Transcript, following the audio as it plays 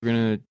We're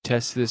going to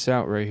test this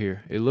out right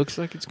here. It looks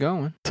like it's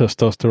going.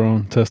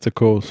 Testosterone,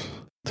 testicles,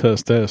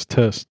 testicles.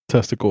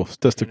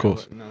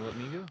 No, let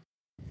me go.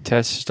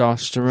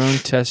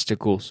 Testosterone,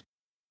 testicles.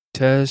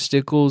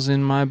 Testicles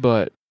in my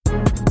butt.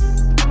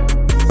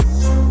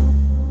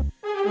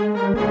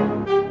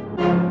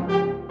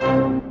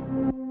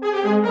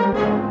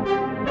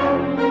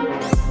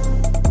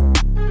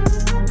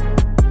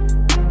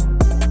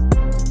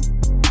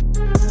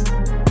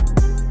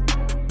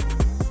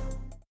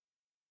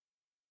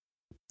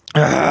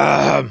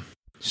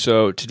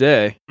 So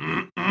today,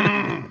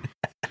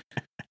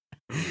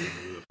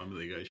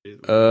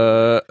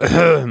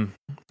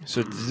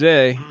 so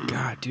today,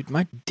 God, dude,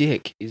 my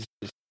dick is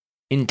just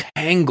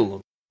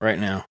entangled right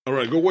now. All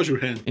right, go wash your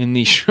hand. In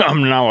the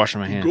I'm not washing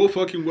my hand. Go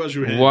fucking wash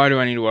your hand. Why do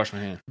I need to wash my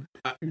hand?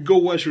 Go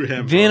wash your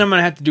hand. Then I'm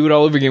gonna have to do it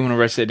all over again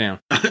whenever I sit down.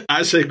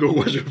 I say go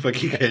wash your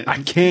fucking hand.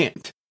 I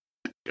can't.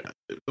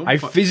 I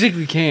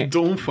physically can't.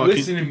 Don't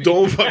fucking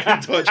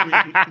touch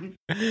me.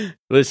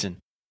 Listen.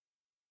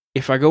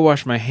 If I go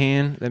wash my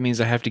hand, that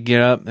means I have to get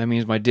up. That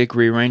means my dick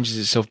rearranges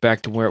itself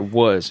back to where it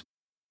was.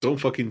 Don't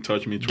fucking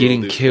touch me.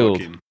 Getting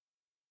killed.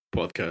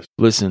 Podcast.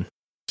 Listen.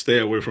 Stay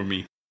away from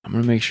me. I'm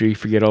going to make sure you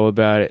forget all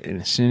about it. And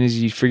as soon as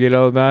you forget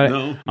all about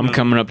it, I'm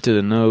coming up to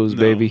the nose,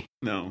 baby.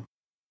 No.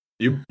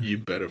 You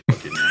better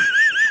fucking not.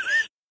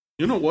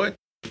 You know what?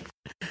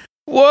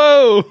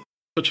 Whoa!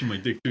 Touching my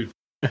dick, too.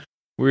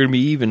 We're going to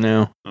be even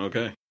now.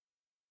 Okay.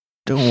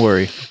 Don't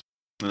worry.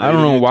 I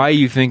don't know why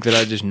you think that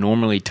I just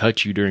normally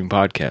touch you during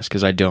podcasts,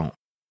 because I don't.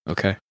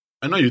 Okay?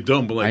 I know you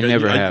don't, but like I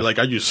never have. I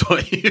just saw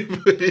you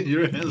put in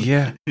your hands.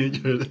 Yeah.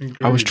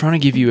 I was trying to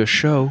give you a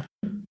show.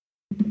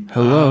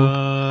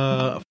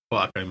 Hello?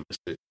 Fuck, I missed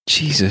it.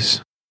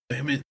 Jesus.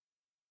 Damn it.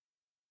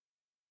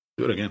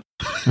 Do it again.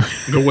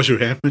 Go wash your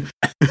hand.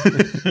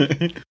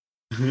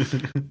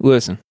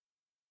 Listen.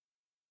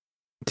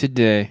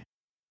 Today,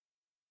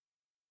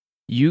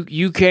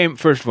 you came,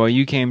 first of all,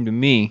 you came to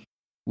me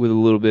with a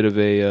little bit of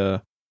a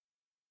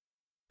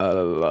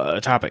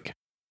topic,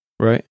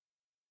 right?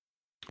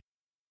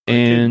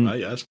 And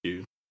I asked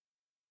you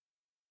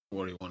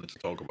what you wanted to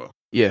talk about.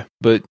 Yeah,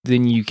 but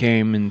then you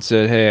came and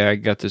said, "Hey, I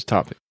got this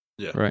topic."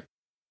 Yeah. Right.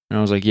 And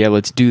I was like, "Yeah,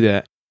 let's do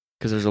that,"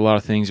 because there's a lot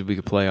of things that we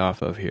could play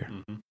off of here.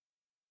 Mm-hmm.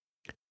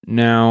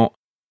 Now,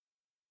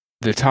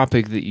 the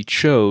topic that you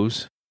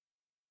chose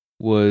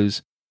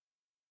was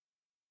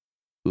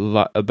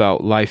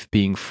about life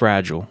being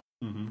fragile,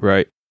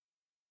 right?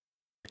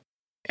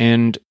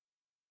 And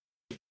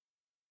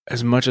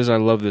as much as I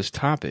love this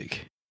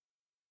topic,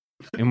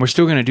 and we're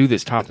still going to do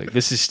this topic,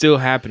 this is still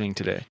happening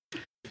today,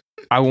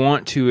 I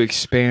want to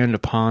expand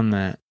upon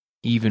that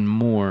even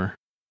more,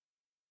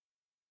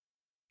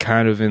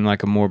 kind of in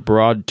like a more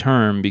broad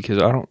term, because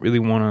I don't really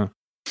want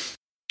to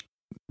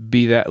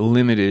be that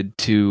limited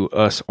to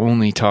us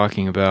only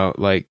talking about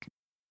like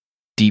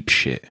deep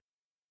shit.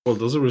 Well,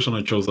 that's the reason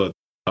I chose that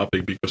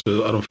topic, because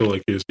I don't feel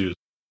like it's just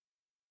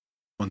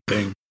one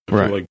thing. I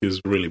feel like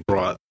it's really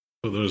broad.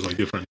 So there's like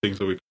different things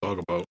that we can talk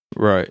about.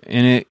 Right.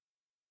 And it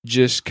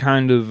just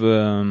kind of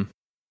it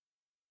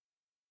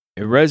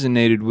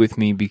resonated with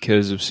me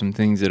because of some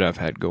things that I've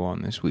had go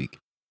on this week.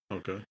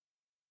 Okay.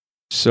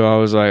 So I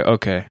was like,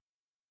 okay,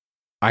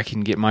 I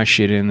can get my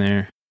shit in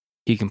there.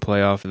 He can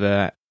play off of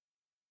that.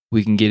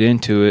 We can get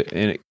into it,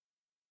 and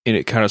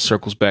it kind of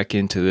circles back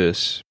into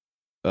this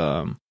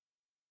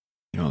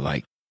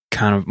like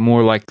kind of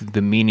more like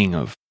the meaning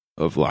of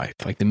life,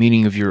 like the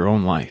meaning of your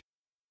own life,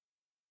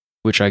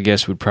 which I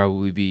guess would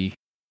probably be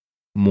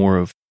more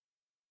of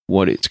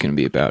what it's going to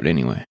be about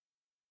anyway.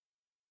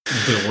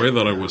 The way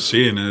that I was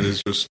seeing it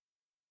is just,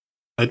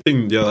 I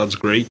think, yeah, that's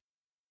great.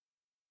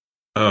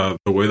 The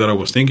way that I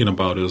was thinking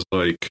about it is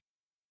like,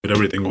 with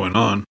everything going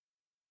on,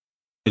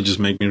 it just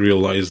made me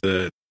realize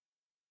that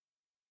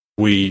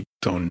we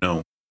don't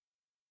know.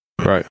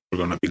 Right. We're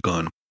going to be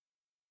gone.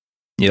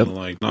 Yep. And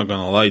like, not going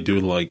to lie,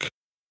 dude, like,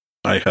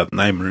 I had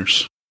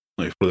nightmares,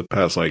 like, for the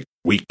past, like,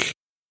 week,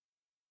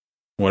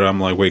 where I'm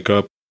like, wake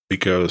up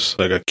because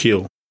I got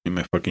killed in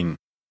my fucking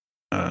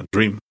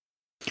dream.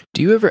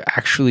 Do you ever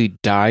actually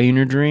die in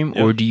your dream,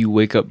 or do you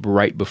wake up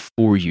right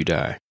before you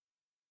die?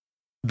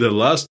 The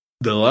last,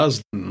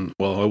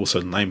 well, I was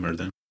a nightmare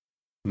then.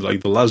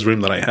 Like, the last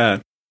dream that I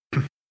had,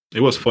 it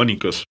was funny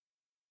because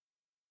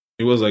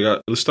it was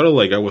like, it started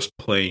like I was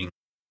playing,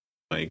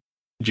 like,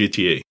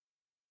 GTA.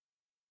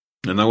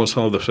 And that was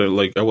how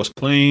like, I was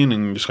playing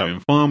and just having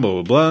fun, blah,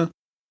 blah, blah.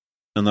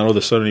 And then all of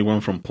a sudden it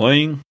went from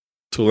playing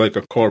to like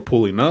a car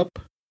pulling up.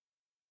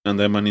 And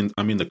then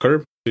I'm in the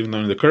curb, sitting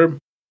down in the curb.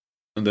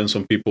 And then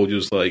some people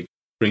just like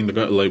bring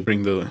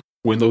the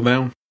window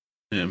down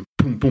and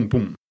boom, boom,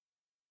 boom.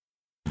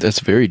 That's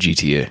very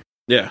GTA.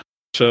 Yeah.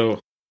 So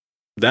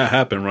that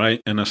happened,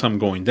 right? And as I'm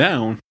going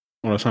down,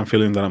 or as I'm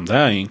feeling that I'm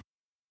dying,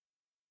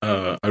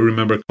 I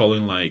remember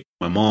calling like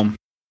my mom,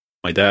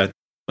 my dad,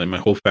 like my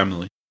whole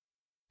family.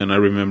 And I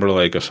remember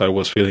like as I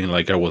was feeling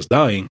like I was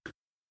dying,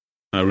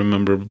 I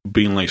remember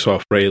being like so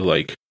afraid,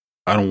 like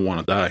I don't want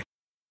to die.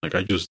 Like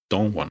I just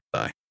don't want to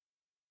die.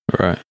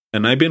 Right.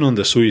 And I've been on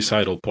the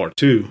suicidal part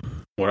too,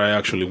 where I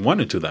actually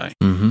wanted to die.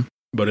 Mm-hmm.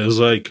 But it's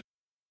like,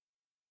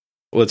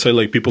 let's say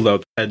like people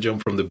that had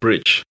jumped from the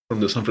bridge, from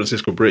the San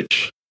Francisco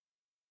bridge.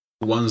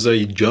 Once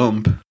they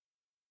jump,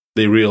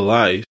 they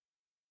realize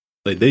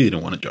that they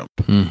didn't want to jump.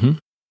 Mm-hmm.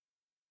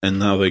 And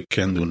now they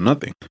can do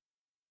nothing.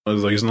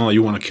 It's like, it's not like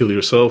you want to kill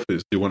yourself,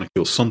 it's you want to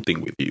kill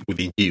something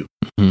within you.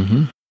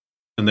 Mm-hmm.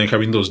 And then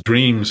having those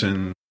dreams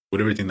and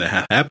with everything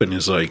that happened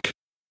is like,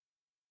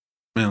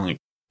 man, like,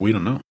 we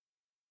don't know.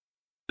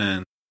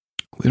 And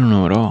we don't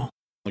know at all.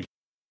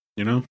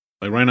 you know,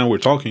 like right now we're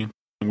talking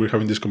and we're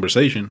having this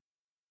conversation,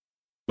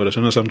 but as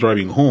soon as I'm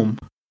driving home,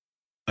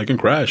 I can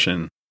crash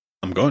and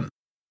I'm gone.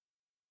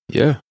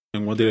 Yeah.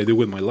 And what did I do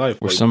with my life?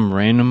 Or like, some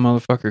random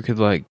motherfucker could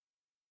like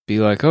be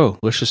like, oh,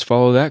 let's just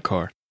follow that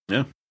car.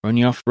 Yeah. Run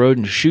you off the road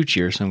and shoot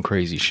you or some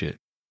crazy shit.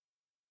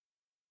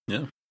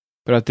 Yeah.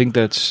 But I think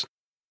that's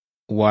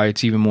why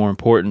it's even more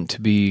important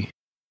to be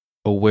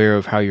aware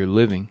of how you're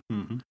living.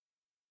 Mm-hmm.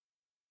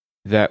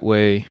 That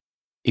way,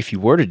 if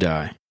you were to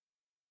die,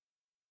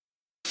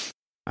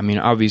 I mean,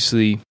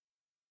 obviously,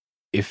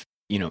 if,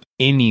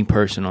 any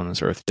person on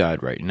this earth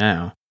died right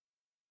now,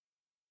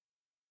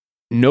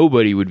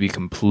 nobody would be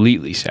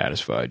completely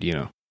satisfied,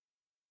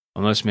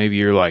 Unless maybe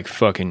you're like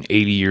fucking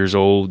 80 years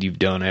old, you've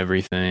done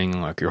everything,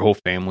 like your whole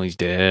family's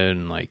dead,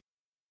 and like,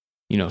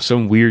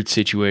 some weird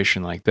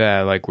situation like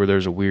that, like where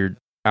there's a weird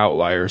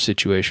outlier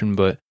situation.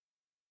 But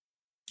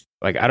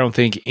like, I don't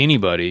think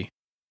anybody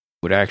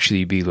would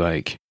actually be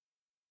like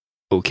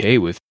okay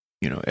with,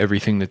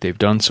 everything that they've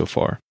done so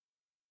far.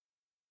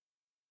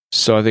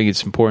 So I think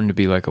it's important to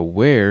be like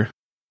aware.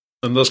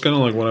 And that's kind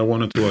of like what I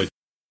wanted to like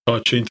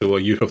touch into.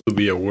 Like, you have to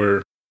be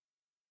aware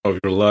of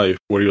your life,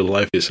 where your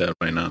life is at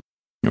right now.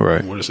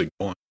 Right. Where is it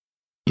going?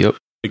 Yep.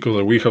 Because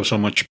like, we have so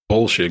much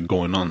bullshit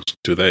going on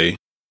today,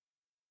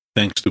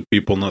 thanks to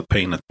people not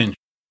paying attention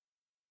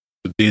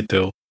to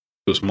detail,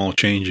 to small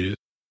changes,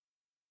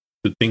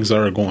 to things that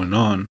are going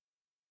on,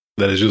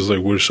 that is just like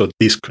we're so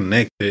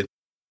disconnected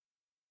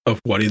of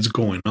what is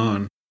going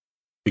on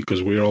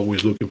because we're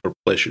always looking for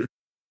pleasure.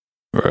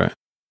 Right.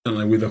 And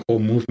like with the whole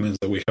movements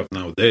that we have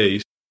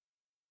nowadays,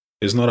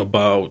 it's not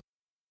about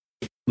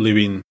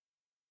living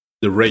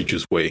the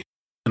righteous way.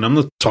 And I'm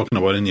not talking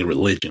about any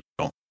religion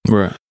at all.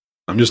 Right.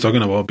 I'm just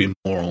talking about being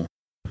moral,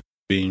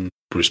 being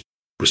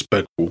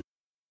respectful,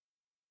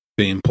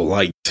 being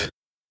polite,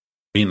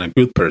 being a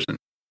good person.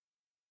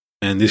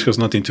 And this has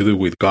nothing to do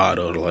with God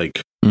or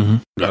like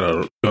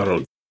God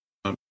or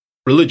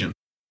religion.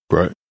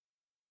 Right.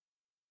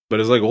 But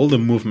it's like all the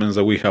movements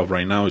that we have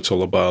right now, it's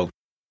all about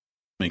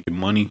making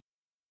money,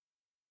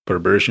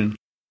 perversion,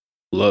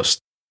 lust,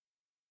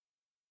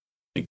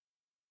 like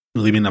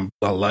living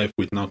a life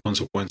with no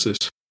consequences,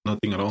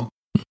 nothing at all.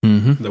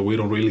 Mm-hmm. That we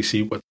don't really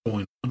see what's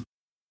going on.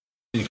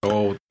 And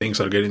how things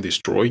are getting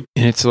destroyed.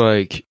 And it's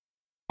like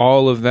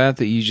all of that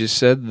you just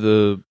said,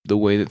 the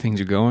way that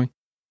things are going,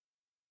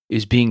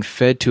 is being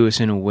fed to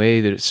us in a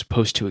way that it's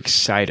supposed to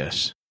excite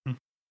us.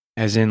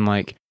 As in,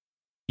 like,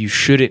 you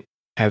shouldn't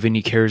have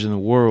any cares in the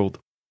world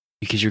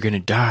because you're going to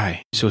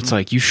die. So it's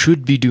like, you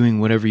should be doing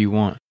whatever you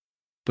want.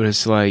 But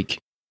it's like,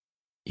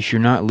 if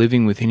you're not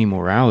living with any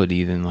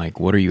morality, then, like,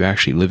 what are you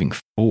actually living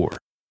for?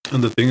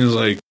 And the thing is,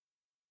 like,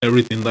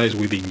 everything lies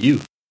within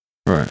you.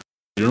 Right.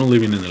 You're not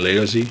living in a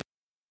legacy.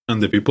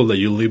 And the people that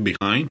you leave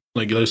behind,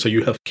 like, let's say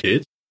you have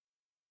kids,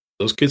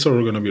 those kids are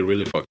going to be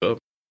really fucked up.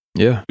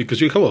 Yeah. Because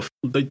you have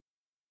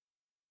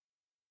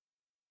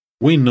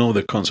we know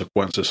the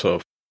consequences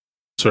of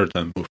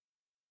certain movements.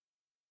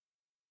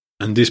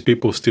 And these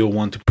people still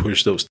want to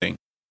push those things.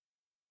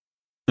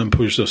 And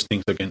push those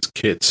things against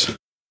kids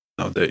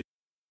nowadays.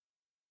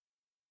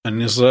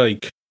 And it's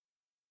like,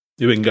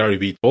 even Gary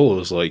Vee told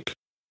us, like,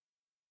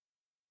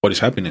 what is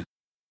happening?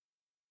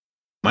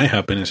 My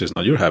happiness is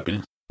not your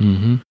happiness.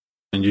 Mm-hmm.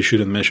 And you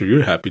shouldn't measure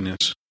your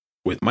happiness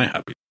with my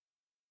happiness.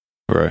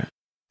 Right.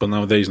 But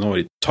nowadays,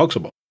 nobody talks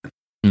about it.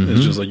 Mm-hmm.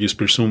 It's just like, just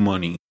pursue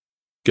money,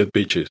 get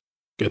bitches,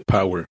 get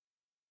power,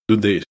 do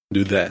this,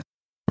 do that.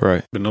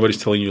 Right. But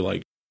nobody's telling you,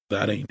 like,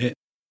 that ain't it.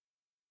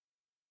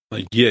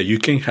 Like, yeah, you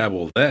can have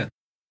all that.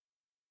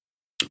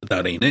 But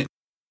that ain't it.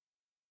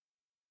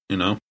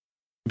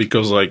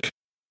 Because, like,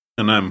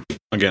 and I'm,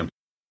 again,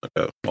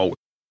 always,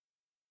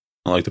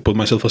 I like to put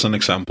myself as an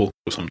example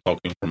because I'm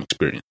talking from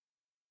experience.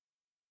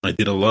 I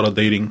did a lot of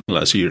dating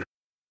last year.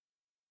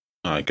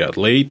 I got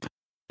laid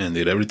and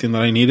did everything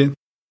that I needed.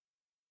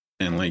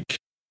 And, like,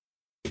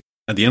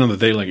 at the end of the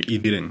day, like,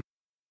 it didn't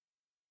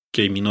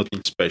give me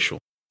nothing special.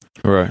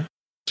 Right.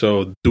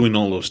 So doing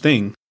all those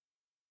things,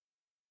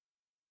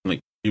 like,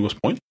 it was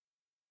pointless.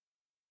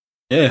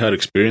 Yeah, I had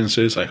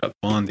experiences, I had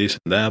fun, this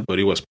and that, but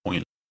it was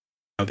pointless.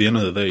 At the end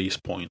of the day, it's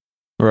pointless.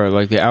 Right,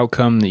 like the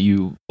outcome that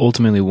you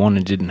ultimately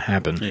wanted didn't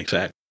happen.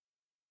 Exactly.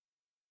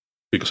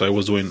 Because I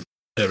was doing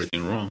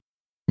everything wrong.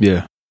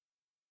 Yeah.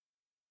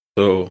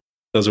 So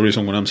that's the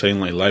reason when I'm saying,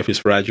 like, life is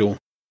fragile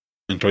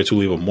and try to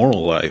live a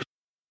moral life.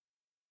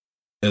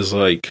 It's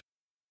like,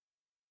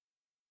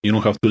 you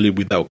don't have to live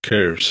without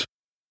cares.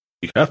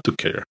 You have to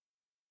care.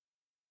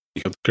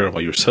 You have to care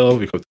about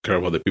yourself. You have to care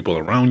about the people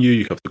around you.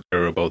 You have to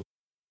care about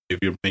if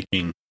you're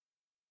making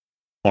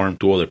harm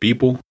to other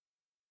people.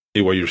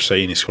 If what you're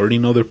saying is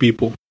hurting other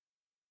people.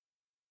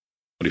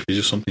 But if it's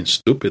just something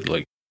stupid,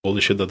 like all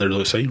the shit that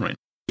they're saying right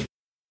now.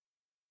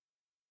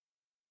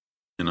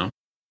 You know?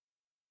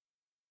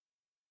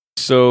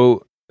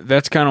 So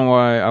that's kind of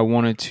why I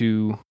wanted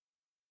to,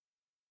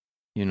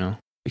 you know,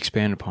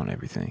 expand upon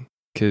everything.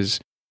 Because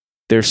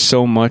there's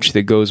so much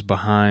that goes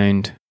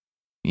behind,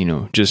 you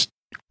know, just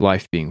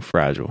life being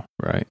fragile,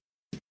 right?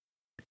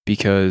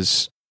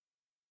 Because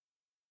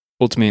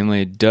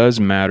ultimately it does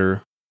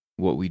matter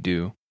what we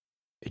do.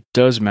 It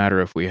does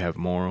matter if we have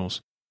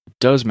morals. It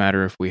does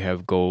matter if we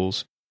have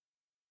goals.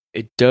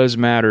 It does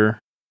matter.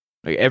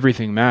 Like,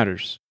 everything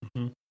matters.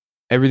 Mm-hmm.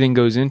 Everything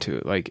goes into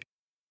it. Like,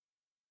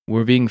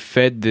 we're being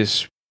fed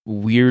this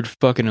weird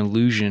fucking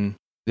illusion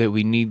that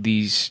we need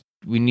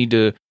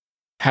to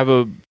have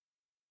a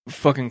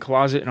fucking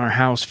closet in our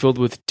house filled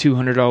with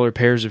 $200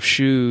 pairs of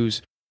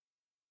shoes,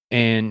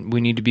 and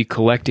we need to be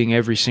collecting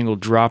every single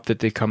drop that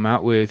they come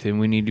out with, and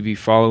we need to be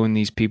following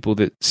these people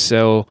that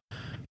sell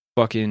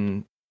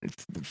fucking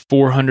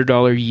 $400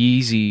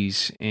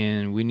 Yeezys,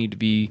 and we need to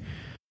be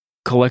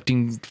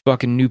collecting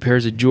fucking new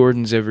pairs of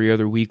Jordans every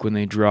other week when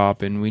they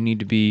drop, and we need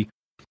to be,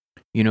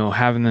 you know,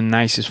 having the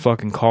nicest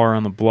fucking car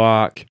on the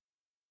block,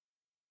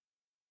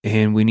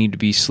 and we need to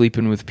be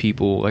sleeping with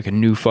people like a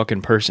new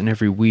fucking person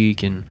every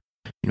week, and,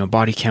 you know,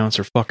 body counts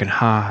are fucking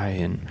high,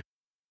 and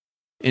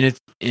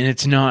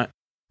it's not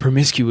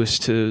promiscuous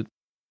to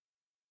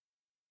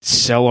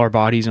sell our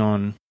bodies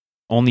on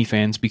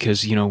OnlyFans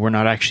because, you know, we're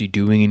not actually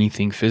doing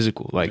anything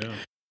physical. Like,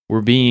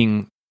 we're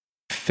being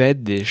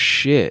fed this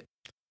shit,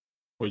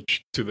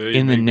 which today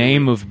in the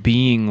name of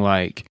being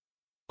like,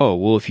 oh,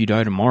 well, if you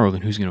die tomorrow,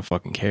 then who's gonna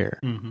fucking care?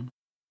 Mm-hmm.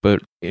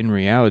 But in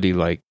reality,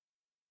 like,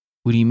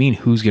 what do you mean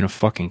who's gonna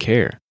fucking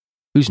care?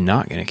 Who's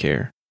not gonna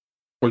care?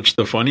 Which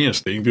the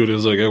funniest thing, dude,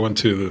 is like I went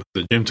to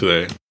the gym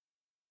today,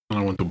 and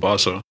I went to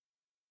Basa,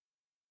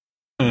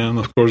 and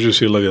of course you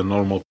see like a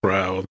normal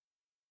crowd.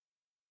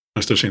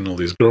 I start seeing all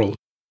these girls,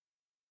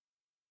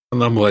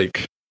 and I'm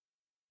like,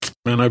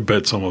 man, I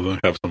bet some of them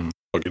have some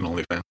fucking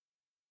OnlyFans,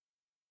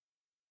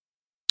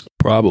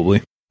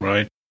 Probably.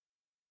 right?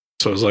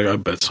 So it's like I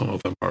bet some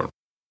of them are.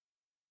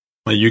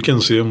 Like, you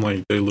can see them,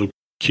 like they look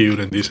cute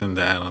and this and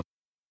that, and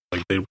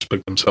like they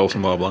respect themselves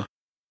and blah blah.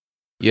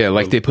 Yeah,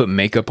 like they put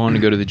makeup on to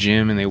go to the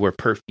gym, and they wear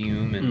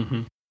perfume,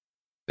 and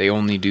they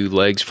only do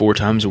legs 4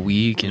 times a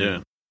week. And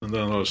yeah, and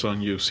then all of a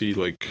sudden you see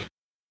like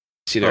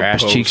see their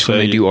ass cheeks when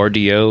they do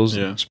RDLs.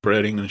 Yeah,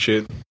 spreading and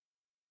shit.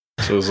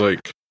 So it's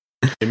like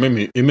it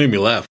made me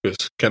laugh because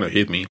it kind of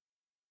hit me.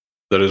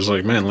 That is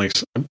like, man, like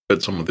I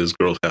bet some of these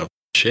girls have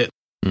shit.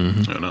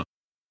 Mm-hmm. I know.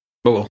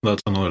 But well,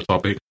 that's another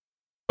topic.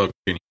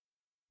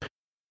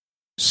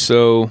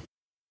 So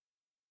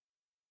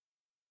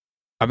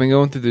I've been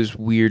going through this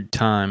weird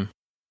time,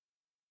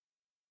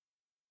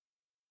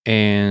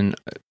 and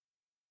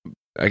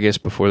I guess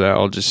before that,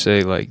 I'll just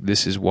say, like,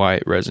 this is why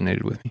it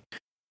resonated with me.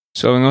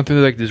 So I've been going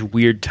through like this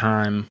weird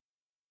time,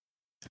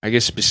 I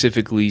guess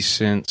specifically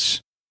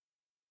since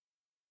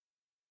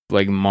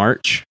like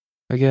March,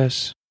 I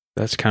guess.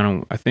 That's kind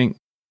of, I think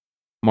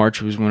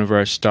March was whenever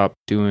I stopped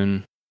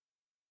doing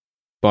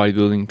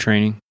bodybuilding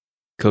training,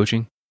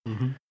 coaching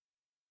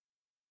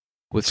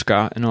with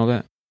Scott and all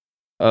that.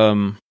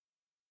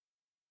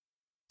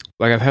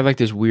 Like, I've had like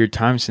this weird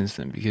time since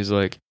then because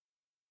like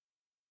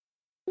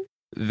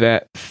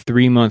that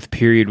 3-month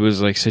period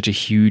was like such a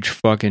huge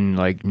fucking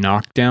like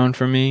knockdown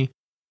for me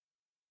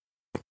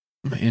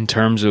in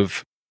terms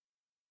of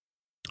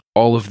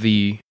all of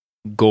the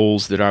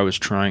goals that I was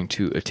trying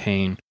to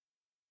attain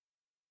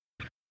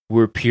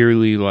were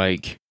purely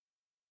like,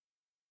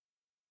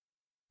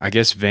 I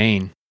guess,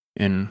 vain,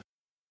 and,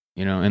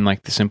 you know, in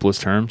like the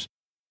simplest terms.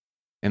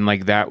 And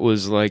like that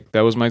was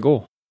my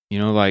goal, you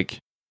know, like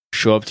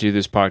show up to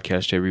this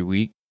podcast every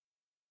week,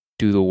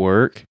 do the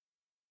work.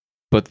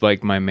 But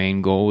like my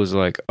main goal was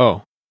like,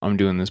 oh, I'm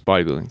doing this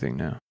bodybuilding thing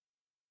now.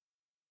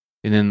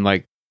 And then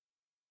like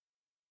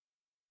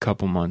a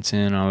couple months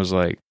in, I was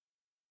like,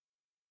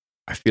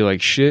 I feel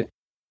like shit.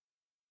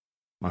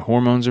 My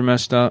hormones are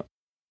messed up.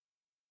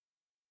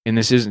 And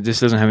this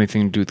doesn't have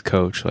anything to do with the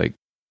coach. Like,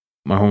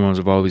 my hormones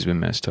have always been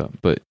messed up,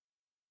 but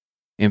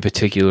in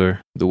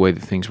particular, the way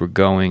that things were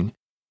going,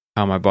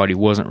 how my body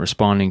wasn't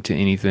responding to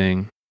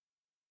anything,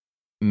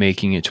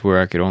 making it to where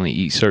I could only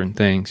eat certain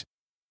things.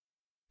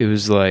 It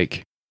was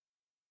like,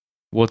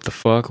 what the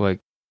fuck? Like,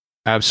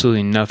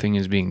 absolutely nothing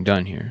is being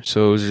done here.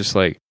 So it was just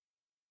like,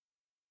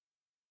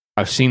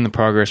 I've seen the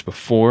progress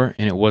before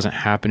and it wasn't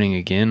happening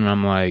again. And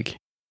I'm like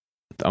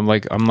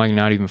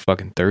not even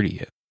fucking 30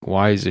 yet.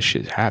 Why is this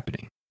shit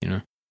happening? You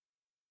know?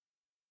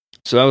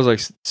 So that was like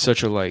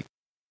such a like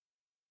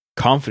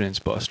confidence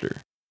buster,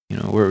 you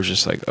know, where it was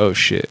just like, oh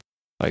shit,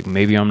 like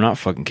maybe I'm not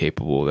fucking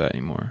capable of that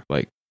anymore.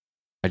 Like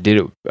I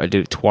did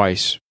it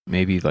twice.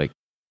 Maybe like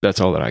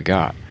that's all that I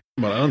got.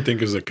 But I don't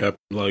think it's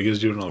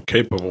it's you're not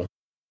capable.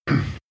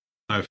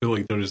 I feel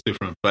like there's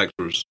different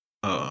factors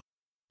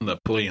that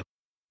play into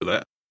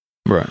that.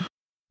 Right.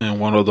 And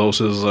one of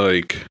those is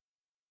like,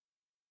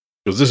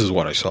 because this is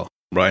what I saw,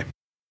 right?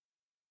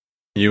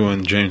 You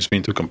and James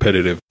being too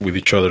competitive with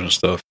each other and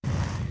stuff.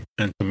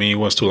 And to me, it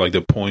was to like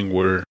the point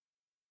where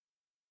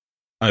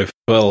I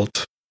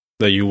felt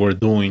that you were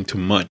doing too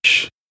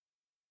much.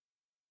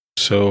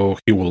 So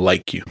he will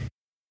like you,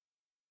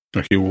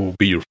 or he will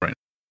be your friend.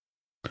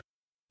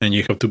 And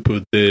you have to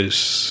put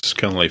this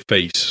kind of like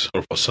face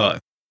or facade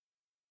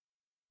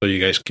so you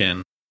guys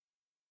can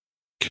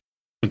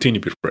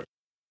continue to be friends.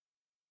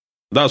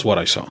 That's what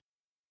I saw.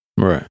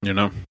 Right. You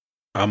know,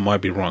 I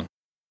might be wrong,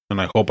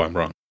 and I hope I'm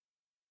wrong,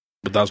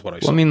 but that's what I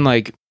saw. Well, I mean,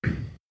 like,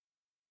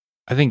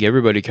 I think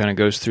everybody kind of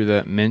goes through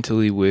that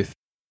mentally with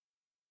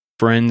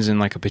friends in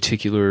like a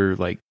particular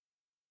like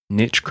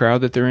niche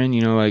crowd that they're in.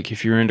 You know, like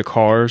if you're into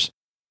cars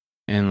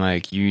and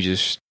like you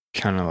just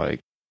kind of like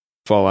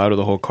fall out of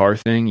the whole car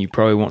thing, you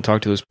probably won't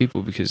talk to those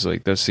people because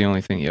like that's the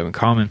only thing you have in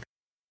common.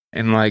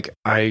 And like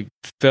I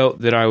felt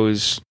that I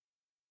was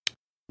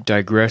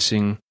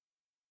digressing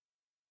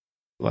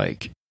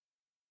like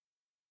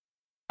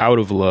out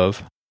of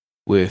love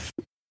with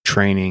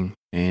training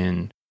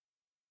and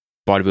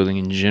bodybuilding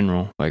in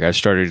general. Like I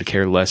started to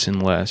care less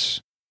and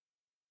less.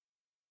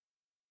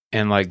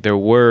 And like there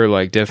were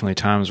like definitely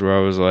times where I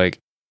was like,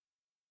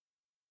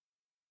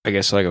 I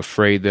guess like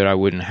afraid that I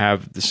wouldn't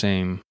have the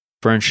same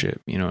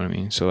friendship, you know what I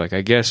mean? So like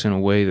I guess in a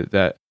way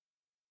that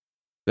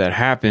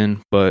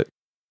happened, but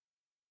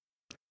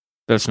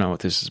that's not what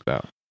this is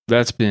about.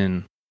 That's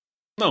been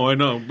no, I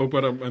know,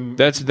 but I'm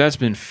that's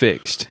been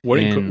fixed. where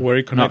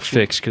it not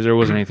fixed because there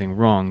wasn't anything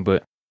wrong,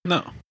 but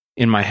no,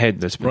 in my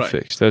head that's been right.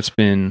 fixed. That's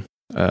been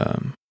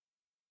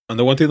and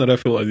the one thing that I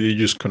feel like it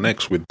just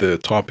connects with the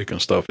topic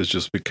and stuff is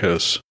just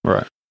because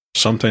right.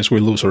 Sometimes we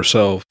lose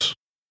ourselves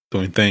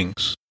doing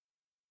things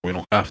we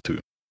don't have to,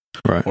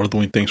 right, or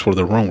doing things for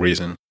the wrong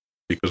reason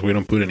because we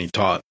don't put any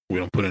thought, we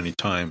don't put any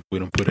time, we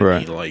don't put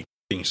right. any like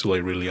things to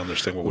like really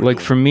understand what we're like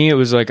doing. For me, it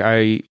was like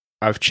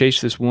I've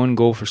chased this one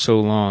goal for so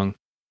long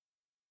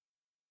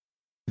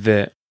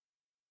that,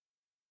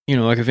 you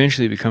know, like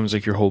eventually it becomes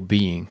like your whole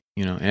being,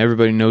 you know, and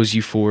everybody knows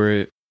you for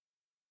it.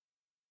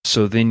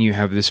 So then you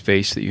have this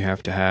face that you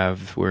have to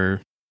have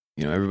where,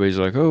 you know, everybody's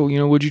like, oh, you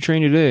know, what'd you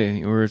train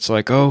today? Or it's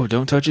like, oh,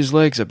 don't touch his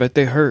legs. I bet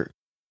they hurt.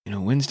 You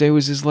know, Wednesday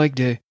was his leg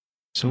day.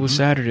 So was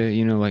Saturday.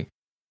 You know, like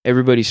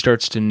everybody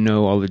starts to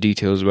know all the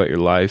details about your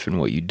life and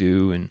what you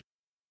do and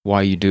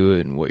why you do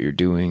it and what you're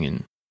doing.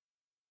 And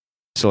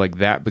so like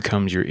that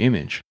becomes your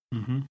image.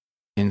 Mm-hmm.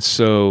 And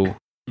so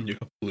you have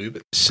to believe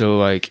it. So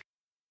like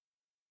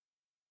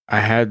I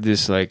had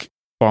this like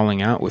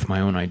falling out with my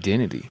own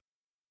identity.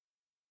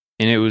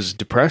 And it was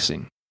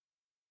depressing.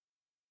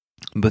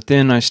 But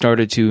then I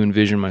started to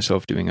envision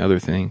myself doing other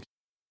things.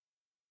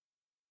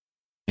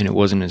 And it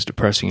wasn't as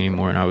depressing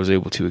anymore. And I was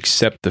able to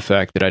accept the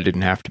fact that I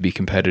didn't have to be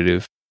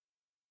competitive.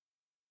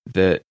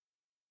 That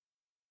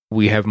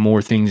we have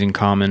more things in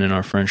common in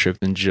our friendship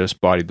than just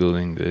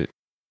bodybuilding. That,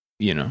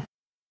 you know,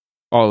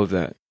 all of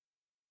that.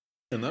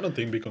 And I don't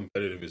think being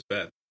competitive is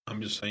bad.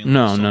 I'm just saying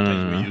no.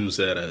 we use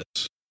that as...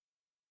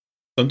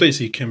 Sometimes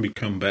it can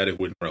become bad if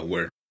we're not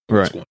aware.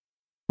 Right.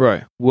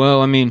 Right.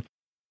 Well, I mean,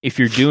 if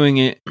you're doing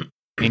it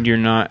and you're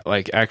not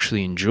like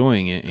actually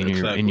enjoying it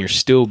and you're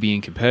still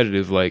being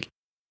competitive, like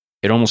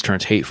it almost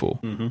turns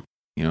hateful. Mm-hmm.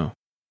 You know,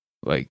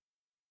 like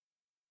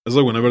it's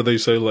like whenever they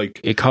say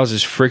like it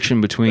causes friction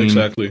between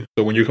exactly.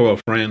 So when you have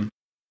a friend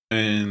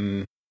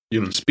and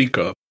you don't speak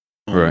up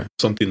on right.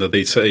 something that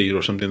they say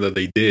or something that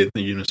they did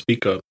and you don't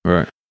speak up,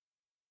 right?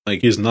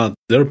 Like it's not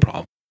their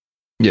problem.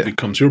 Yeah. It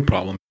becomes your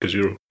problem because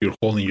you're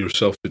holding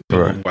yourself to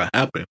tell them what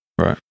happened.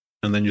 Right.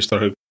 And then you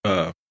start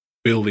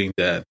building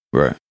that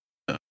right.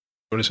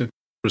 What is it?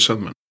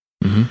 Resentment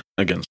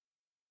against.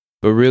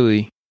 But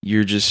really,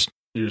 you're just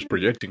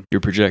projecting.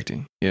 You're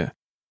projecting, yeah.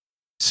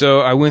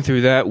 So I went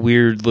through that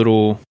weird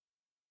little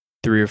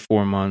 3 or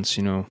 4 months,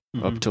 you know,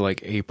 up to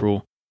like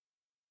April.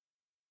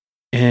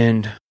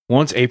 And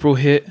once April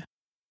hit,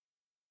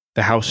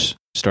 the house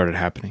started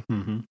happening.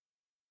 Mm-hmm.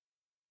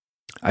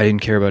 I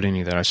didn't care about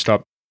any of that. I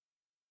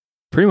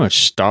pretty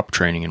much stopped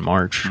training in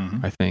March,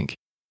 I think.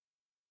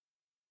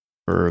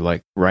 Or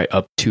like right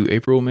up to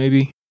April,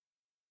 maybe.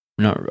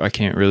 I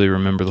can't really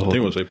remember the whole. I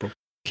think it was April.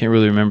 Can't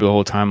really remember the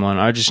whole timeline.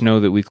 I just know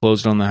that we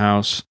closed on the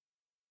house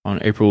on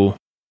April,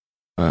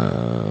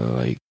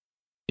 like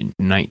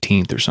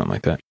 19th or something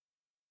like that.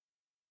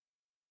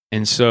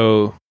 And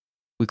so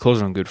we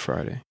closed on Good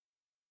Friday.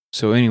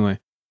 So anyway,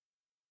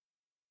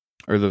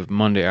 or the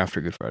Monday after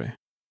Good Friday.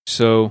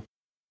 So,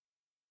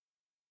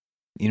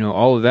 you know,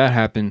 all of that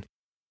happened,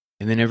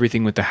 and then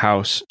everything with the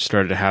house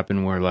started to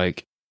happen where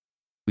like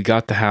we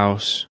got the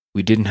house,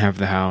 we didn't have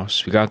the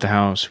house, we got the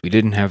house, we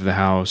didn't have the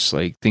house,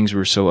 like things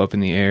were so up in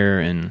the air,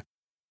 and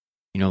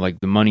you know, like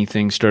the money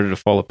thing started to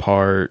fall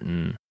apart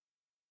and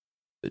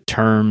the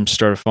terms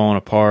started falling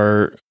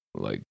apart.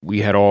 Like we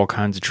had all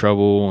kinds of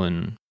trouble,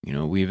 and you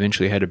know, we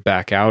eventually had to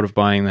back out of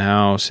buying the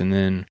house, and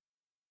then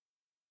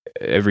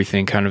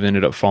everything kind of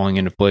ended up falling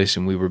into place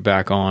and we were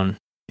back on,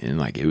 and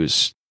like it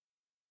was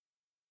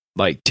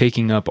like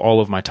taking up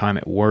all of my time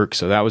at work.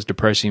 So that was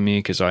depressing me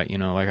because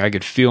I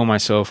could feel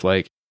myself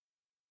like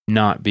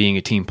not being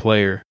a team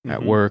player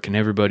at work, and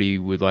everybody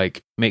would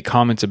like make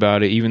comments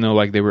about it, even though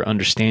like they were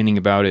understanding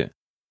about it.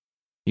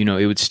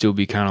 It would still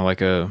be kind of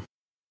like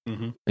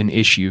an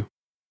issue.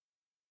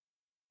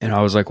 And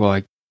I was like, well,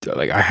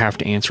 I have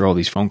to answer all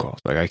these phone calls.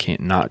 Like I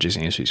can't not just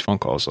answer these phone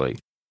calls. Like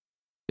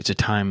it's a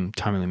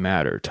timely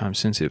matter, time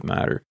sensitive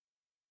matter.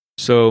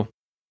 So,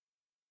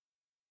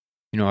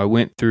 I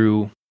went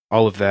through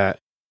all of that.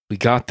 We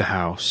got the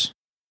house,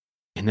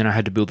 and then I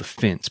had to build a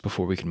fence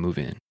before we could move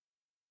in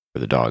for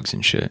the dogs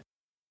and shit.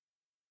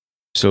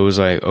 So it was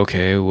like,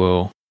 okay,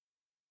 well,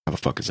 how the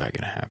fuck is that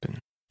gonna happen?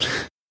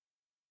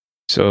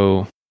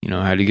 So,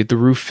 I had to get the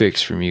roof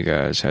fixed from you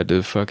guys, had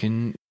to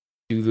fucking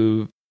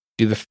do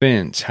the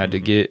fence, had to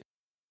get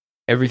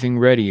everything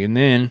ready, and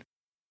then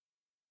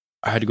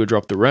I had to go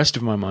drop the rest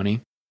of my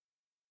money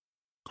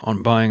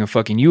on buying a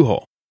fucking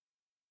U-Haul,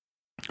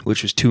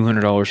 which was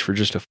 $200 for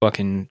just a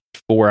fucking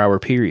 4-hour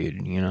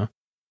period,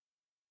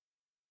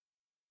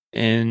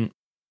 And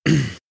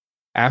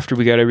after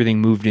we got everything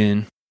moved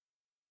in,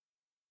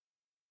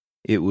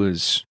 it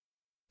was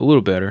a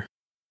little better.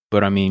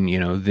 But I mean,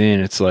 then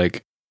it's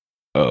like,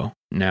 oh,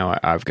 now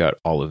I've got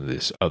all of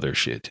this other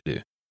shit to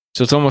do.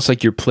 So it's almost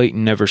like your plate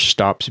never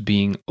stops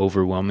being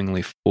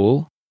overwhelmingly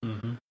full.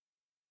 Mm-hmm.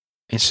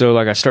 And so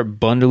like I start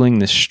bundling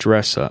this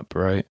stress up,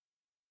 right?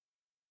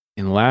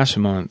 And last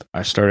month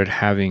I started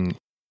having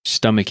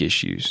stomach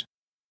issues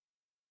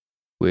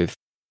with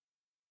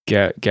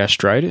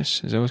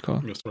gastritis. Is that what it's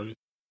called? Gastritis.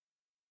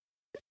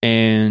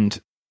 And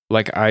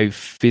like I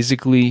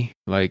physically,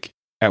 like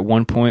at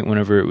one point,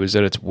 whenever it was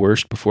at its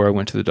worst before I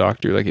went to the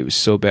doctor, like it was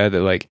so bad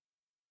that like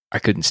I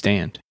couldn't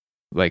stand.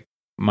 Like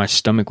my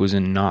stomach was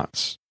in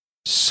knots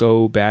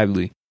so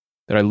badly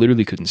that I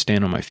literally couldn't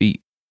stand on my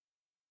feet.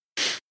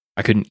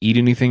 I couldn't eat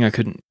anything. I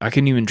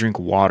couldn't even drink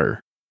water.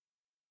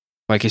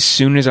 Like as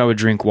soon as I would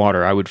drink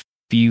water, I would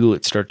feel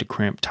it start to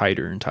cramp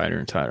tighter and tighter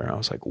and tighter. And I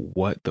was like,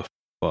 what the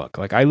fuck?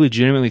 Like I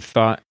legitimately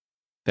thought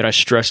that I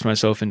stressed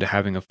myself into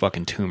having a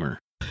fucking tumor.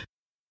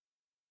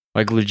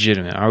 Like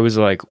legitimate. I was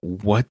like,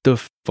 what the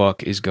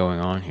fuck is going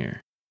on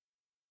here?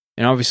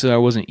 And obviously I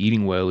wasn't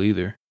eating well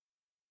either.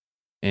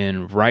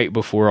 And right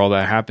before all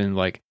that happened,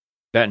 like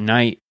that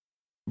night,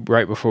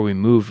 right before we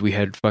moved, we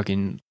had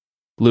fucking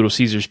Little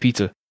Caesars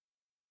pizza.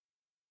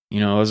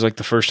 It was like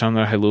the first time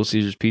that I had Little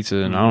Caesars pizza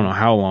in I don't know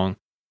how long,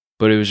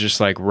 but it was just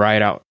like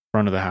right out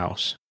front of the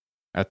house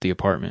at the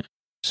apartment.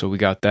 So we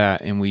got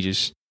that, and we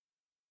just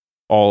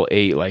all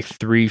ate like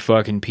 3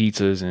 fucking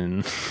pizzas,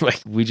 and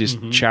like we just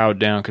chowed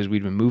down because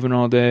we'd been moving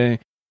all day.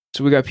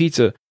 So we got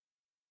pizza,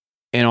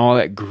 and all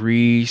that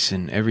grease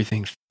and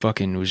everything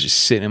fucking was just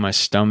sitting in my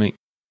stomach.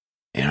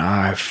 And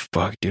I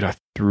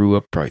threw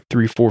up probably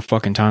 3-4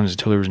 fucking times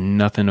until there was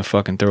nothing to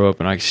fucking throw up,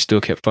 and I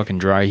still kept fucking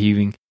dry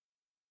heaving.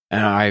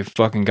 And I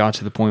fucking got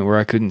to the point where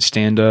I couldn't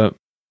stand up.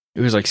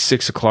 It was like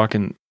 6 o'clock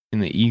in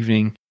the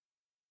evening,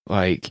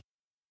 like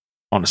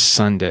on a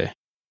Sunday.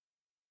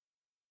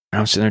 And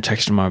I'm sitting there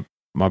texting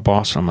my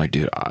boss, and I'm like,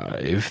 dude,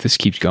 if this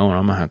keeps going,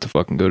 I'm gonna have to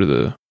fucking go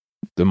to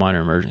the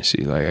minor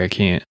emergency. Like I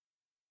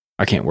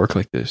can't work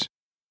like this.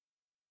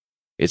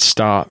 It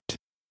stopped.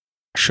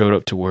 I showed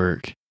up to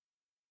work.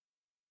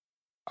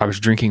 I was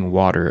drinking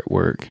water at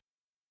work,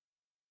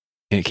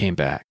 and it came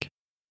back.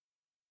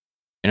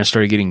 And I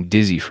started getting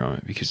dizzy from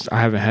it because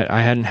I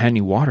hadn't had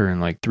any water in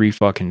like 3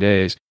 fucking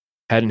days.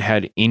 Hadn't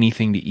had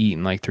anything to eat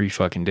in like 3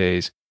 fucking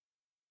days.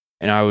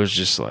 And I was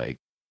just like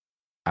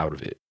out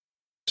of it.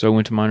 So I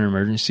went to minor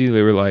emergency.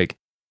 They were like,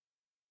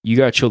 you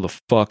gotta chill the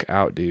fuck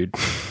out, dude.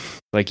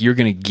 Like you're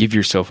gonna give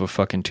yourself a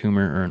fucking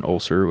tumor or an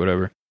ulcer or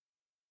whatever.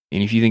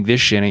 And if you think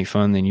this shit ain't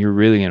fun, then you're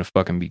really gonna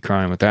fucking be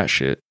crying with that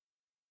shit.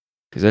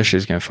 Because that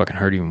shit's gonna fucking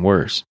hurt even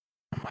worse.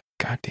 I'm like,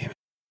 God damn it.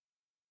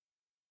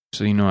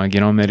 So, I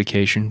get on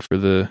medication for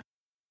the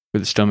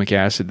stomach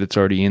acid that's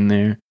already in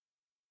there.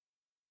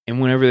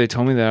 And whenever they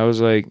told me that, I was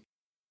like,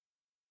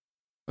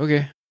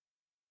 okay.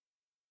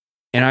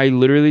 And I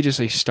literally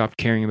just stopped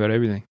caring about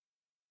everything.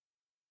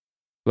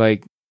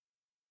 Like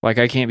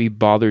I can't be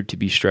bothered to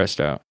be stressed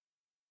out.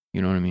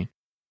 You know what I mean?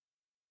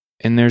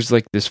 And there's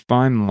like this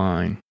fine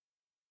line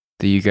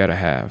that you gotta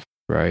have,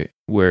 right?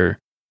 Where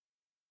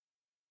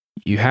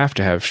you have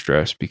to have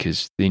stress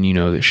because then you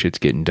know that shit's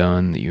getting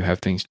done, that you have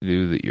things to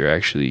do, that you're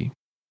actually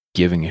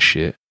giving a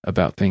shit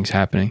about things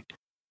happening.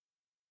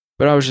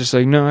 But I was just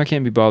like, no, I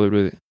can't be bothered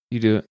with it. You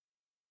do it.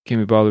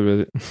 Can't be bothered with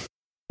it.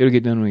 It'll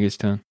get done when it gets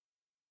done.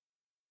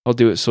 I'll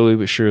do it slowly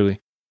but surely.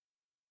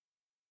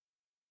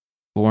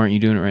 Well, why aren't you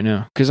doing it right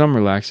now? Because I'm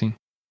relaxing.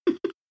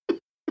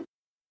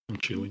 I'm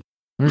chilling.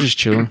 I'm just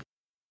chilling.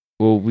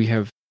 Well, we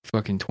have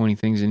fucking 20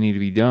 things that need to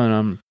be done.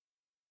 I'm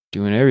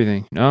doing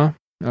everything. No,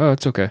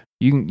 it's okay.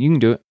 You can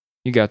do it.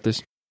 You got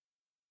this.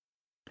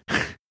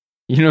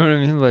 You know what I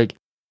mean? Like,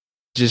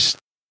 just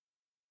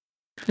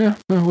yeah,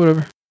 well,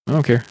 whatever. I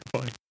don't care.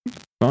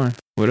 Fine,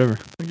 whatever.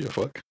 I don't give a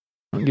fuck.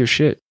 I don't give a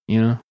shit.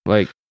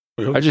 Like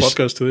we have a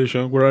podcast today,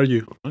 Sean. Where are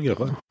you? I don't give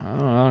a fuck. I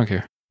don't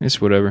care. It's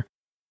whatever.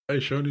 Hey,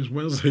 Sean, it's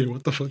Wednesday.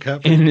 What the fuck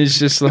happened? And it's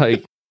just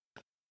like,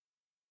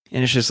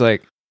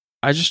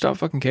 I just stopped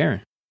fucking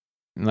caring.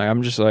 And like,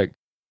 I'm just like,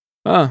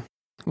 oh,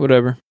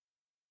 whatever.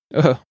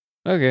 Oh,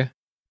 okay.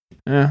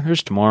 Yeah,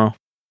 there's tomorrow.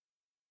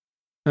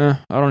 I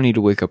don't need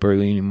to wake up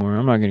early anymore.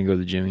 I'm not going to go to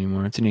the gym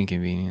anymore. It's an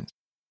inconvenience.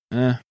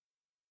 I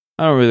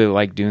don't really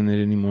like doing that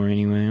anymore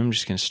anyway. I'm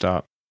just going to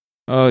stop.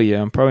 Oh,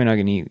 yeah, I'm probably not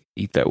going to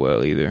eat that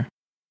well either.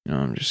 You know,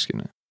 I'm just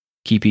going to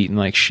keep eating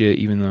like shit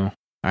even though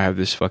I have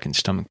this fucking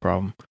stomach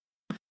problem.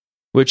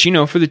 Which, you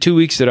know, for the 2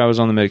 weeks that I was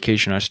on the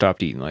medication, I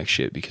stopped eating like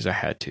shit because I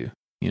had to,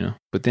 you know.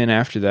 But then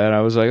after that,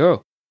 I was like,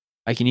 oh,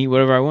 I can eat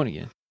whatever I want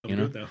again, you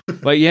know.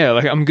 Like, yeah,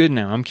 like I'm good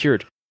now. I'm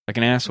cured like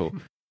an asshole.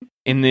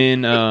 And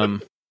then,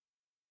 and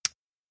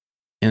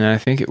I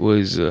think it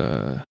was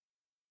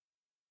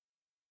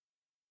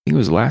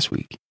last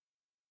week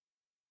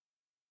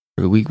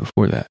or the week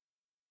before that.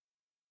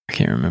 I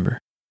can't remember.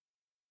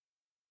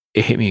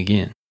 It hit me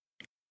again.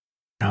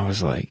 I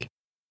was like,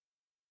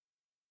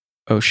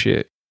 oh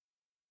shit.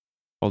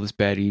 All this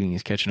bad eating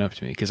is catching up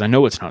to me because I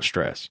know it's not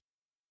stress.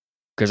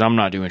 Because I'm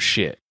not doing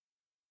shit.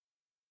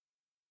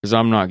 Because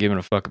I'm not giving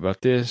a fuck about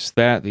this,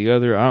 that, the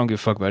other. I don't give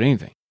a fuck about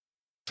anything.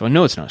 So I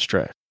know it's not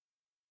stress.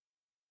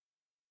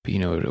 But you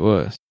know what it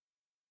was?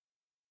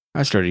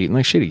 I started eating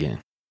like shit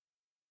again.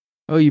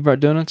 Oh, you brought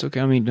donuts? Okay,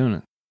 I'm eating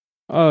donuts.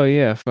 Oh,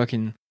 yeah,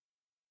 fucking,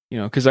 you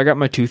know, because I got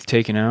my tooth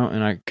taken out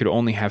and I could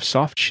only have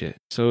soft shit.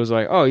 So it was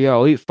like, oh, yeah,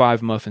 I'll eat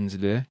 5 muffins a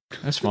day.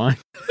 That's fine.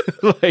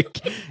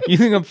 Like, you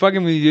think I'm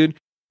fucking with you, dude?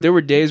 There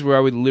were days where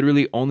I would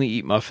literally only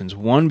eat muffins.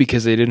 1,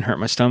 because they didn't hurt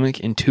my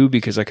stomach, and 2,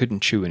 because I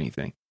couldn't chew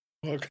anything.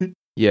 Okay.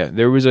 Yeah,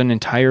 there was an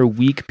entire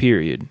week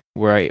period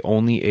where I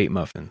only ate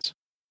muffins.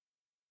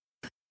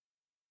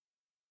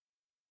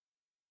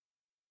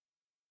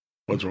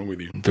 What's wrong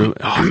with you? Dude,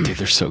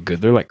 they're so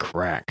good. They're like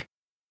crack.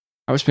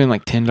 I was spending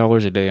like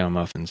 $10 a day on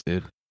muffins,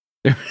 dude.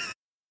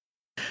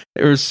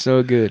 They were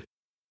so good.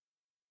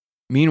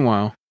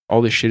 Meanwhile,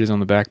 all this shit is on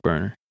the back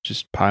burner,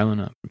 just piling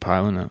up and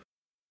piling up.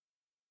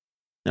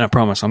 And I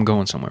promise I'm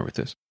going somewhere with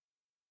this.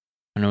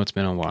 I know it's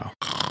been a while.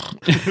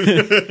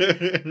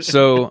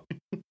 So,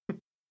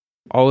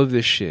 all of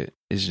this shit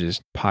is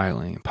just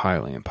piling and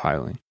piling and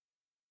piling.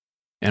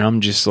 And I'm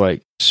just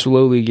like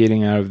slowly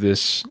getting out of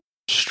this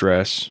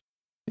stress.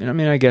 And I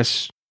mean, I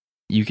guess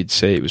you could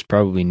say it was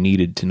probably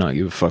needed to not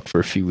give a fuck for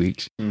a few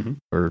weeks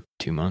or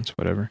 2 months,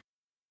 whatever.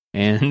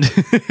 And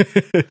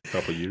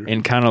couple years.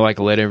 And kind of like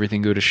let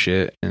everything go to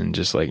shit and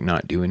just like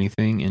not do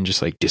anything and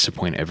just like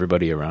disappoint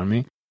everybody around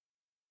me.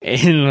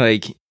 And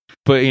like,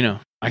 but you know,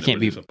 I can't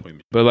be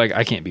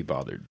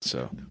bothered.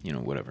 So, you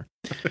know, whatever.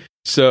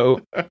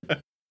 So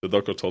the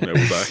doctor told me I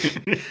was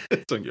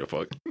back. Don't give a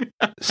fuck.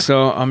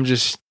 So I'm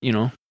just, you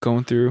know,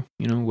 going through,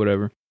 you know,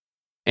 whatever.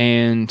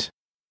 And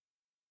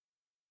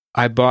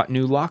I bought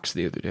new locks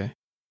the other day,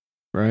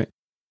 right?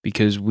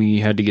 Because we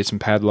had to get some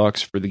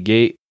padlocks for the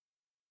gate.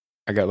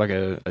 I got like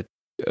a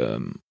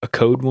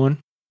code one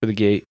for the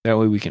gate. That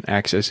way we can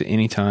access it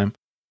anytime.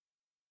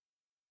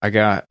 I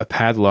got a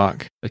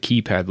padlock, a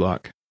key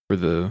padlock for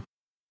the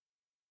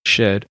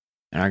shed,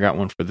 and I got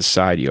one for the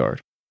side yard.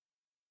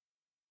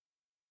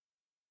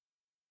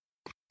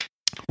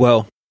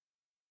 Well,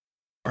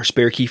 our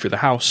spare key for the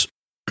house,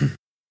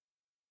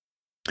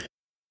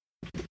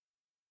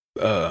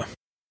 I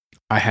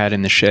had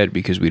in the shed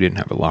because we didn't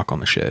have a lock on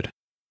the shed,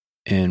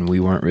 and we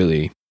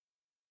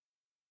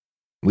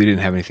didn't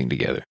have anything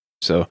together.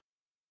 So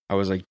I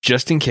was like,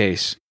 just in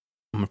case,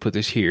 I'm going to put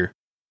this here.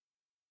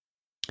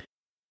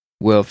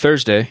 Well,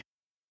 Thursday,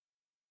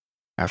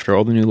 after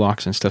all the new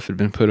locks and stuff had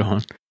been put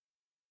on,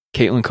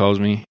 Caitlin calls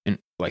me, and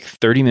like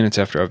 30 minutes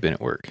after I've been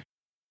at work.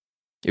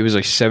 It was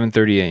like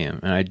 7:30 a.m.,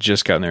 and I had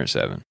just gotten there at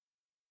 7.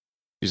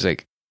 She's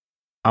like,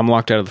 I'm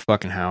locked out of the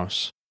fucking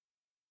house.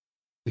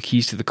 The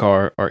keys to the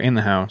car are in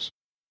the house.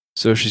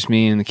 So it's just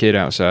me and the kid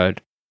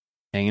outside,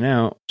 hanging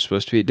out.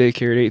 Supposed to be at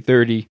daycare at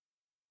 8:30.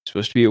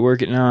 Supposed to be at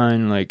work at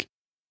 9. Like,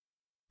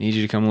 need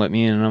you to come let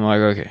me in. And I'm like,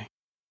 okay,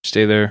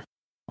 stay there.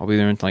 I'll be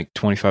there in like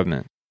 25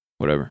 minutes.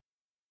 Whatever.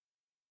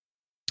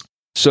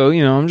 So,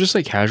 you know, I'm just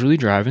like casually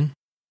driving,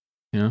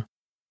 you know.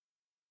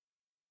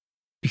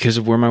 Because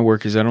of where my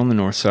work is at on the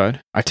north side,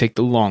 I take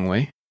the long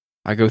way.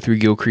 I go through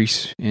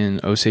Gilcrease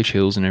and Osage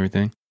Hills and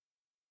everything.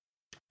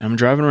 I'm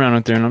driving around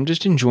out there and I'm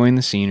just enjoying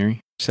the scenery.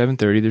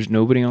 7:30, there's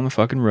nobody on the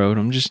fucking road.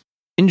 I'm just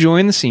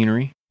enjoying the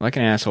scenery like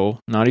an asshole,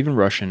 not even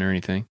rushing or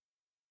anything.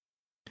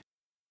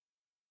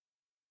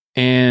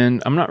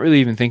 And I'm not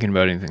really even thinking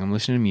about anything. I'm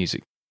listening to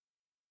music.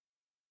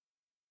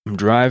 I'm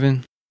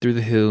driving through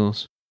the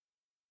hills.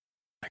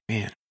 Like,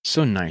 man, it's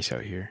so nice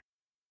out here.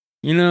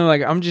 You know,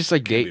 like I'm just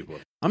like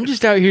I'm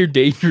just out here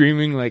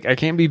daydreaming. Like I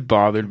can't be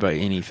bothered by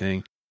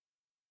anything.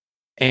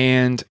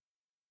 And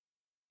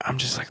I'm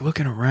just like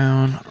looking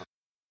around.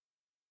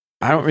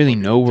 I don't really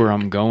know where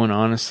I'm going,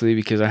 honestly,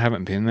 because I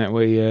haven't been that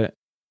way yet.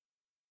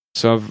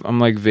 So I'm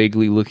like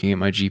vaguely looking at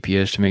my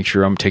GPS to make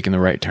sure I'm taking the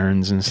right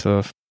turns and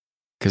stuff.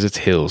 Because it's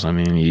hills. I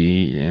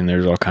mean, and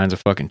there's all kinds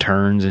of fucking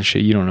turns and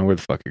shit. You don't know where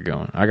the fuck you're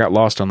going. I got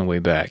lost on the way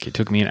back. It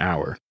took me an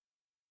hour.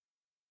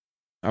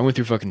 I went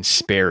through fucking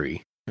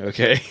Sperry.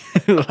 Okay?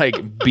 Like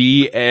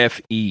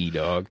BFE,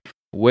 dog.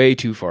 Way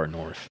too far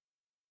north.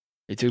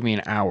 It took me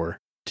an hour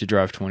to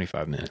drive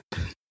 25 minutes.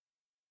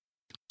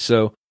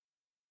 So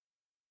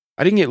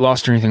I didn't get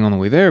lost or anything on the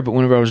way there, but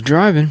whenever I was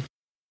driving,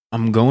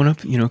 I'm going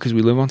up, because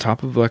we live on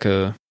top of like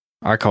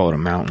I call it a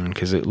mountain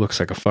because it looks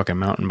like a fucking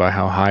mountain by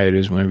how high it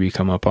is whenever you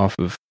come up off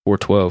of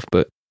 412.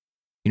 But,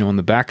 on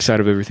the backside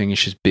of everything,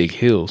 it's just big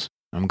hills.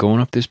 I'm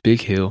going up this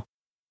big hill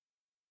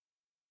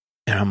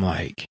and I'm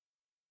like,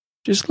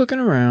 just looking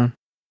around,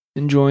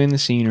 enjoying the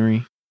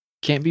scenery,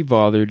 can't be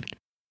bothered.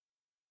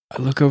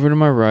 I look over to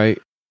my right,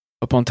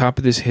 up on top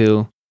of this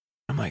hill.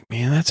 I'm like,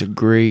 man, that's a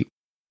great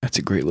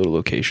little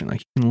location.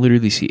 Like, you can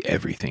literally see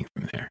everything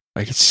from there.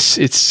 Like,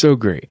 it's so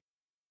great.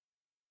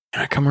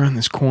 And I come around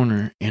this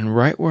corner, and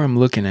right where I'm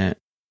looking at,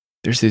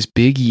 there's this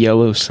big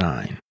yellow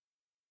sign,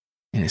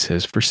 and it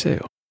says for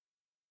sale.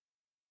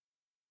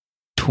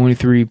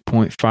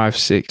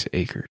 23.56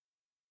 acres.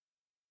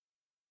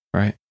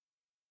 Right?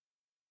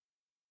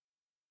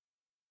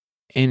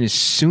 And as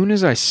soon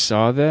as I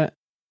saw that,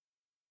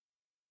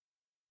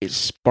 it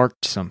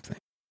sparked something.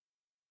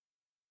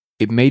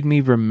 It made me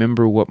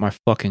remember what my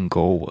fucking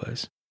goal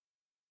was.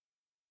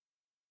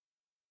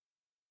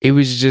 It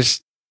was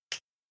just,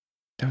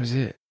 that was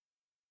it.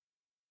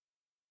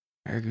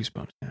 I got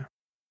goosebumps now.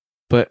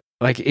 But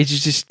like,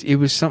 it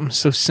was something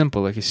so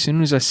simple. Like, as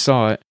soon as I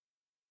saw it,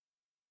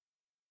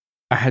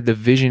 I had the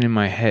vision in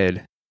my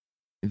head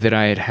that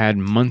I had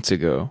months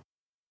ago.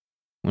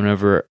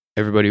 Whenever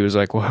everybody was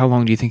like, well, how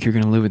long do you think you're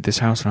going to live at this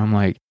house? And I'm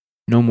like,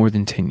 no more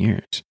than 10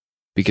 years.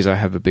 Because I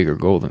have a bigger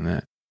goal than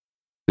that.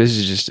 This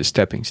is just a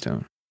stepping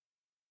stone.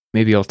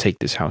 Maybe I'll take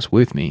this house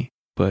with me,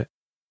 but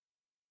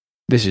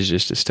this is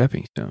just a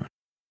stepping stone.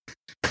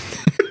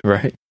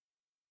 Right?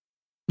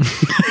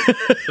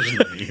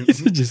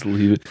 Just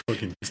leave it.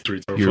 Fucking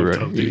streets are You're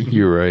fucked right. up, dude.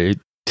 You're right.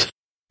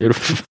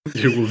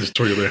 You will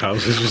destroy their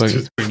houses.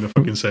 Just bring the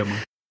fucking semi.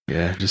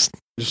 Yeah, just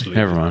leave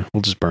never it. mind.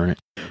 We'll just burn it.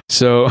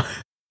 So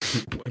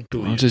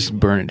Believe I'll just me,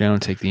 burn it down,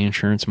 take the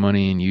insurance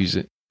money, and use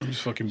it. I'm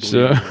just fucking believe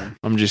So it, man.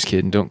 I'm just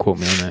kidding. Don't quote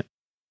me on that.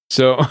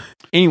 So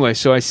anyway,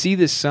 so I see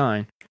this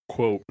sign.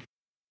 Quote,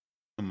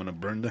 I'm gonna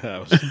burn the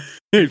house.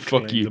 Hey,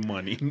 fuck claim you. the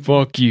money.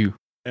 Fuck you.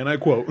 And I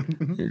quote.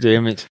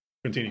 Damn it.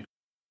 Continue.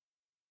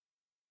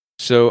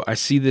 So I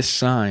see this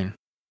sign,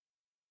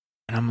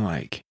 and I'm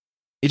like,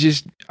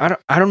 I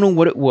don't know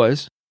what it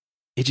was.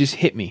 It just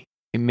hit me.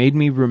 It made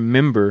me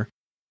remember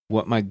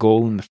what my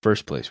goal in the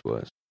first place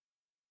was.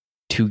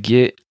 To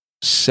get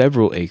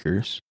several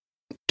acres,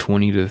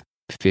 20 to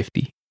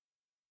 50,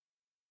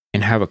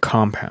 and have a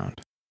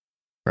compound,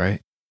 right?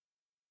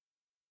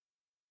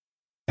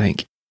 I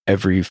think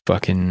every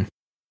fucking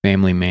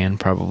family man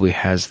probably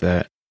has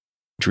that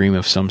dream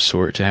of some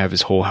sort, to have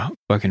his whole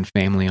fucking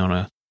family on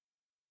a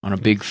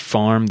big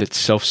farm that's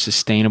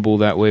self-sustainable.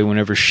 That way,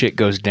 whenever shit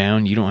goes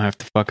down, you don't have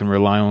to fucking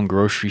rely on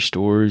grocery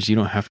stores. You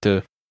don't have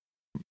to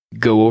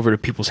go over to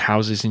people's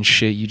houses and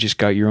shit. You just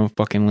got your own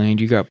fucking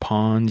land. You got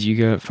ponds. You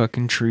got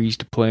fucking trees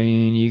to play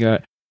in. You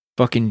got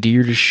fucking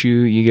deer to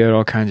shoot. You got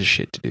all kinds of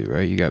shit to do,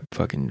 right? You got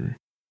fucking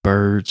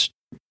birds,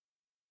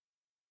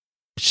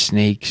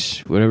 snakes,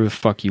 whatever the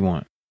fuck you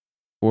want.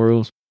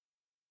 Squirrels,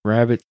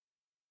 rabbits,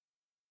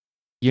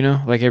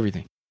 like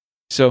everything.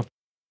 So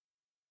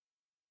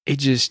it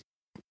just,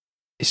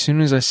 as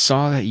soon as I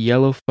saw that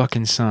yellow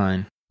fucking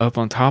sign up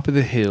on top of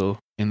the hill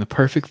in the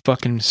perfect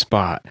fucking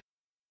spot,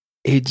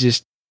 it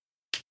just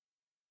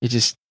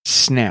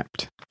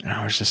snapped. And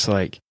I was just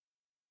like,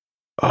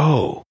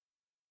 oh,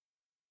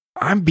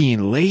 I'm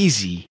being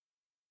lazy.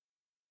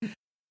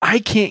 I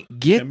can't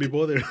Can't be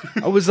bothered.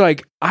 I was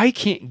like, I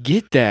can't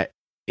get that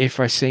if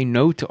I say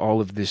no to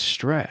all of this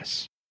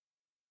stress.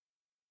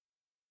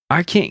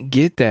 I can't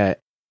get that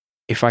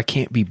if I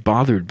can't be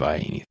bothered by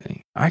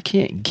anything. I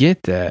can't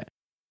get that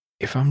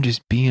if I'm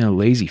just being a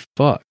lazy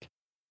fuck.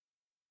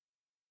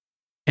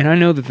 And I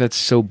know that that's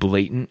so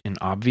blatant and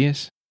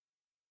obvious,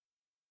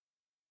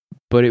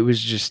 but it was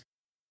just,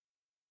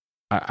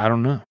 I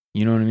don't know.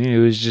 You know what I mean? It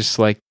was just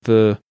like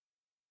it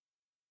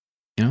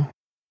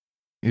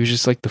was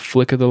just like the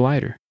flick of the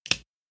lighter.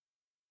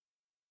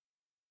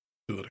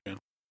 Do it again.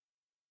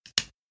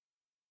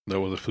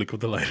 That was a flick of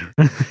the lighter.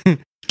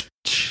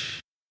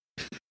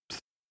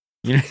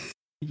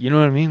 You know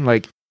what I mean?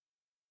 Like,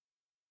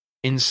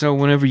 and so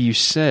whenever you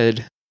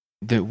said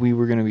that we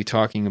were going to be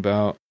talking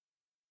about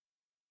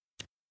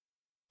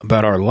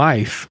our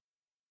life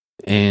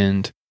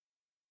and,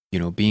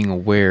 being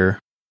aware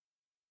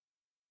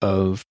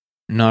of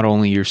not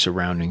only your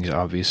surroundings,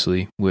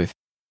 obviously, with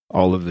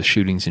all of the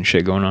shootings and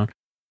shit going on,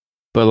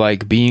 but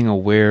like being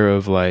aware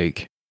of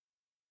like,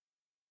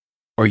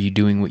 are you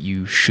doing what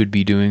you should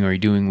be doing? Are you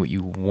doing what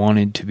you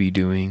wanted to be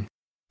doing?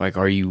 Like,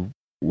 are you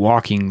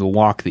walking the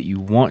walk that you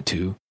want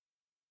to?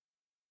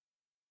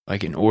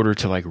 Like, in order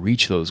to like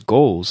reach those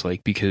goals,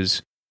 like,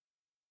 because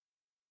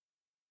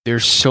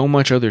there's so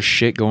much other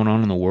shit going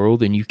on in the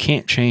world, and you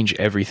can't change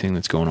everything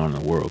that's going on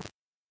in the world.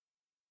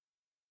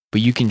 But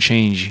you can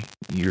change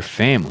your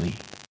family.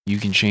 You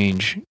can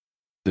change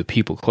the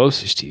people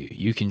closest to you.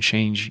 You can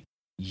change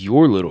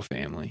your little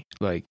family,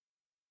 like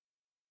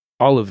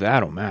all of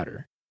that'll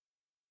matter.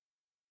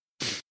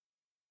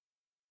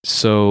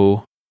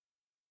 So,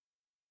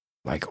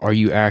 like, are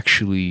you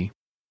actually,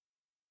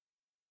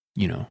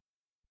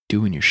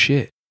 doing your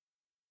shit?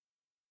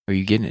 Are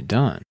you getting it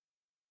done?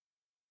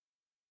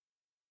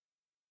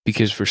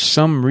 Because for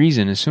some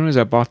reason, as soon as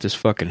I bought this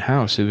fucking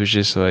house, it was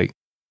just like,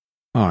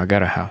 oh, I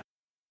got a house.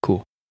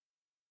 Cool.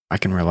 I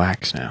can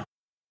relax now.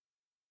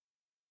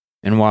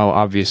 And while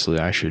obviously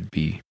I should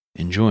be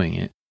enjoying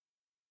it,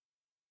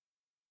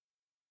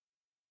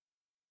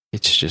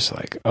 it's just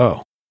like,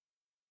 oh,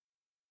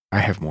 I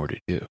have more to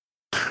do.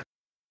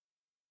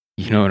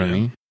 You know what I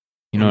mean?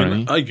 You know what I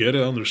mean? I get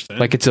it, I understand.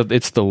 Like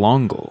it's the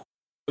long goal.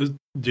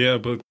 Yeah,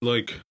 but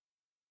like,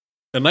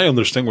 and I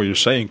understand what you're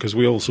saying because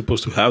we're all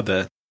supposed to have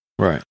that.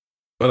 Right.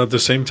 But at the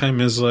same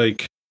time, it's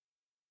like,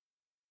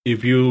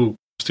 if you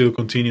still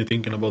continue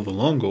thinking about the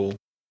long goal,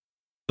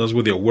 that's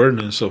with the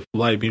awareness of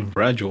life being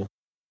fragile.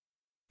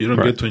 You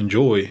don't get to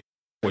enjoy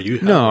what you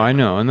have. No, I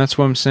know. And that's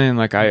what I'm saying.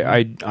 Like,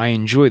 I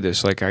enjoy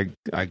this. Like,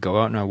 I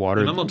go out and I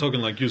water. And I'm not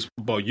talking like just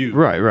about you.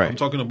 Right. I'm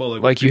talking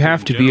about like you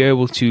have to be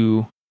able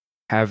to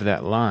have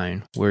that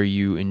line where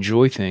you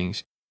enjoy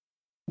things,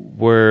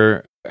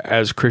 where,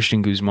 as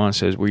Christian Guzman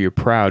says, where you're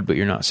proud but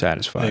you're not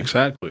satisfied.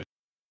 Exactly.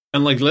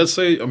 And like, let's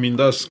say, I mean,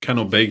 that's kind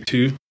of vague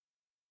too,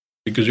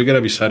 because you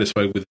gotta be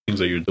satisfied with the things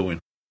that you're doing,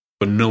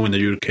 but knowing that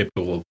you're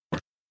capable of more.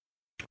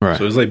 Right.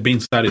 So it's like being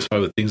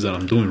satisfied with things that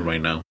I'm doing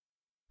right now.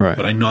 Right.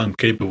 But I know I'm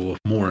capable of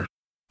more.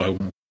 I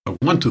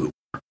want to do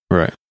more.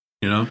 Right.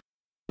 You know?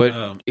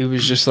 But it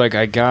was just like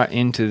I got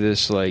into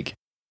this like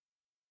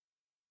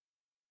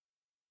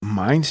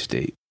mind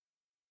state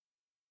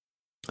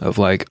of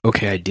like,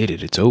 okay, I did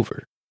it. It's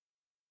over.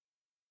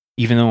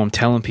 Even though I'm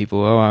telling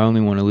people, oh, I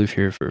only want to live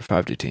here for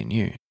 5 to 10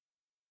 years.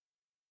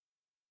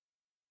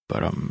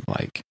 But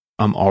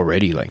I'm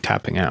already like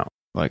tapping out.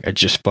 Like I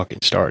just fucking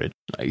started.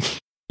 Like,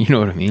 you know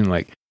what I mean?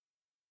 Like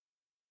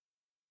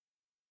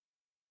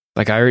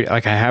I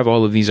have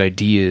all of these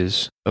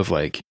ideas of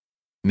like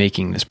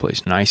making this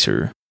place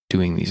nicer,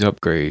 doing these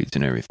upgrades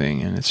and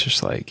everything, and it's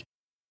just like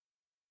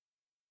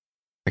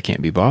I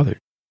can't be bothered.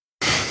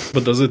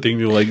 But that's the thing,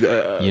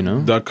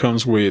 that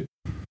comes with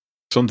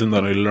something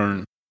that I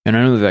learned. And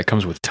I know that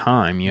comes with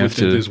time. You have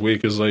to. This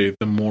week is like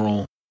the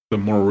moral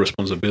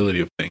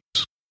responsibility of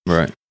things,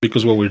 right?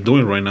 Because what we're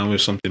doing right now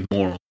is something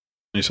moral.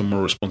 It's a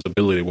more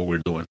responsibility what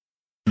we're doing.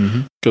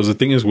 Mm-hmm. Because the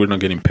thing is, we're not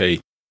getting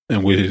paid,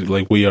 and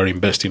we are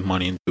investing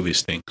money into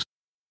these things.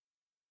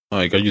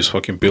 Like, I just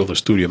fucking built a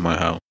studio in my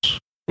house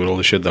with all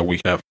the shit that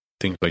we have,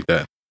 things like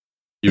that.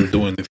 You're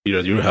doing it here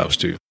at your house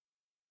too.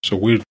 So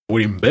we're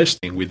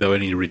investing without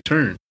any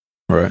return.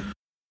 Right.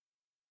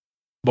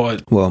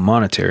 But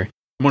monetary,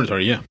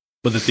 yeah.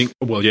 But the thing,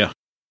 yeah.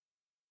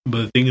 But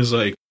the thing is,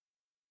 like,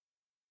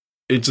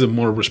 it's a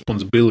more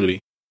responsibility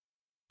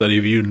that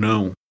if you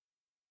know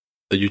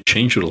that you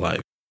change your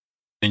life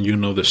and you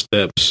know the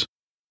steps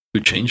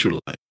to change your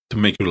life, to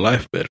make your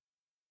life better,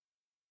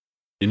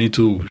 you need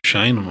to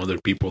shine on other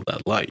people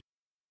that light.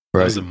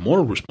 Right. That's the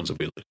more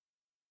responsibility.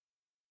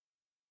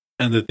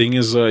 And the thing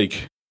is,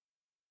 like,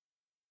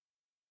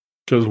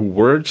 because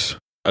words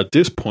at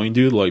this point,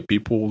 dude, like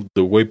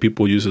the way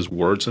people uses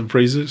words and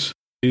phrases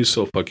is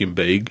so fucking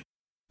vague.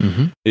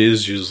 Mm-hmm.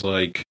 It's just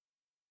like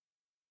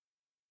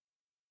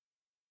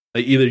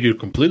either you're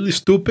completely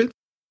stupid,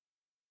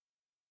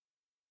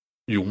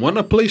 you want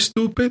to play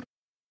stupid,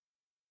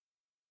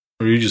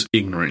 or you're just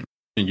ignorant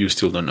and you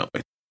still don't know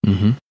it.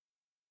 Mm-hmm.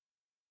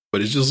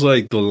 But it's just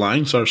like the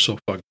lines are so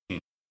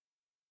fucking,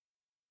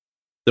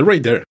 they're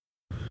right there.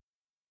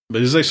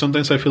 But it's like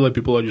sometimes I feel like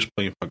people are just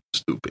playing fucking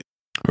stupid.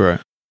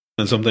 Right.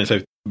 And sometimes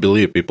I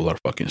believe people are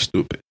fucking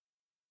stupid.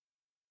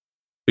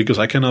 Because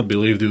I cannot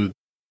believe, dude,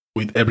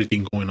 with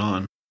everything going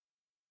on,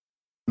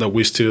 that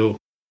we still...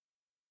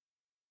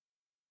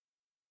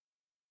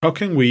 How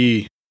can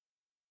we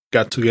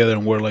got together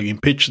and we're like,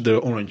 impeach the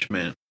orange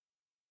man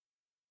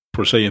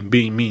for saying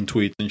being mean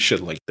tweets and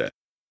shit like that?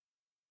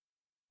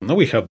 Now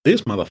we have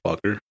this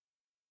motherfucker.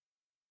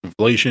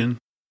 Inflation.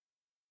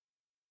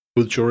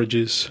 Food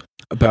shortages.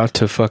 About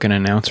to fucking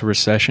announce a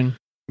recession.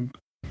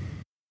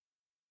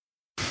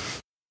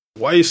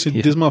 Why is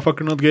this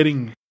motherfucker not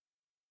getting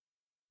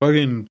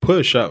fucking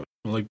push out?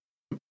 Like,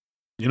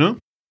 you know?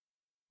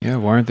 Yeah,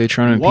 why aren't they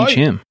trying to impeach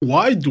him?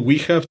 Why do we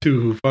have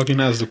to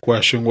fucking ask the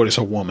question, what is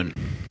a woman?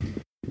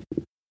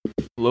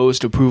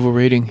 Lowest approval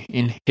rating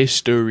in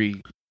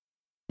history.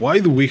 Why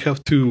do we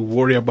have to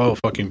worry about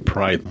fucking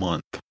Pride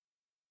Month?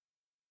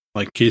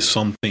 Like it's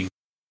something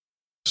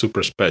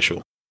super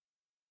special.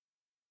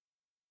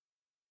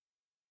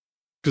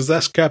 Because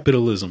that's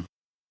capitalism.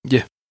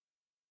 Yeah.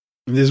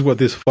 And this is what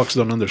these fucks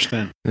don't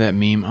understand. That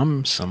meme,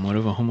 I'm somewhat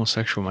of a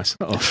homosexual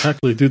myself.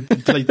 Exactly,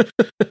 dude. Like,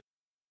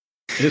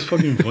 it's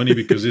fucking funny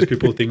because these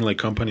people think like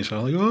companies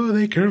are like, oh,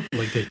 they care.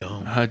 Like, they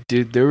don't.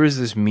 Dude, there was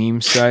this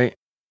meme site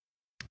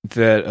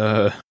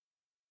that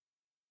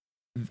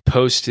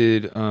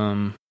posted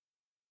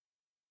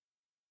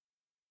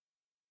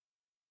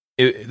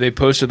they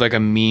posted like a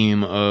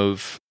meme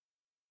of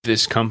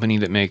this company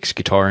that makes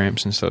guitar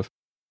amps and stuff.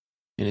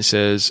 And it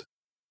says,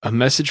 a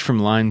message from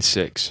Line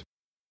 6.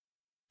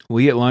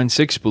 We at Line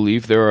 6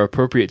 believe there are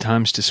appropriate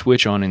times to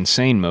switch on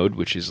insane mode,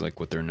 which is like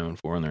what they're known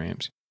for on their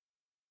amps.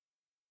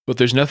 But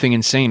there's nothing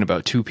insane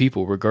about two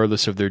people,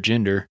 regardless of their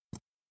gender,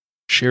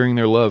 sharing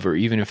their love, or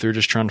even if they're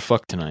just trying to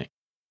fuck tonight.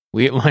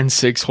 We at Line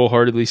 6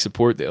 wholeheartedly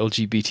support the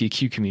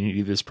LGBTQ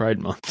community this Pride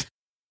Month.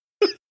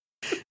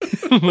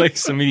 Like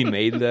somebody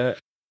made that.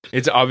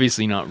 It's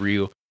obviously not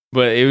real,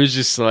 but it was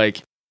just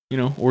like, you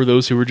know, or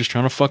those who were just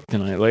trying to fuck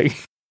tonight.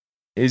 Like,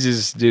 it's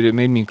just, dude, it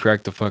made me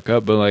crack the fuck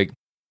up. But like,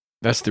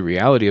 that's the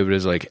reality of it,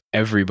 is like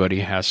everybody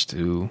has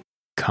to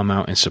come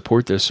out and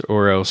support this,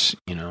 or else,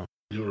 you know,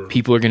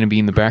 people are going to be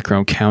in the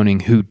background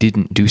counting who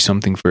didn't do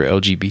something for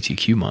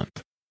LGBTQ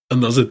month.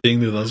 And that's the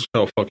thing, that that's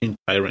how fucking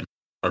tyrants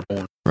are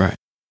born. Right.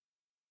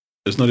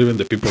 It's not even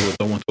the people that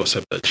don't want to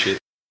accept that shit.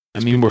 I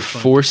mean, we're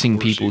forcing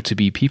people to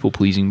be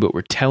people-pleasing, but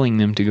we're telling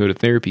them to go to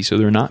therapy so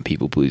they're not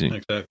people-pleasing.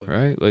 Exactly.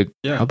 Right? Like,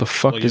 yeah. How the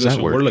fuck does that work?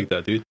 It doesn't work like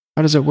that, dude.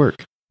 How does that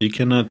work? You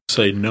cannot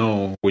say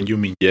no when you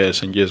mean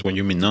yes, and yes when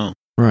you mean no.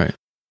 Right.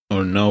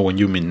 Or no when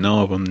you mean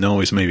no, but no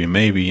is maybe, and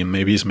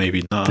maybe is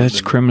maybe not.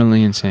 That's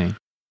criminally insane.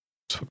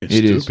 It's fucking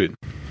stupid.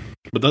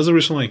 But that's the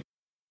reason, like,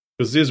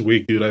 because this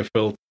week, dude, I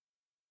felt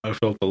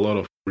a lot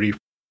of grief.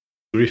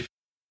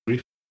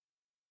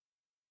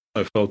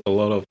 I felt a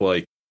lot of,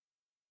 like,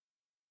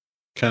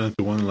 kind of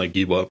to want to, like,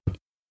 give up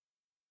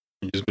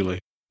and just be like,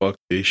 fuck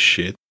this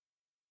shit.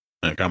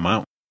 Like, I'm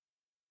out.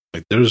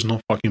 Like, there's no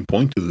fucking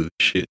point to this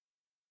shit.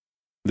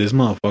 These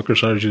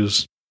motherfuckers are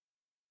just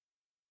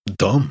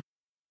dumb.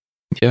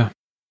 Yeah.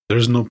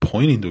 There's no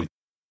point in doing it.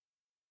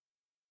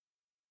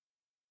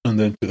 And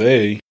then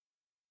today,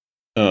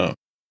 I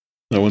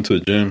went to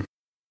the gym,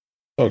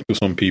 talked to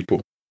some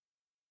people,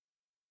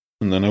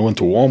 and then I went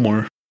to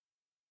Walmart,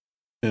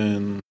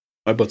 and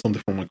I bought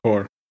something for my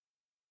car.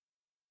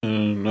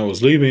 And I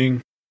was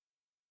leaving,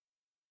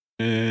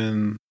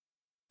 and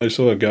I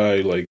saw a guy,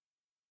 like,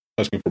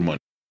 asking for money.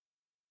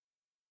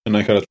 And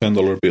I had a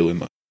 $10 bill in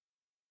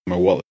my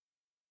wallet.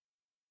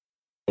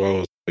 So I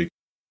was like,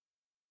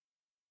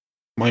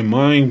 my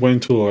mind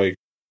went to, like,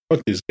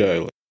 fuck this guy,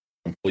 like,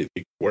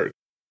 completely work.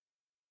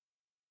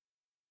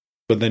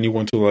 But then he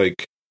went to,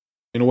 like,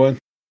 you know what?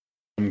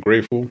 I'm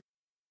grateful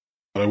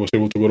that I was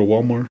able to go to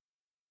Walmart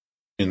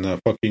in a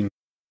fucking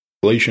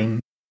inflation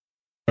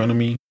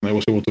economy. And I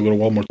was able to go to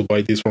Walmart to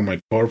buy this for my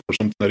car for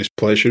something that is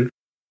pleasure.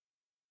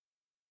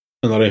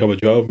 And that I have a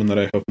job, and that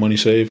I have money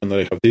saved, and that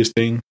I have this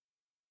thing,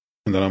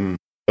 and that I'm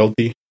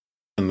healthy,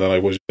 and that I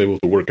was able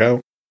to work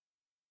out.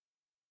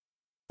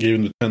 Gave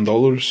him the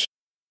 $10,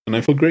 and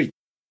I feel great.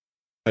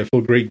 I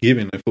feel great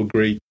giving. I feel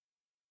great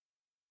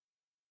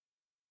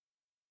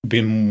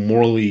being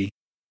morally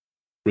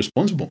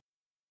responsible.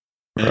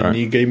 And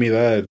he gave me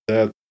that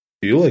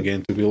feel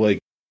again, to be like,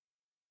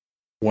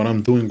 what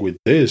I'm doing with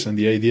this and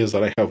the ideas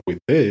that I have with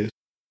this.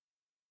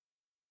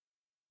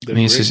 I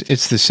mean,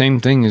 it's the same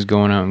thing as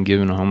going out and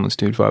giving a homeless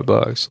dude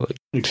 $5, like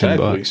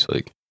exactly. $10,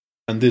 like.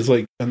 And there's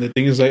like, and the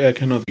thing is, like, I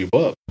cannot give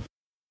up.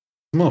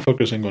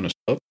 Motherfuckers ain't gonna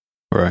stop.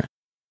 Right.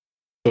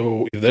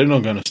 So if they're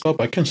not gonna stop,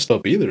 I can't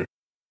stop either.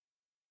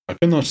 I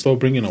cannot stop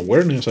bringing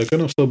awareness. I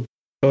cannot stop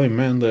telling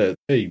man that,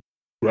 hey,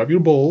 grab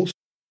your balls,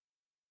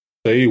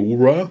 say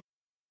hoorah,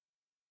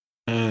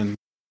 and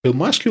feel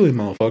masculine,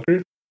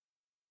 motherfucker.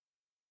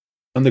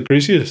 And the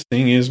craziest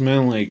thing is,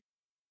 man, like,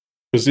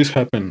 because this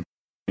happened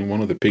in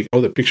one of the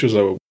pictures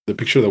the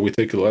picture that we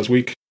took last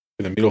week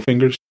with the middle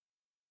fingers.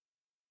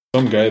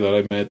 Some guy that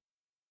I met,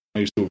 I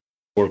used to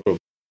work with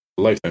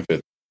Lifetime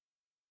Fit.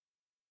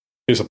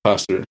 He's a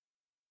pastor.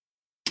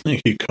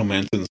 And he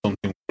commented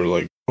something for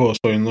like, oh,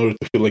 so in order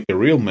to feel like a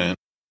real man,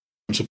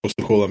 I'm supposed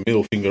to hold a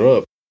middle finger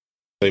up.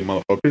 Say,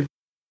 motherfucker.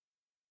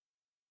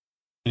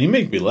 And he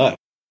made me laugh.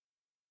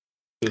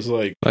 It's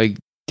like,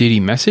 did he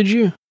message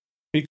you?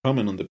 He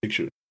commented on the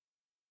picture.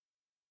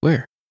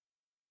 Where?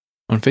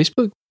 On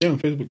Facebook? Yeah, on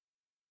Facebook.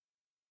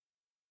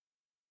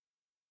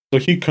 So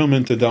he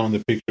commented down on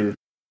the picture,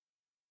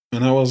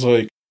 and I was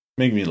like,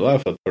 make me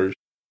laugh at first.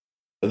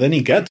 But then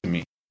he got to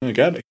me. And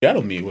it got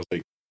on me. It was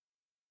like,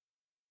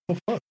 oh,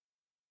 fuck.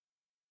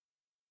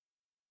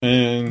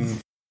 And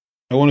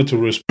I wanted to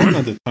respond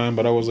at the time,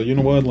 but I was like, you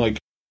know what? Like,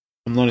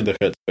 I'm not in the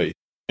headspace.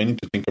 I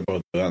need to think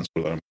about the answer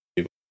that I'm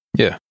giving.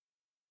 Yeah.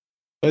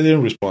 I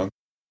didn't respond.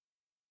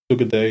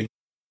 Took a day,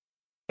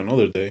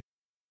 another day,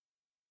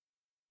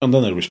 and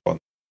then I responded.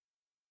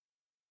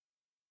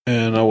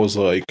 And I was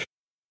like,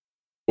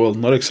 well,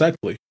 not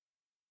exactly.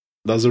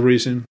 That's the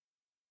reason.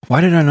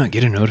 Why did I not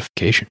get a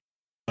notification?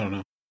 I don't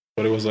know.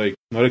 But it was like,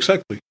 not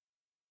exactly.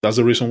 That's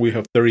the reason we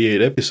have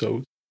 38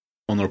 episodes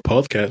on our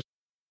podcast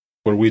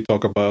where we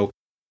talk about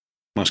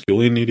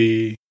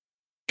masculinity,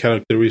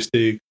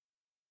 characteristics,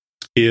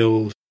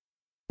 skills,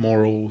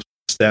 morals,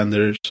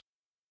 standards.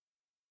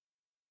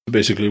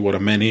 Basically what a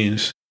man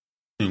is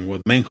and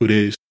what manhood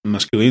is and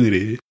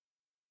masculinity is.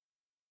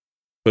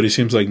 But it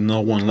seems like no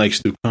one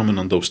likes to comment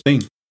on those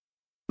things.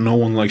 No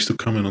one likes to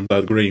comment on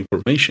that great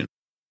information.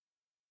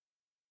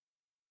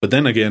 But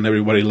then again,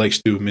 everybody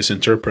likes to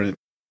misinterpret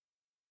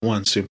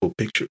one simple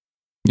picture.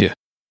 Yeah.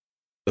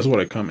 That's what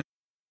I comment.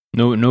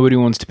 No, nobody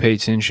wants to pay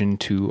attention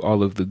to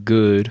all of the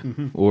good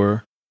Mm-hmm.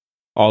 or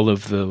all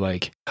of the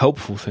like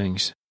helpful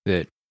things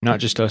that not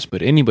just us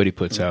but anybody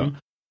puts out.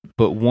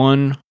 But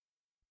one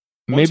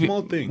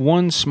small thing.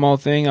 One small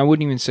thing. I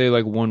wouldn't even say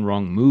like one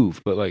wrong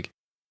move, but like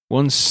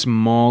one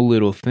small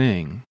little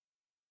thing.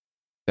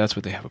 That's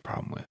what they have a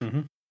problem with.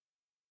 Mm-hmm.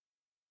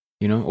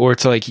 You know, or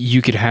it's like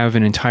you could have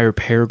an entire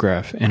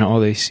paragraph and all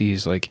they see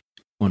is like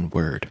one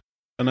word.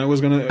 And I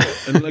was gonna,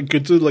 and like,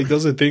 that's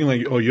the thing.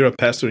 Like, oh, you're a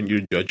pastor and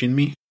you're judging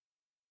me.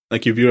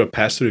 Like, if you're a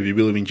pastor, if you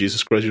believe in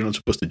Jesus Christ, you're not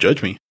supposed to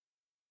judge me.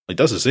 Like,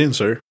 that's a sin,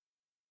 sir.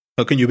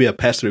 How can you be a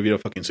pastor if you're a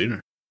fucking sinner?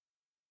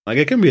 Like,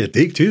 I can be a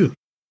dick too,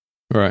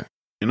 Right.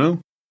 you know.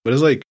 But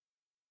it's like,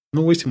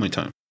 I'm not wasting my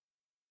time.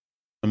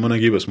 I'm gonna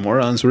give us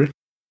more answer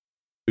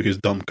to his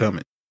dumb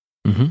comment.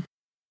 Mm-hmm.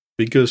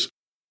 Because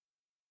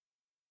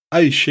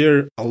I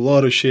share a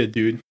lot of shit,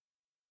 dude,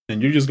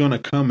 and you're just gonna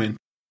comment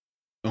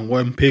on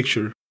one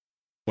picture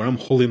where I'm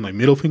holding my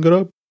middle finger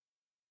up.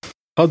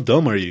 How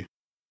dumb are you?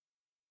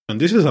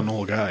 And this is an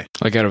old guy.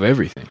 Like out of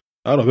everything.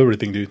 Out of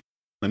everything, dude.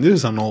 And this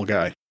is an old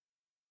guy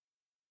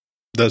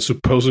that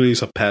supposedly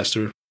is a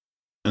pastor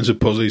and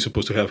supposedly is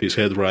supposed to have his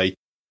head right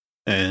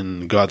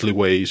and godly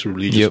ways,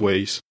 religious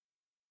ways.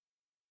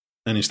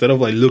 And instead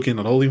of like looking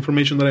at all the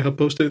information that I have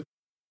posted,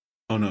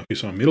 oh no, he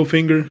saw a middle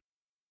finger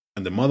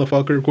and the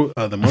motherfucker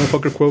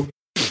quote.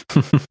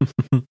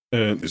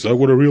 And is that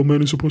what a real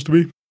man is supposed to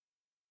be?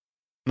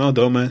 No,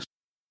 dumbass.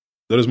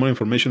 There is more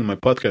information in my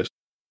podcast.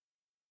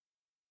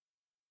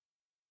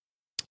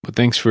 But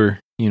thanks for,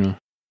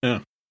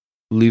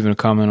 leaving a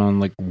comment on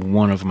like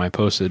one of my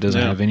posts that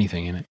doesn't have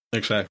anything in it.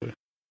 Exactly.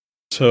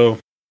 So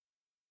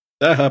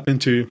that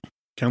happened to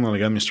kind of like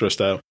got me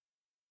stressed out.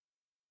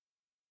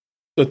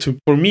 So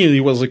for me,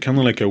 it was like kind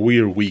of like a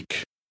weird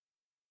week.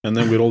 And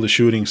then with all the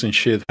shootings and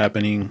shit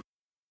happening,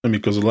 and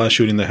because the last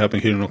shooting that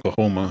happened here in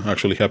Oklahoma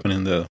actually happened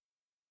in the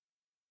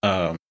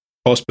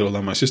hospital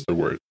that my sister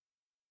worked.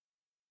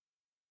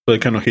 So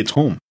it kind of hits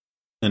home.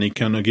 And it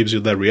kind of gives you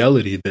that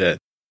reality that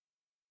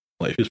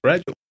life is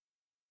fragile.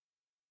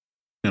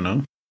 You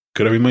know?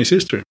 Could have been my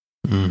sister.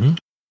 Mm-hmm.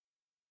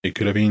 It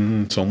could have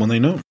been someone I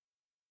know.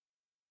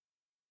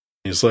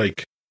 It's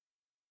like,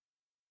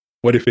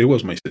 what if it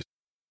was my sister?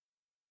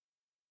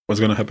 What's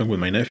going to happen with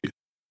my nephew?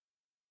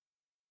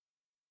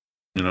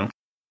 You know?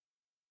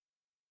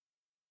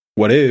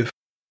 What if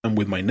I'm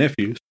with my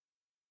nephews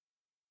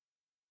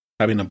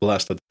having a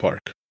blast at the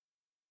park?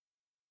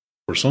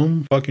 For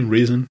some fucking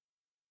reason,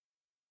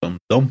 some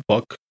dumb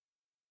fuck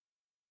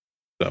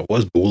that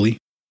was bully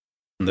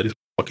and that is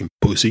fucking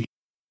pussy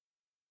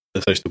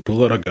decides to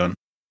pull out a gun,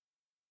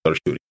 start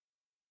shooting.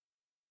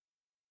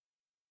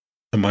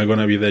 Am I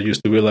gonna be that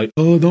used to be like,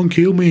 oh, don't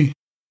kill me?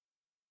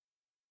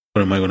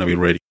 Or am I gonna be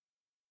ready?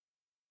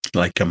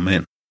 Like a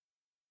man.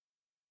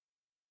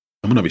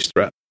 I'm gonna be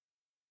strapped.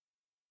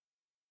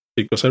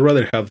 Because I'd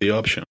rather have the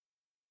option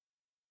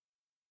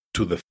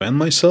to defend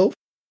myself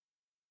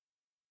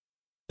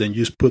than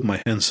just put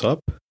my hands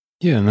up.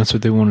 Yeah, and that's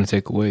what they want to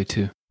take away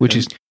too. Which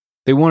is,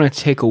 they want to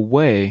take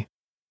away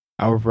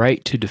our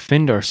right to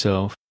defend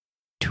ourselves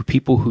to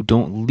people who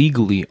don't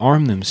legally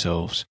arm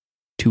themselves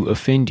to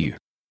offend you.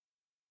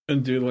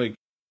 And dude, like,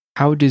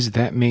 how does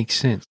that make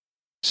sense?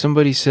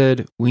 Somebody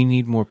said, we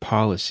need more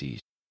policies.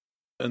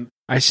 And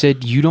I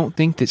said, you don't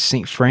think that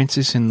St.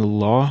 Francis in the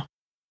law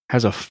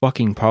has a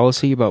fucking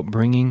policy about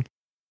bringing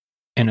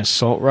an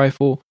assault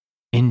rifle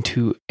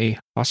into a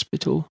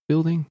hospital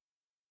building?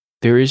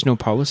 There is no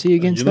policy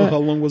against that? You know how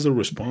long was the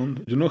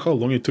response? You know how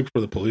long it took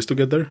for the police to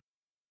get there?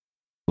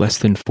 Less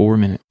than 4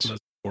 minutes. Less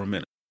than 4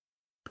 minutes.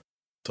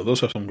 So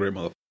those are some great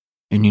motherfuckers.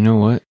 And you know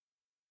what?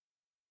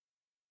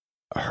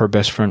 Her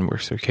best friend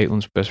works there.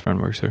 Caitlin's best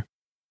friend works there.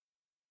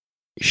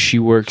 She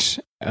works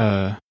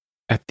at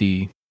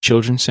the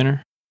children's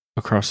center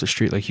across the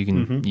street. Like you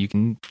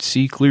can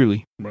see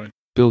clearly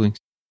buildings.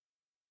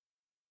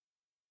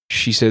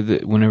 She said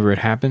that whenever it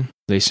happened,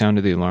 they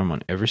sounded the alarm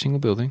on every single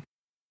building.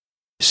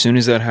 As soon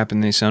as that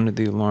happened, they sounded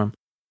the alarm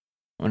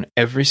on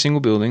every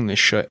single building. They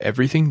shut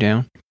everything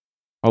down.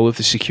 All of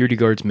the security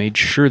guards made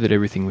sure that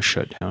everything was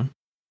shut down.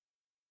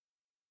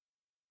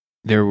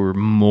 There were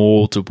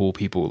multiple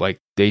people. Like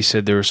they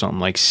said there were something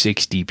like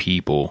 60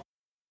 people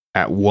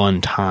at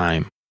one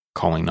time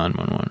calling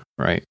 911,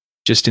 right?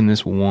 Just in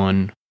this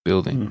one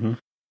building. Mm-hmm.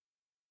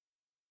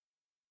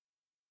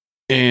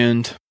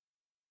 And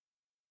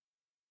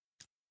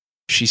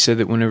she said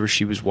that whenever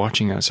she was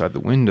watching outside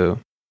the window,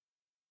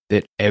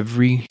 that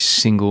every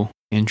single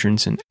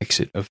entrance and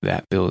exit of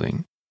that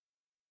building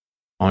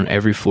on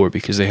every floor,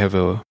 because they have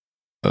a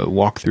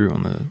walkthrough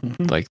on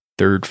the like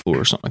third floor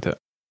or something like that.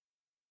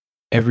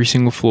 Every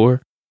single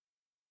floor,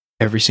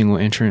 every single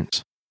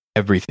entrance,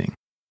 everything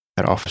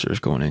had officers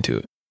going into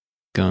it.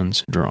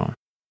 Guns drawn.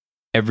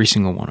 Every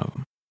single one of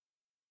them.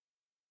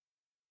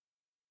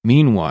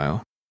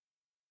 Meanwhile,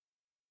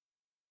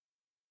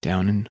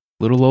 down in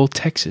little old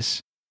Texas,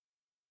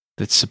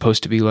 that's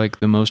supposed to be like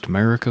the most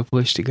America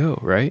place to go,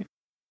 right?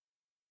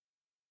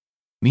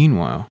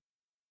 Meanwhile,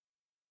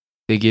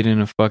 they get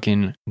in a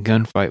fucking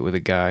gunfight with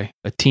a guy,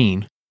 a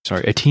teenager,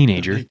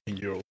 An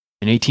 18-year-old.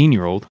 an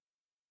 18-year-old,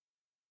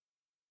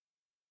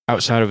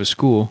 outside of a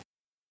school,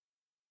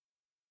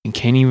 and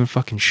can't even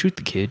fucking shoot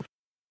the kid.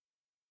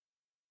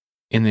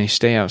 And they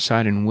stay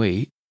outside and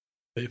wait.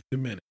 50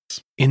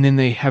 minutes. And then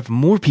they have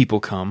more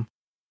people come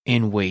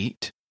and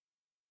wait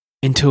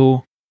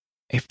until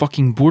a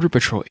fucking Border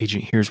Patrol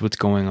agent hears what's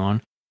going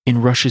on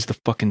and rushes the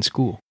fucking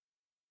school.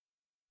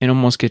 And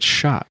almost gets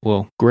shot.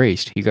 Well,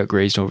 grazed. He got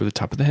grazed over the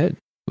top of the head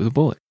with a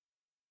bullet.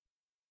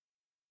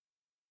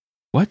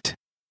 What?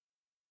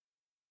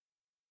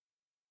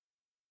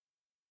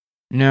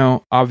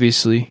 Now,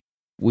 obviously,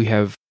 we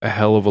have a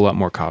hell of a lot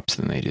more cops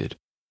than they did.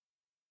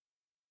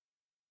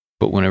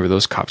 But whenever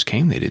those cops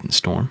came, they didn't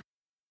storm.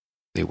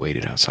 They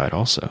waited outside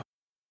also.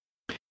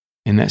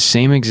 And that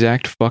same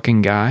exact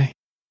fucking guy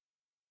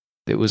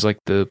that was like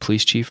the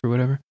police chief or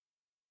whatever,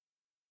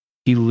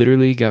 he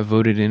literally got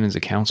voted in as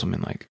a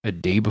councilman like a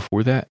day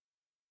before that.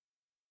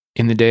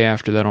 And the day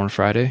after that on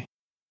Friday,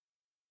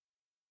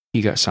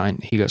 he got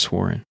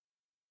sworn in.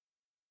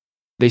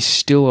 They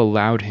still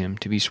allowed him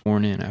to be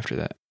sworn in after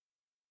that.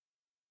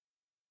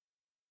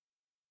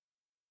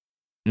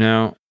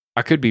 Now,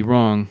 I could be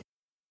wrong,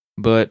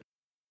 but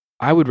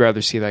I would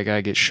rather see that guy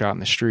get shot in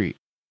the street.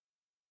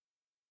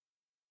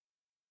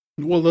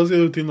 Well, that's the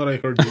other thing that I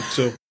heard. Dude.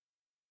 So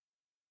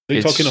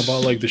they're talking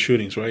about like the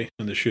shootings, right?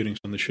 And the shooting.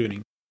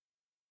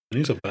 And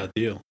it's a bad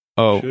deal.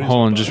 Oh,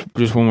 hold on,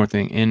 just one more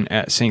thing.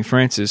 At St.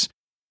 Francis,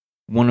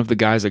 one of the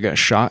guys that got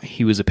shot,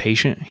 he was a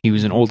patient. He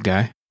was an old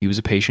guy. He was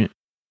a patient.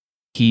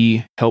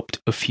 He helped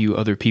a few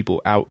other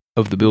people out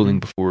of the building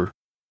before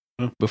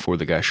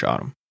the guy shot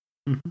him.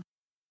 Mm-hmm.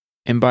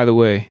 And by the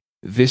way,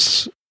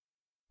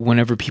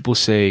 whenever people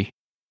say,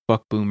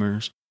 fuck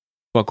boomers,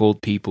 fuck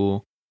old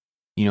people,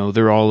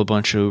 they're all a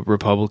bunch of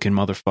Republican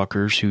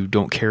motherfuckers who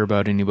don't care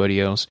about anybody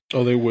else.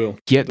 Oh, they will.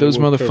 Yet those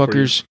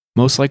motherfuckers,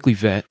 most likely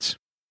vets,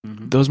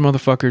 mm-hmm. those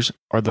motherfuckers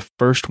are the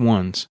first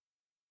ones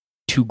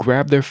to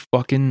grab their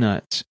fucking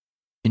nuts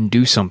and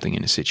do something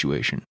in a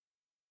situation,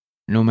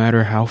 no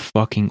matter how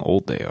fucking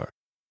old they are.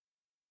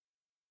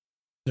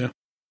 Yeah.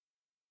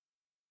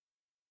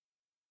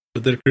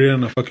 But they're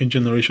creating a fucking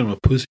generation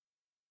of pussy.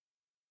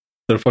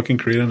 They're fucking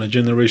creating a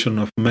generation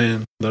of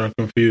men that are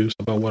confused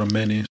about what a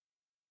man is.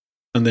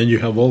 And then you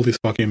have all these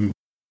fucking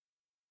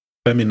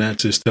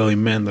feminazis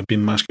telling men that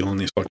being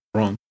masculine is fucking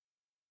wrong.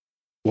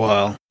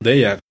 While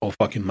they act all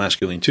fucking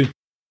masculine too.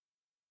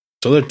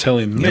 So they're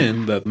telling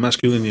men that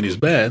masculinity is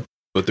bad.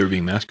 But they're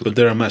being masculine. But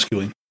they're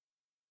masculine.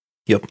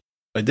 Yep.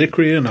 Like they're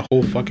creating a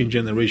whole fucking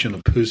generation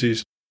of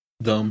pussies,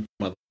 dumb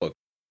motherfuckers.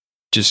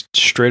 Just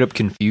straight up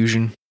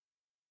confusion.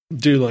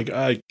 Dude, like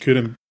I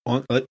couldn't...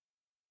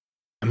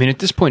 I mean, at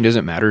this point, it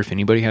doesn't matter if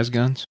anybody has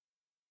guns.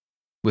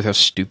 With how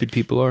stupid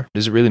people are.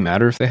 Does it really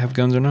matter if they have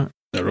guns or not?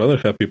 I'd rather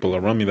have people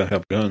around me that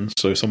have guns.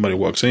 So if somebody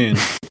walks in,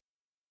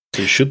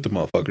 they shoot the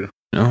motherfucker.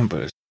 No,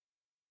 but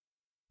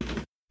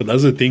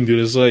that's the thing, dude.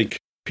 It's like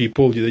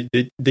people,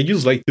 they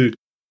just like to...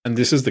 And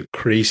this is the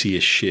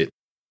craziest shit.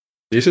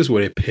 This is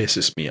where it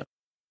pisses me off.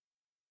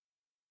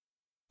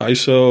 I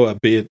saw a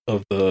bit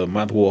of the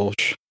Matt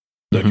Walsh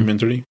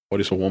documentary,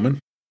 What is a Woman?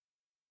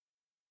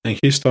 And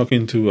he's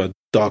talking to a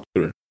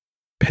doctor,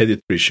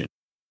 pediatrician.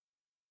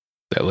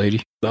 That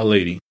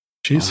lady.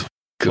 She's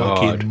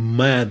fucking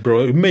mad,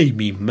 bro. It made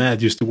me mad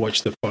just to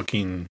watch the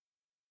fucking...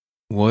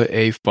 What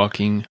a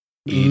fucking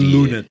idiot.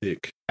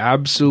 Lunatic.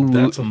 Absolute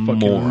That's a fucking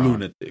moron.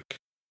 lunatic.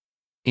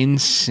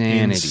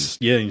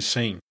 Insanity.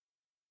 Insane.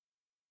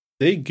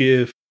 They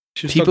give...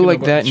 People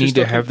like that need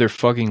to have their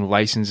fucking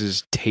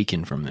licenses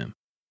taken from them.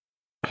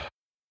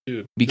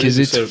 Dude, because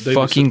it's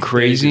fucking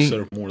crazy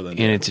and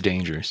it's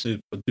dangerous.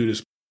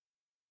 Dude,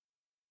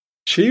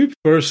 she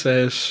first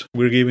says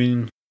we're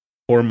giving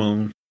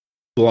hormone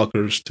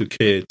blockers to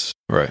kids,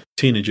 right?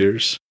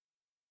 Teenagers,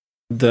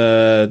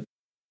 that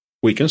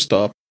we can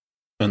stop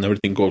and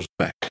everything goes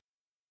back.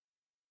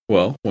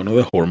 Well, one of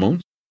the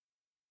hormones,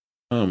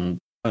 I'm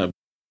not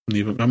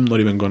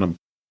even gonna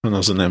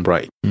pronounce the name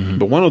right,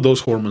 but one of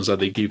those hormones that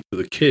they give to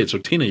the kids or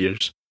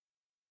teenagers,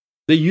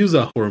 they use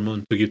that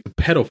hormone to give to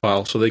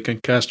pedophiles so they can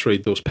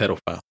castrate those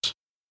pedophiles.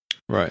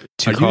 Right.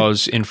 To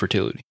cause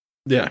infertility.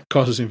 Yeah,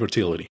 causes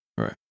infertility.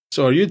 Right.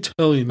 So are you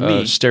telling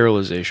me...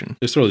 Sterilization.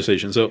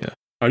 Sterilization. So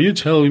are you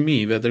telling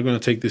me that they're going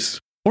to take these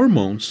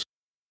hormones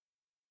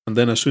and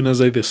then as soon as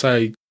they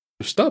decide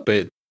to stop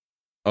it,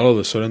 all of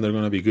a sudden they're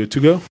going to be good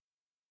to go?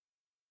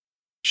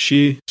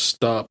 She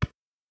stopped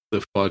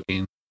the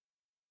fucking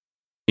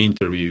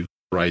interview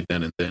right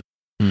then and then.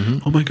 Mm-hmm.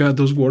 Oh my God,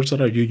 those words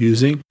that are you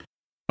using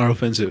are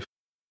offensive.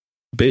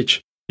 Bitch,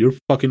 you're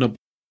fucking up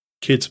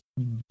kids'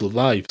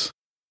 lives.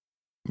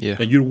 Yeah.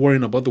 And you're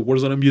worrying about the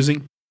words that I'm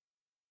using?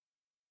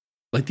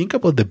 Like, think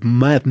about the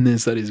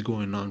madness that is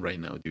going on right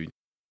now, dude.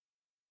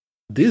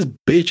 This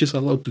bitch is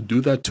allowed to do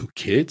that to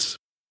kids.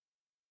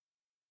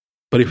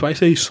 But if I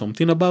say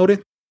something about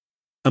it,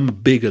 I'm a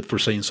bigot for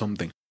saying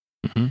something.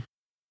 Mm-hmm.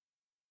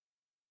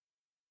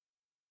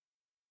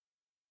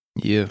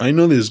 Yeah. I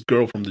know this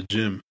girl from the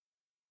gym.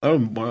 I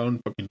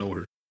don't fucking know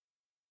her.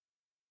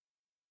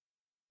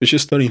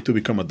 she's studying to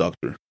become a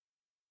doctor.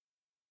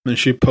 And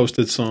she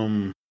posted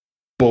some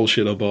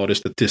bullshit about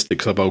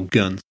statistics about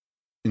guns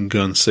and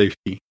gun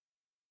safety.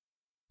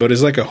 But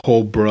it's like a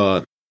whole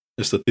broad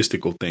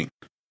statistical thing.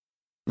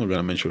 I'm not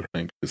gonna mention her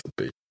name because the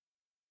bitch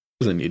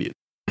is an idiot.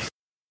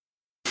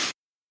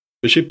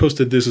 But she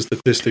posted this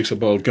statistics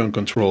about gun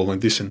control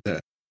and this and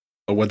that.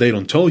 But what they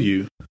don't tell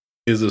you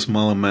is the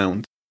small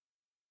amount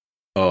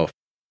of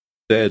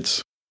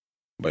deaths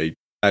by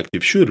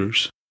active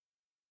shooters,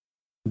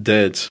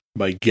 deaths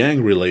by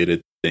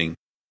gang-related things,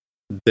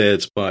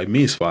 deaths by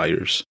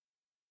misfires,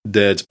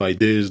 deaths by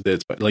this,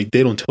 deaths by... Like,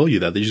 they don't tell you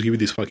that. They just give you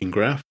this fucking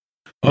graph.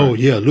 Oh,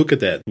 yeah, look at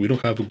that. We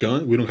don't have a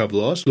gun. We don't have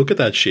laws. Look at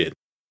that shit.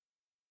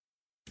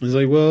 It's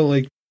like, well,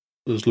 like,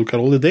 let's look at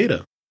all the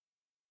data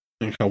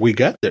and how we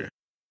got there.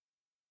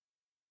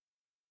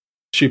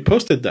 She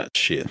posted that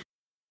shit.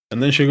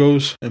 And then she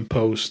goes and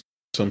posts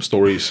some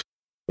stories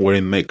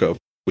wearing makeup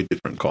with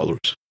different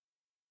colors.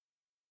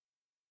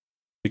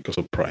 Because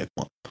of Pride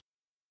Month.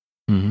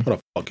 Mm-hmm. What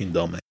a fucking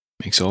dumbass.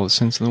 Makes all the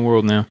sense in the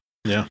world now.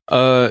 Yeah.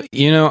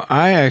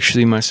 I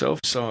actually myself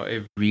saw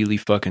a really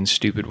fucking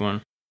stupid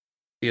one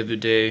the other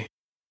day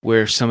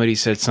where somebody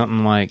said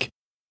something like,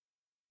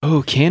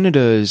 "Oh, Canada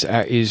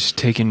is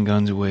taking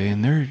guns away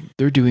and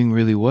they're doing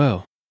really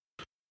well."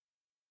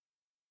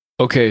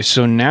 Okay,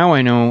 so now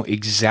I know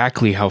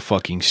exactly how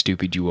fucking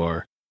stupid you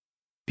are.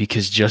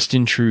 Because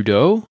Justin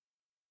Trudeau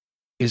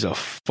is a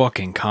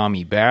fucking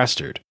commie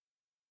bastard.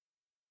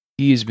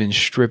 He has been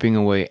stripping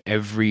away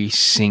every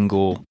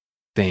single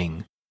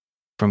thing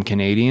from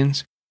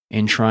Canadians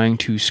and trying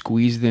to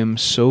squeeze them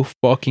so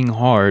fucking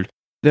hard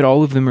that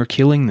all of them are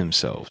killing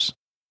themselves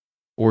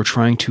or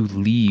trying to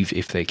leave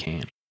if they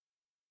can.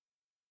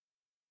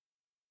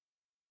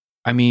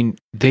 I mean,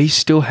 they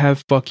still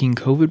have fucking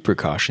COVID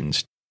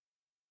precautions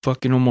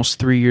fucking almost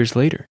 3 years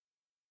later.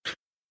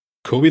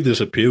 COVID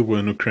disappeared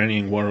when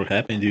Ukrainian war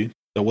happened, dude.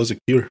 That was a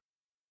cure.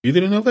 You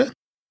didn't know that?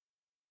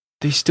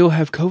 They still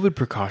have COVID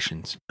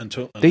precautions.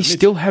 They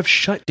still have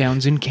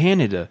shutdowns in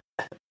Canada.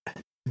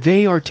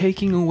 They are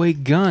taking away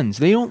guns.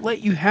 They don't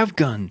let you have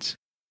guns.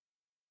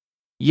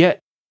 Yet,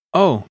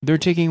 they're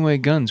taking away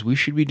guns. We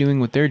should be doing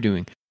what they're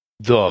doing.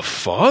 The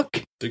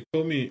fuck? They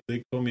call me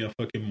a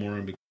fucking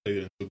moron because they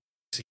didn't took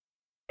vaccine,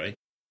 right?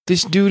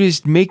 This dude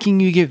is making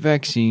you get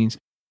vaccines.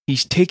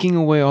 He's taking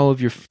away all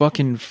of your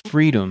fucking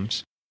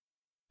freedoms.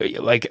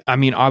 Like, I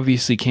mean,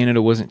 obviously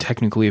Canada wasn't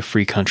technically a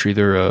free country.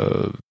 They're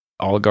a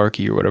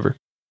oligarchy or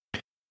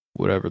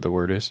whatever the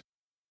word is.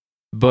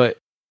 But,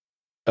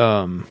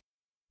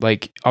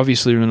 like,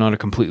 obviously they're not a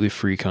completely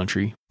free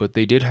country, but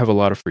they did have a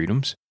lot of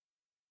freedoms.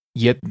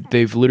 Yet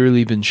they've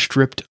literally been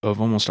stripped of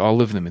almost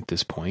all of them at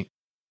this point.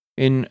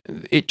 And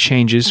it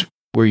changes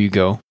where you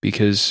go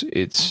because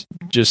it's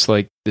just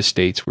like the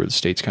States, where the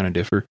states kind of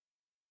differ.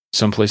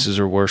 Some places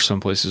are worse,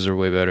 some places are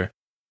way better.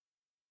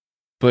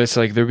 But it's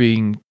like they're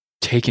being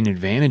taken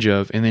advantage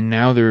of, and then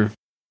now they're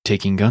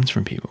taking guns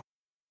from people.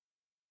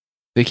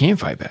 They can't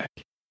fight back.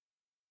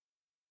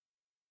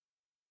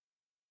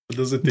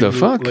 Does it the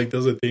fuck?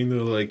 Does it thing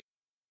though, like,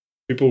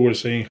 people were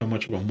saying how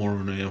much of a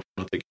moron I am for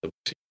not taking the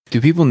vaccine. Do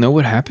people know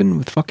what happened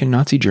with fucking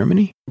Nazi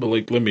Germany? But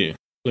like, let me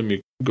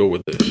go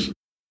with this.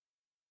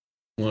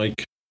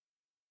 Like,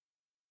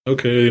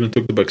 okay, I didn't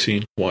take the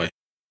vaccine. Why?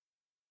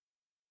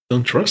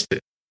 Don't trust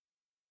it.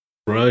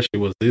 Rush, it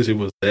was this, it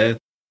was that.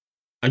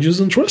 I just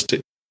don't trust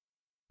it.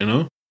 You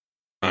know?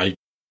 I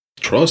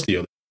trust the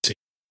other vaccine.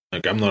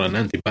 Like, I'm not an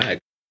anti-vax.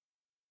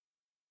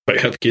 If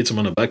I have kids, I'm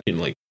on a vaccine,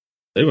 like,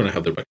 they're gonna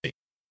have their vaccine.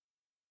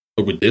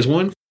 But with this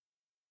one,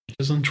 I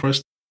just don't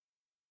trust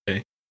it.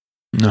 Okay?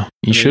 No,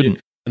 you shouldn't.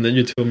 And then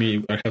you tell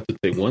me I have to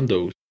take 1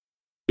 dose,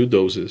 2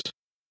 doses,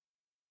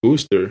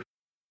 booster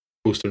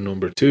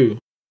number 2.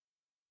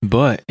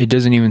 But it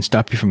doesn't even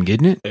stop you from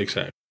getting it?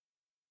 Exactly.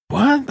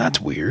 What?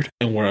 That's weird.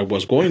 And where I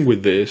was going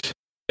with this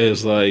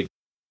is like,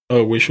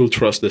 oh, we should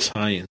trust the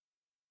science.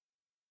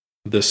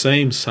 The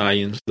same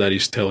science that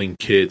is telling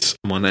kids,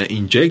 I'm going to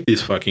inject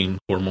these fucking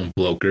hormone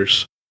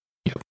blockers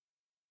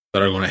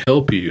that are going to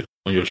help you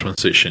on your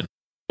transition.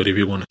 But if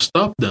you want to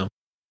stop them,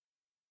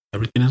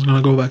 everything is going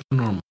to go back to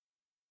normal.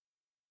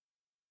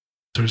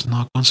 There's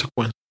no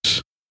consequences.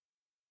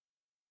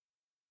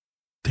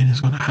 Thing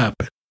is going to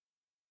happen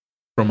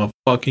from a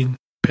fucking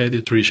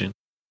pediatrician.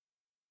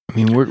 I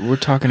mean, we're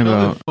talking about...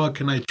 How the fuck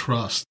can I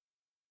trust?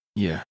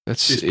 Yeah,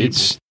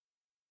 it's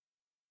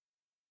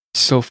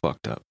so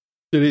fucked up.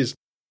 It is.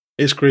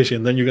 It's crazy.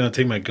 And then you're going to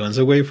take my guns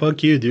away?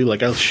 Fuck you, dude.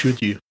 Like, I'll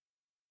shoot you.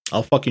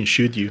 I'll fucking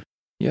shoot you.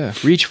 Yeah,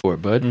 reach for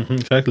it, bud. Mm-hmm,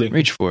 exactly.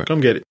 Reach for it.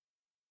 Come get it.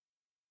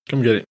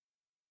 Come get it.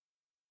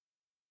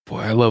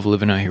 Boy, I love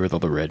living out here with all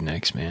the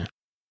rednecks, man.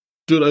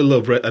 Dude,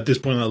 at this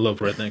point, I love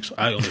rednecks.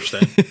 I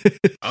understand.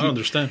 I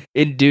understand.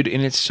 Dude,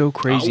 and it's so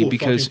crazy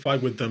because... fucking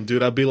fight with them,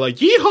 dude. I'd be like,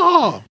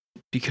 yeehaw!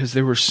 Because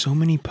there were so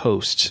many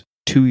posts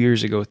 2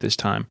 years ago at this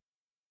time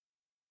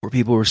where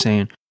people were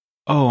saying,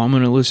 oh, I'm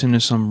going to listen to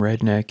some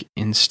redneck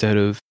instead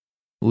of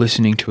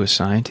listening to a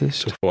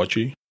scientist. So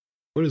Fauci?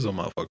 What is a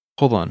motherfucker?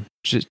 Hold on.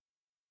 Just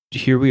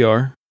here we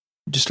are,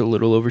 just a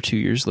little over 2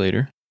 years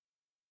later.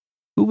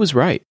 Who was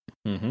right?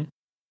 Mm-hmm.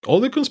 All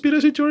the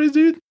conspiracy theories,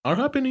 dude, are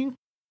happening.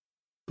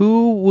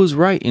 Who was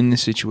right in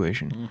this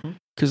situation? Mm-hmm.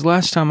 Because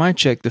last time I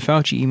checked, the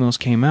Fauci emails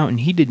came out and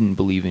he didn't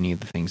believe any of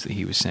the things that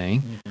he was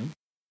saying. Mm-hmm.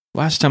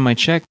 Last time I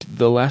checked,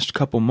 the last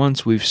couple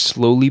months, we've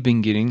slowly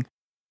been getting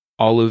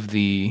all of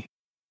the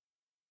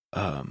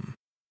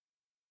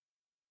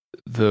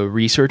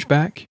research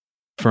back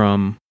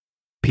from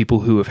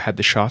people who have had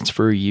the shots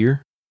for a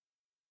year.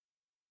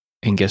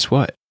 And guess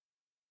what?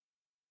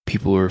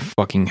 People are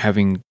fucking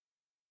having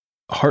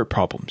heart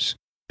problems.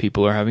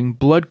 People are having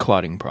blood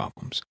clotting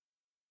problems.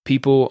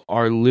 People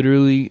are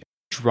literally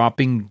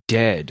dropping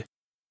dead.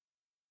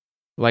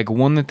 Like,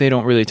 one that they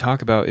don't really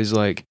talk about is,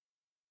 like,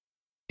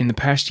 in the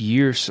past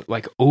year,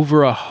 like,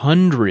 over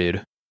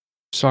 100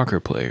 soccer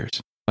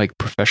players, like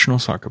professional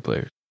soccer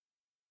players,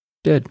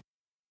 dead.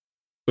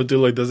 But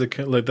dude, like, does it?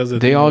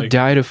 They all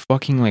died of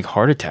fucking, like,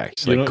 heart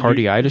attacks, like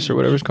carditis or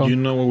whatever it's called. You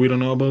know what we don't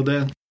know about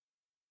that?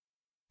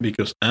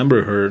 Because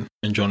Amber Heard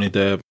and Johnny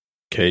Depp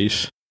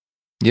case.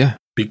 Yeah.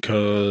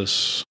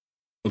 Because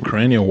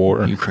Ukrainian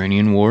war.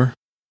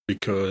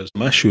 Because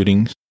mass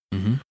shootings.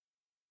 Mm-hmm.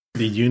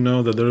 Did you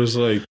know that there's,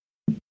 like,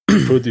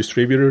 food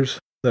distributors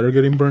that are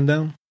getting burned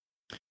down?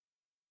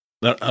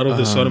 That out of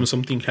the sudden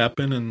something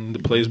happened and the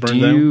place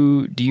burned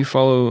down? Do you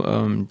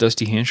follow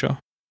Dusty Hanshaw?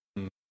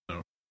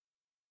 No.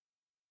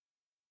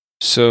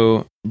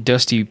 So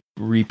Dusty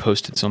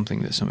reposted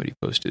something that somebody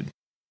posted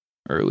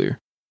earlier.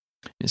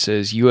 It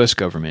says, U.S.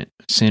 government,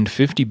 send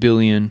 $50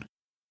 billion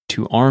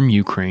to arm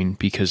Ukraine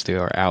because they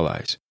are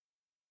allies.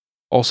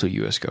 Also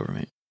U.S.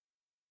 government,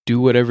 do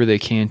whatever they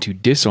can to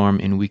disarm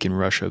and weaken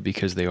Russia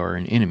because they are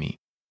an enemy.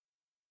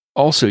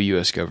 Also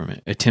U.S.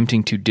 government,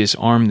 attempting to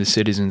disarm the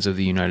citizens of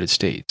the United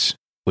States.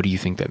 What do you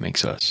think that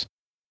makes us?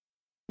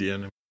 The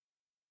enemy.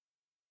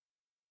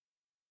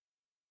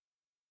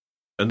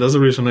 And that's the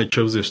reason I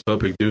chose this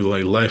topic, dude.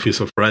 Like, life is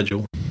so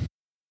fragile.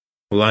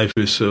 Life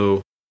is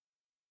so...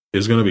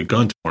 It's going to be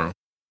gone tomorrow.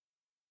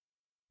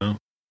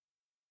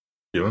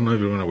 You don't know if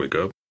you're going to wake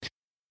up.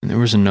 And there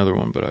was another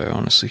one, but I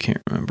honestly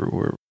can't remember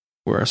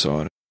where I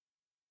saw it.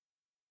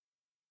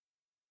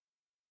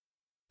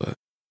 But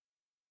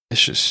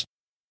it's just...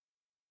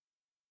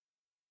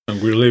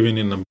 And we're living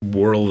in a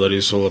world that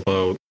is all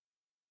about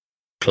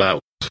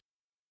clout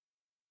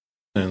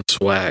and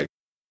swag.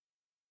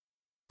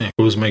 And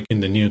who's making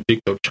the new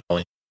TikTok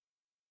challenge?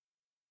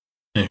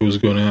 And who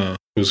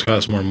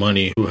has more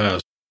money, who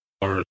has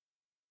art,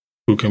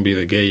 who can be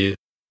the gayest,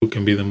 who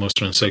can be the most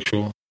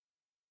transsexual,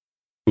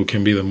 who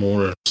can be the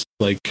more,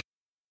 like,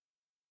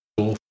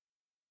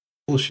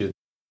 bullshit.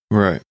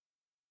 Right.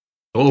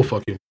 All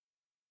fucking.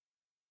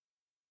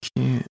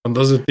 Yeah. And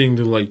that's the thing,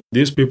 that, like,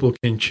 these people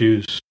can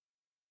choose.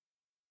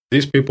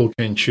 These people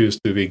can choose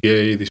to be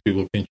gay, these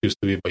people can choose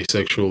to be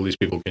bisexual, these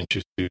people can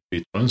choose to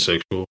be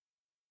transsexual.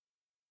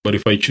 But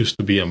if I choose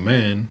to be a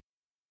man,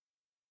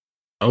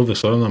 all of a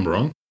sudden I'm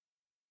wrong.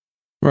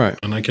 Right.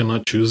 And I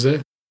cannot choose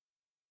that.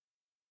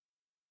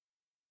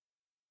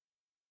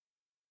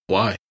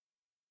 Why?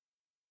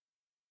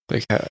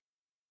 Like,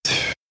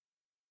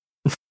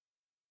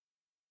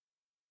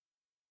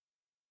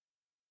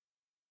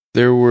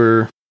 there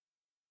were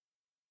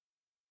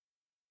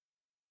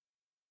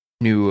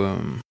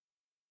new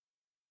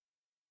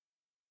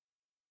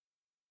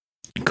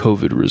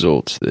COVID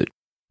results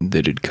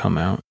that had come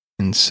out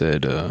and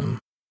said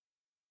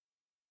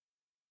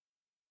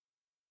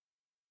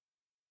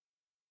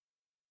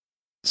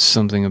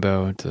something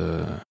about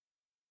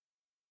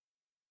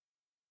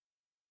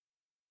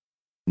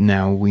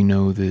now we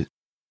know that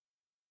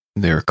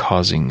they're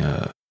causing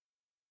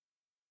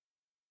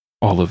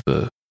all of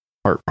the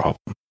heart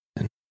problems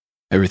and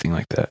everything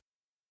like that.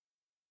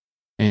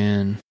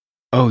 And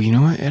oh, you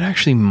know what? It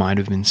actually might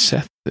have been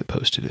Seth that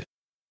posted it.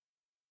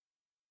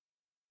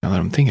 Now that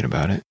I'm thinking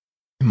about it,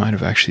 it might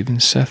have actually been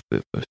Seth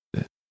that posted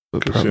it.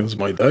 But Because since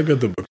my dad got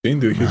the vaccine,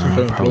 dude, he's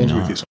having probably problems not.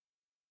 with his.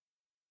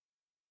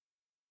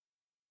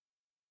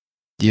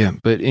 Yeah,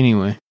 but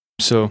anyway,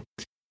 so,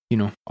 you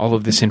know, all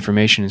of this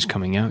information is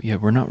coming out. Yeah,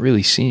 we're not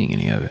really seeing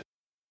any of it.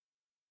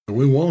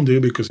 We won't do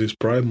because it's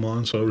Pride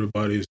Month, so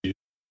everybody's.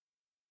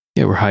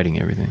 Yeah, we're hiding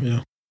everything.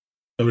 Yeah.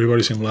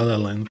 Everybody's in La La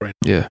Land right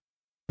now. Yeah.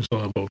 It's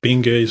all about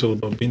being gay, it's all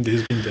about being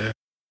this, being that.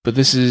 But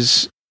this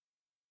is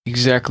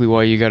exactly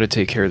why you got to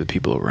take care of the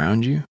people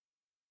around you.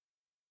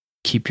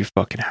 Keep your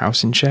fucking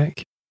house in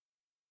check.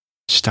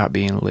 Stop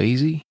being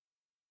lazy.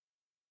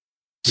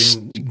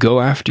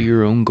 Go after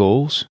your own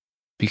goals.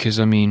 Because,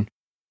 I mean,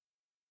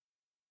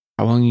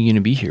 how long are you going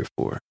to be here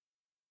for?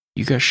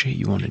 You got shit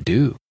you want to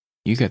do.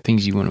 You got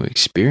things you want to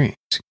experience.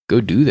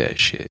 Go do that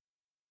shit.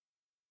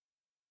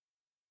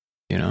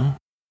 You know?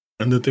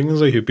 And the thing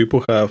is, like, if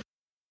people have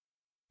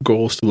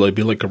goals to, like,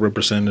 be like a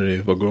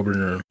representative, a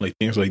governor, like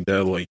things like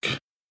that, like,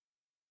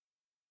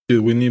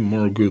 dude, we need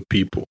more good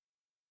people.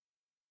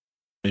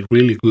 Like,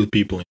 really good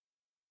people.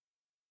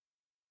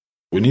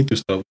 We need to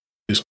stop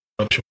this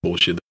corruption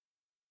bullshit.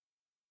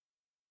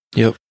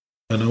 Yep.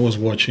 And I was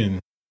watching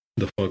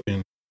a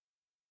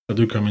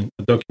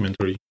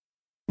documentary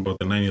about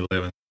the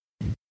 9/11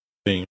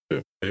 thing,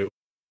 the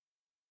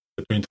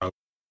Twin Towers.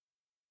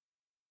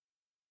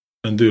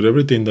 And dude,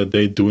 everything that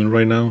they're doing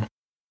right now,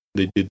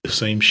 they did the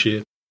same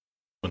shit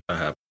when that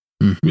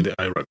happened with the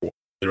Iraq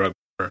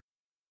War,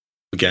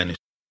 Afghanistan.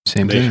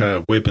 Same They thing.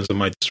 have weapons of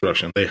mass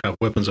destruction. They have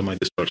weapons of mass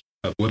destruction.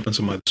 Have weapons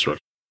of mass destruction.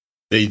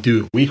 They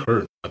do. We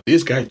heard. But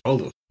this guy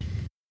told us.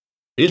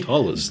 He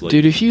told us. Like,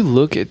 Dude, if you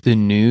look at the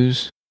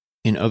news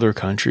in other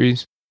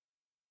countries,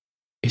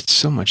 it's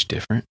so much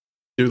different.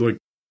 dude, like,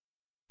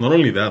 not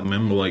only that,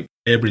 man, but like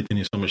everything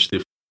is so much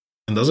different.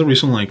 And that's the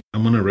reason, like,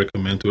 I'm gonna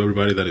recommend to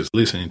everybody that is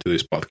listening to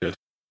this podcast,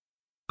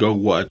 go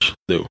watch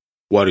the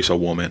 "What Is a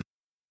Woman"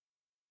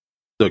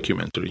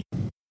 documentary.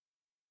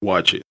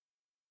 Watch it,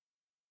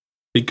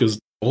 because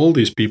all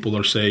these people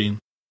are saying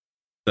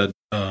that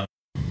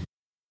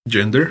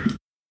gender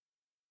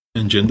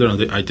and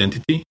the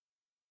identity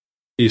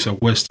is a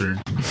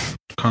Western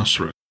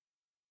construct.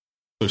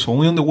 So it's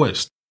only in the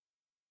West.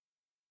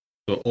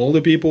 So all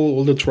the people,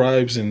 all the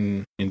tribes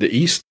in the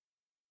East,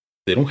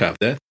 they don't have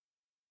that.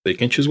 They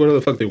can choose whatever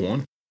the fuck they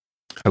want.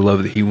 I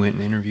love that he went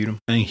and interviewed him.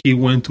 And he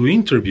went to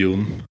interview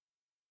him,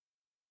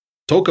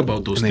 talk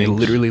about those And they things.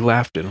 literally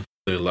laughed at him.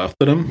 They laughed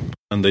at him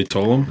and they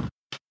told him,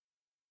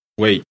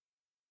 "Wait,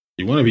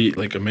 you want to be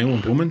like a man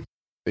or woman?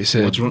 They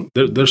said, What's wrong?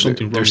 There's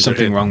something wrong. There's with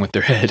something their wrong with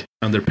their head. head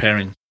and their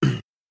parents.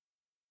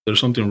 There's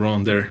something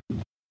wrong there."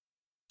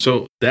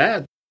 So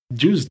that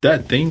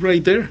thing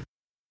right there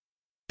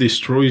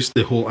destroys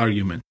the whole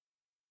argument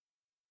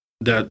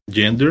that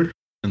gender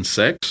and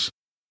sex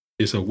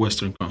is a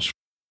Western construct.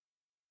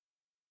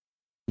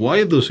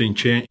 Why does in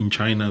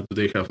China do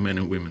they have men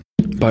and women?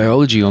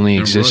 Biology only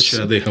In exists.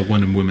 Russia, they have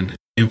men and women.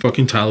 In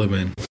fucking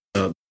Taliban,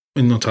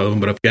 not Taliban,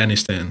 but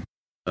Afghanistan,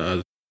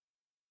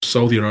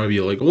 Saudi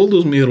Arabia, like all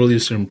those Middle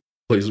Eastern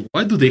places,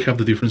 why do they have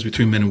the difference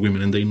between men and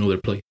women and they know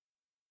their place?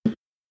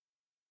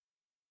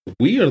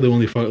 We are the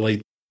only,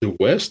 like the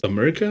West,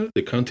 America,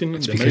 the continent.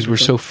 It's the because American we're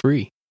so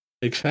free.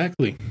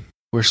 Exactly.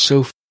 We're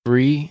so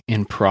free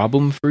and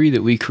problem free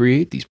that we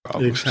create these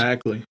problems.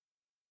 Exactly.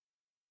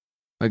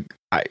 Like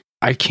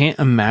I can't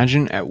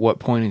imagine at what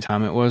point in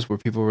time it was where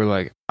people were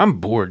like, I'm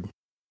bored.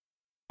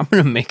 I'm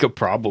gonna make a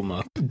problem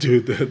up.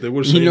 Dude, they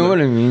were saying You know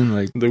what I mean?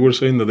 Like they were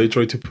saying that they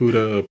tried to put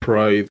a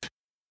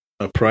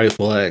pride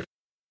flag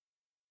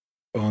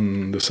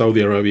on the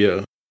Saudi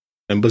Arabia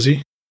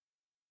embassy.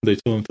 They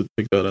told them to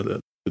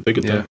take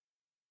it Yeah. down.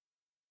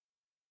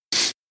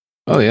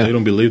 Oh yeah. They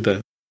don't believe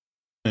that.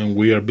 And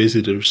we are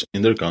visitors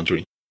in their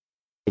country.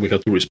 So we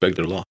have to respect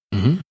their law.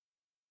 Mm-hmm.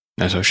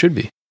 That's how it should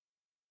be.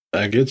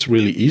 That gets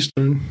really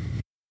Eastern.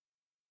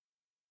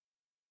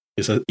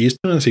 It's as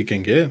Eastern as it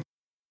can get.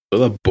 All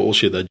that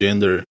bullshit that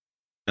gender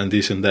and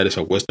this and that is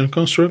a Western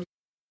construct.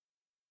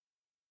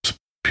 It's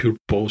pure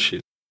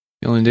bullshit.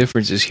 The only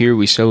difference is here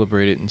we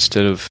celebrate it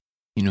instead of,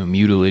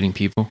 mutilating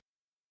people.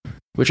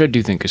 Which I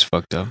do think is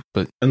fucked up.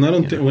 But And I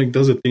don't think, like,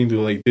 that's the thing, dude.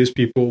 Like, these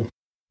people,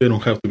 they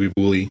don't have to be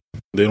bullied.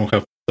 They don't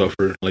have to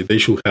suffer. Like, they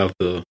should have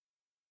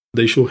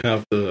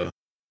the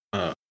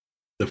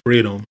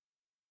freedom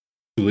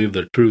to live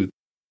their truth.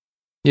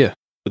 Yeah.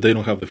 But they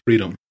don't have the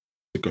freedom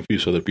to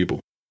confuse other people.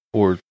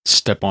 or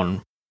step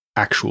on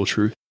actual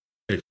truth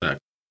Exactly.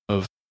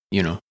 of,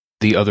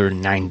 the other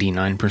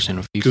 99%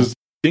 of people. Because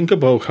think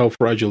about how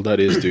fragile that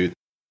is, dude.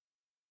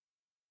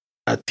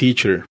 A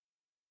teacher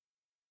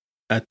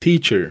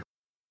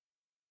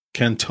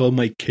can tell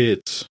my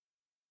kids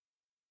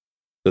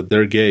that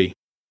they're gay.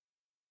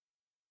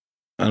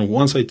 And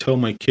once I tell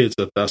my kids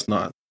that that's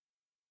not,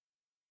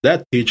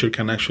 that teacher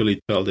can actually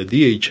tell the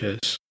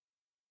DHS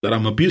that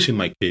I'm abusing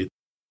my kid.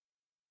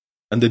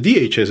 And the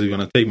DHS is going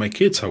to take my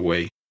kids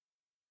away.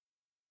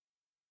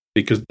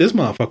 Because this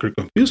motherfucker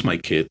confused my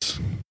kids.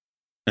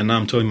 And now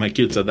I'm telling my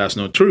kids that that's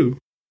not true.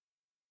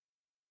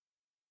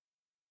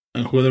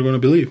 And who are they going to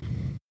believe?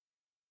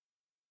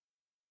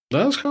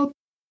 That's how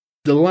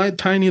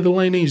tiny the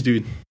line is,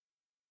 dude.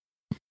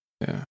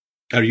 Yeah.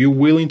 Are you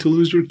willing to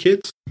lose your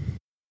kids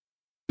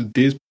to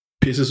these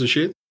pieces of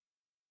shit?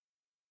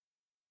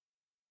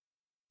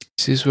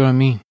 See, this is what I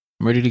mean.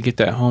 I'm ready to get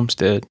that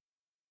homestead,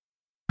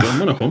 I'm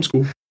going to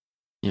homeschool.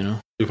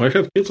 If I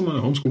have kids, I'm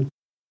going to homeschool.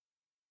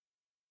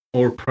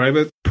 Or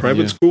private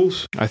Yeah.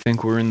 schools. I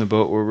think we're in the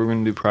boat where we're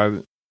going to do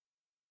private.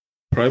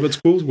 Private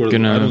schools where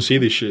Gonna- I don't see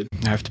this shit.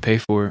 I have to pay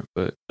for it,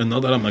 but And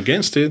not that I'm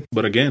against it,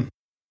 but again,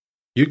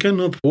 you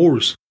cannot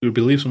force your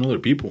beliefs on other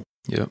people.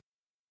 Yep.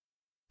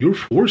 You're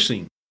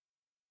forcing.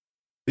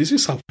 This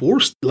is a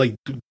force. Like,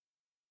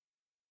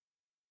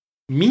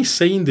 me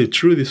saying the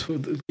truth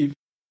is...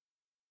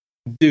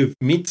 Dude,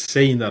 me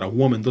saying that a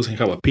woman doesn't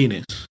have a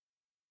penis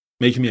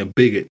makes me a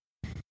bigot.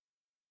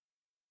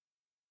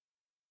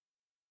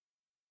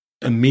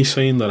 And me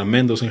saying that a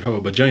man doesn't have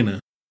a vagina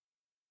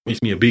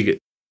makes me a bigot.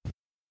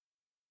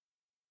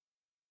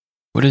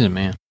 what is it,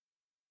 man?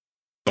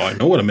 So I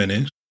know what a man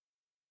is.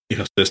 He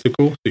has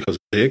testicles, he has a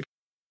dick,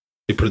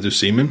 he produces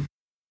semen.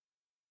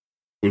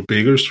 We're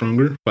bigger,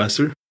 stronger,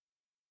 faster.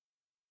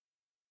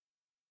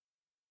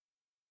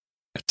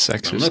 That's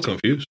sexist. I'm not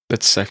confused.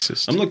 That's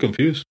sexist. I'm not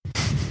confused.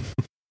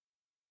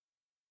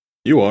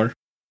 You are.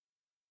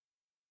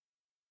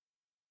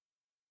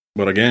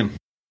 But again,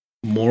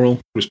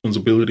 moral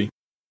responsibility.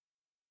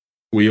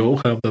 We all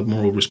have that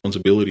moral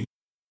responsibility.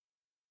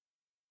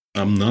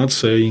 I'm not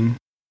saying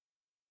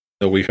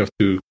that we have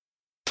to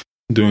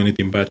do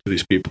anything bad to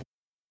these people.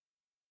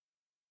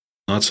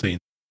 Not saying.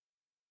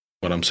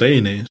 What I'm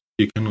saying is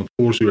you cannot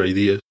force your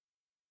ideas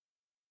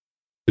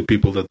to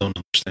people that don't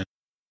understand.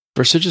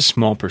 For such a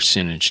small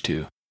percentage,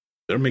 too.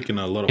 They're making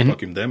a lot of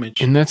fucking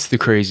damage. And that's the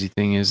crazy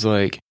thing is,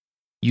 like,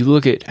 you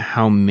look at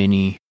how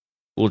many,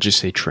 we'll just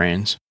say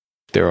trans,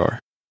 there are.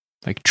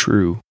 Like,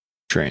 true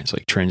trans,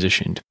 like,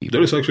 transitioned people.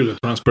 There is actually a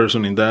trans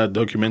person in that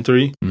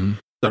documentary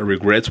that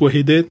regrets what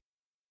he did.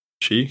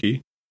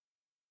 He.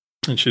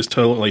 And he's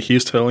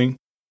telling,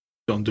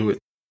 don't do it.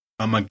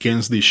 I'm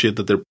against this shit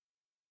that they're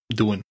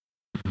doing.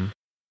 Mm-hmm.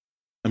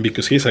 And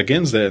because he's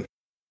against that,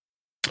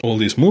 all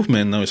this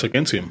movement now is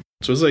against him.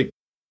 So it's like,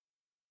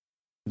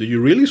 do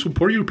you really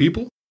support your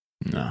people?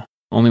 No.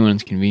 Only when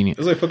it's convenient.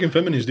 It's like fucking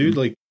feminists, dude.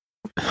 Like,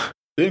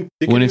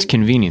 when it's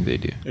convenient, they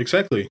do.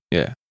 Exactly.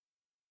 Yeah.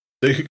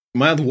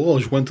 Matt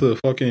Walsh went to the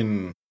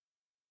fucking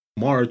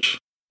march,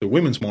 the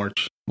women's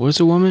march. What's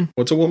a woman?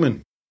 What's a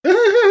woman? A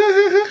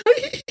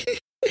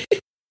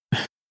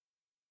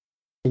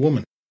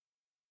woman.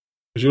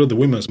 Because you're at the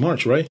women's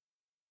march, right?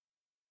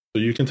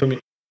 So you can tell me.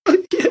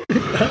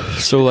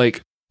 So,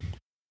 like,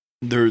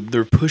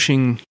 they're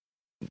pushing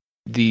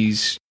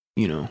these,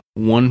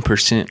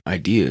 1%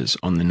 ideas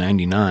on the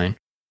 99.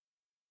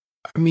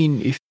 I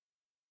mean,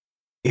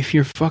 if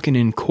you're fucking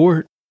in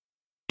court,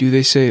 do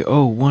they say,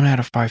 1 out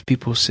of 5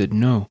 people said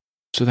no,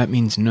 so that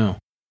means no?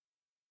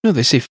 No,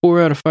 they say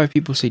 4 out of 5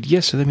 people said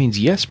yes, so that means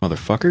yes,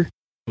 motherfucker.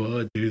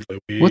 Well, dude,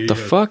 like what the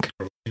fuck?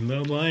 In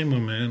that line, my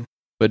man.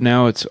 But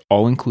now it's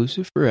all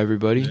inclusive for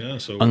everybody. Yeah,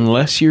 so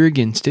unless you're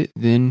against it,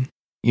 then,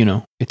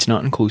 it's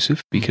not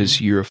inclusive because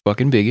you're a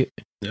fucking bigot.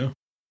 Yeah.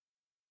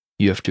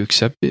 You have to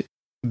accept it.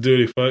 Dude,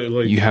 if I,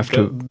 like, you have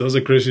to. That's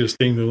the craziest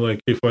thing, though. Like,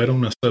 if I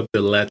don't accept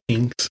the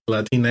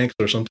Latinx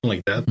or something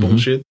like that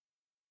bullshit,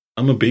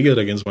 I'm a bigot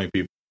against my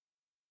people.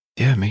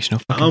 Yeah, it makes no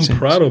fucking sense. I'm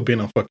proud of being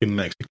a fucking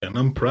Mexican.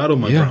 I'm proud of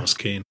my brown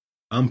skin.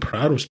 I'm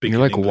proud of speaking.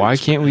 You're like, English, why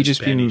can't we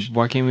just Spanish. be?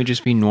 Why can't we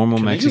just be normal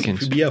Can Mexicans? I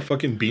just be a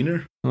fucking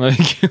beaner? Like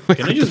can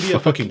I just be a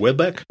fucking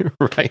wetback?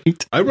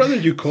 Right. I'd rather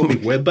you call me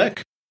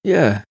wetback.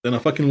 Yeah. Than a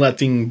fucking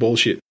Latin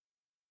bullshit.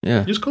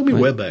 Yeah. Just call me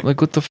wetback.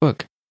 Like, what the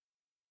fuck?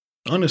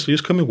 Honestly,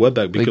 just call me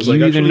wetback because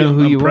you either know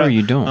who you are or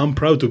you don't. I'm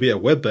proud to be a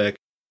wetback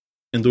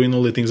and doing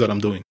all the things that I'm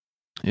doing.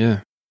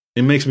 Yeah.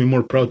 It makes me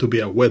more proud to be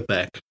a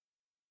wetback,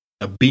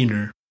 a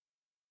beaner.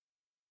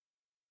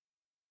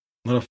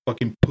 Not a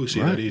fucking pussy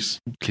that is.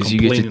 Because you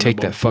get to take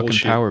that fucking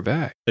power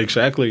back.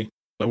 Exactly.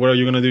 Like, what are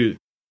you going to do?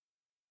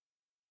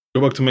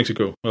 Go back to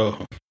Mexico.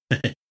 Oh.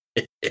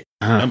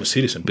 I'm a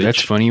citizen, bitch.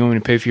 That's funny. You want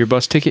me to pay for your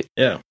bus ticket?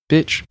 Yeah.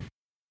 Bitch.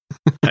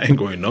 I ain't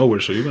going nowhere,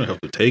 so you're going to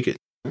have to take it.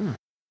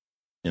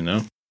 You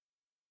know?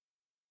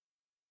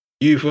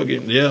 You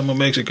fucking, yeah, I'm a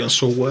Mexican,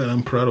 so what?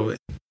 I'm proud of it.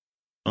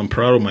 I'm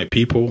proud of my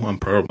people. I'm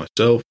proud of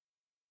myself.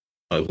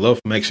 I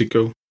love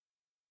Mexico.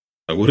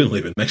 I wouldn't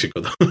live in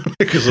Mexico, though,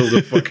 because of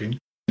the fucking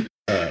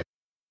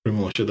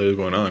criminal shit that is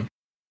going on.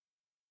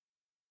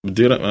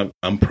 Dude,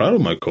 I'm proud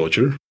of my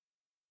culture.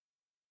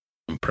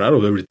 I'm proud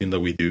of everything that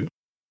we do.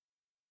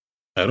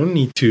 I don't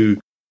need to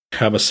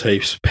have a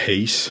safe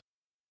space.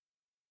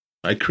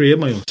 I create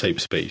my own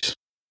safe space.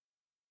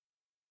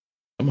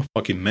 I'm a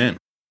fucking man.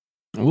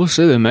 I will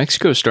say that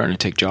Mexico's starting to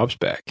take jobs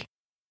back.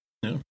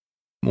 Yeah.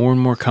 More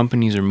and more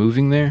companies are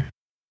moving there.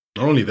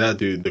 Not only that,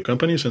 dude. The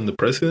companies and the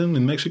president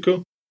in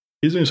Mexico,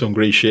 he's doing some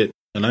great shit.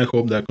 And I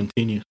hope that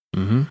continues.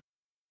 Mm-hmm.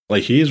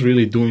 Like, he is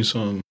really doing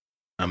some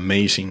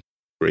amazing,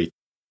 great.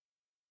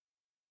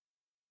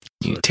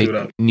 You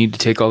need to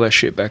take all that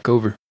shit back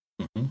over.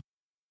 Mm-hmm.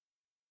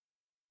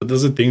 But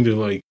that's the thing, dude.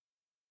 Like,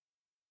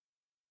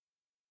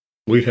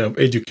 we have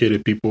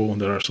educated people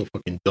that are so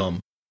fucking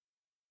dumb.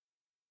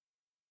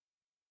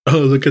 Oh,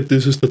 look at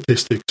these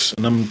statistics.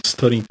 And I'm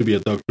studying to be a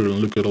doctor and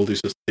look at all these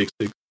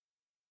statistics.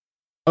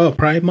 Oh,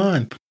 Pride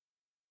Month.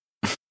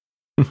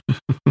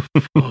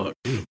 Oh,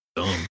 dude,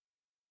 dumb.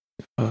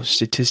 Oh,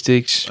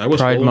 statistics,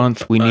 Pride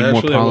Month, we need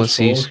more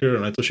policies. I was her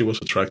and I thought she was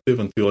attractive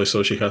until I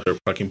saw she had her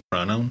fucking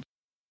pronoun.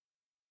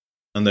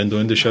 And then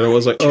doing the shit, I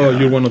was like, oh,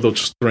 you're one of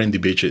those trendy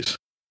bitches.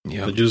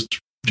 Yeah. That just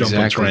jump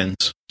on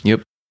trends.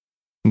 Yep.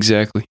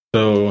 Exactly.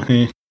 So,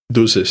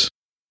 deuces.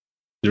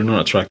 You're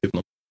not attractive,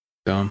 no.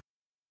 Dumb.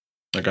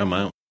 Like, I'm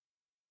out.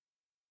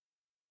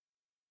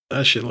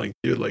 That shit, like,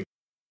 dude, like,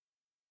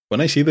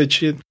 when I see that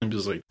shit, I'm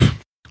just like...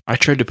 I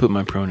tried to put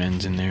my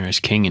pronouns in there as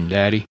king and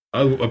daddy.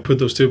 I put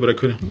those too, but I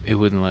couldn't. It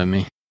wouldn't let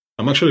me.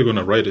 I'm actually going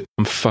to write it.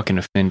 I'm fucking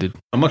offended.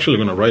 I'm actually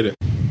going to write it.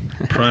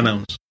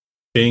 Pronouns.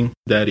 King,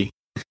 daddy.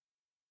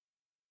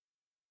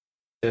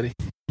 Daddy?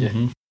 Yeah.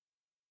 Mm-hmm.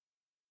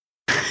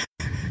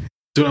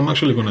 Dude, I'm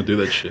actually going to do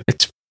that shit.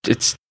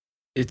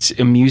 It's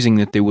amusing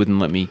that they wouldn't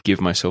let me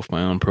give myself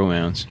my own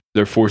pronouns.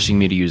 They're forcing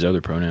me to use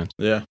other pronouns.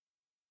 Yeah.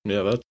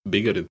 Yeah, that's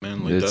bigoted,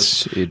 man. Like,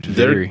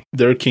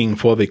 they're king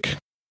phobic.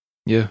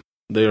 Yeah.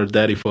 They are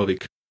daddy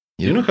phobic.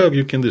 Yeah. You know how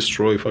you can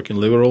destroy fucking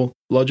liberal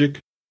logic?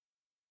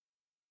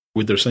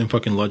 with their same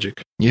fucking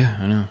logic. Yeah,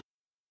 I know.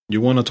 You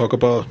want to talk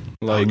about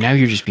like? Now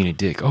you're just being a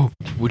dick. Oh,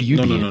 what are you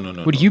being?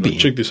 No. What are you being?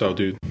 Check this out,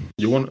 dude.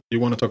 You want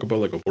to talk about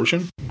like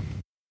abortion?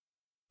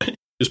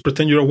 Just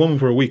pretend you're a woman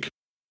for a week.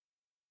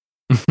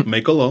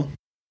 Make a law,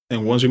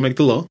 and once you make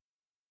the law,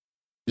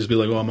 just be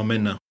like, "Oh, I'm a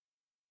man now."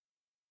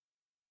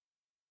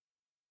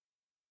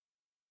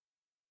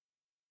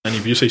 And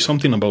if you say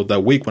something about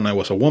that week when I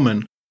was a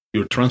woman,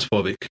 you're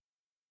transphobic.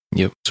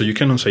 Yep. So you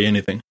cannot say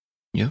anything.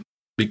 Yep.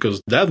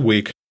 Because that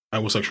week I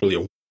was actually a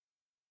woman.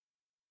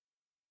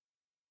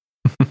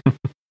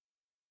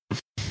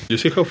 You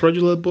see how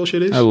fragile that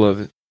bullshit is? I love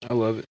it.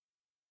 It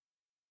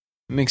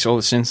makes all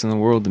the sense in the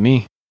world to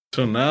me.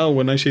 So now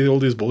when I see all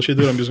this bullshit,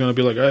 dude, I'm just gonna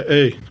be like,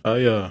 hey,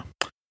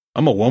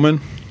 I'm a woman,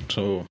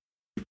 so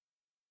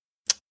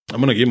I'm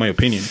gonna give my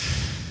opinion.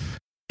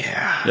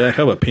 Yeah, I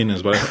have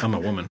opinions, but I'm a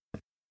woman.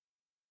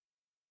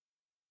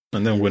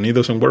 And then when it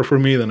doesn't work for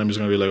me, then I'm just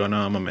gonna be like, oh no,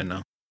 I'm a man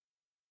now.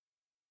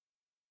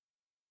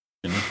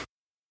 You know?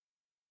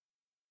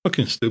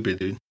 Fucking stupid,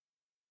 dude.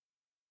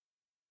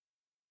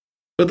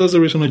 But that's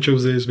the reason I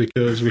chose this,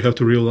 because we have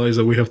to realize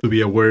that we have to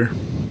be aware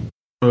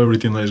of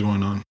everything that is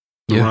going on.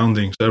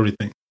 Surroundings,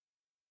 everything.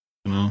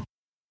 You know?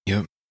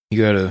 Yep.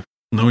 You gotta...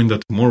 Knowing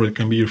that tomorrow it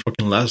can be your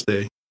fucking last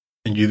day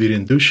and you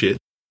didn't do shit.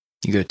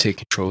 You gotta take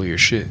control of your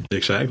shit.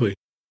 Exactly.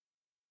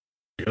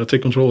 You gotta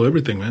take control of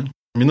everything, man.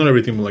 I mean, not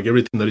everything, but like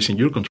everything that is in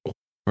your control.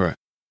 Right.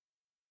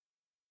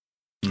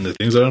 And the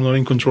things that are not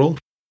in control,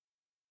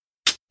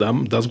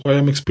 that's why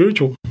I'm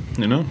spiritual,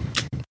 you know?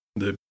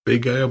 The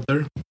big guy up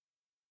there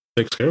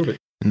takes care of it.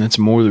 And that's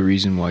more the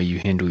reason why you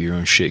handle your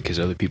own shit, because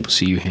other people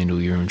see you handle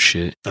your own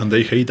shit. And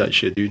they hate that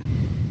shit, dude.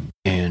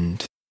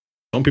 And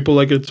some people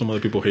like it, some other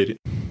people hate it.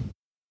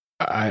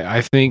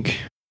 I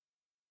think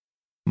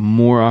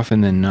more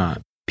often than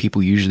not,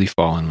 people usually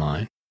fall in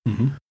line.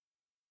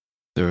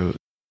 Mm-hmm.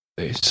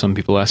 Some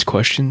people ask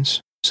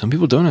questions, some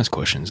people don't ask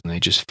questions, and they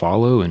just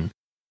follow and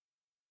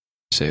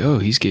say, oh,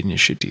 he's getting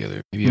his shit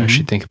together. Maybe I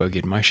should think about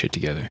getting my shit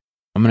together.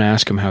 I'm going to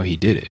ask him how he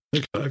did it.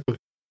 Exactly.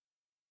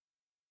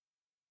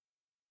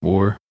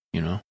 Or,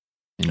 you know,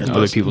 in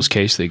other people's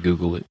case, they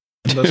Google it.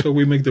 And that's how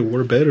we make the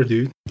world better,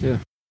 dude. Yeah.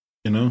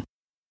 You know?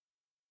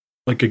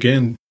 Like,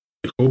 again,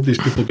 I hope these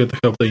people get the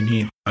help they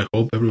need. I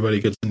hope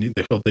everybody gets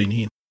the help they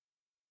need.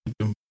 You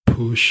can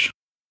push.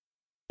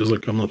 Just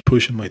like I'm not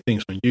pushing my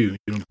things on you.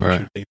 You don't push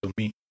your things on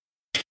me.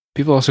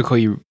 People also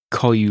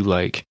call you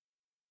like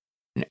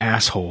an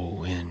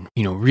asshole and,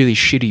 you know, really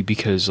shitty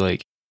because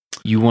like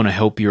you want to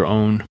help your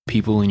own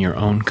people in your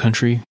own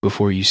country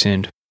before you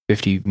send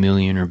 $50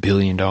 million or $1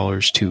 billion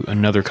to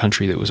another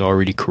country that was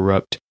already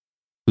corrupt,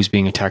 who's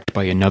being attacked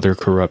by another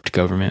corrupt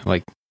government.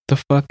 Like, the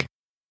fuck?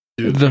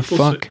 Dude,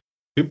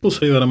 people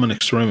say that I'm an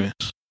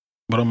extremist,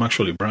 but I'm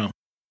actually brown.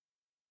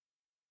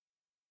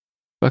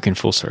 Fucking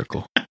full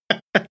circle.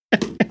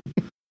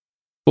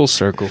 Full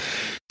circle.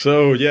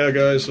 So, yeah,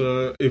 guys,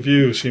 if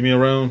you see me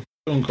around,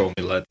 don't call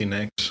me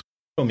Latinx.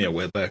 Call me a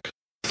wetback.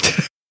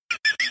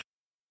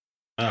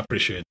 I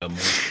appreciate that more.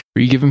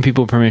 Are you giving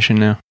people permission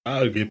now?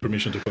 I'll give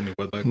permission to call me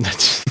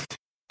wetback.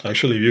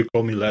 Actually, if you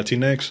call me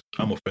Latinx,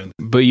 I'm offended.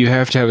 But you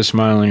have to have a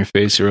smile on your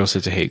face or else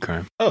it's a hate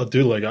crime. Oh,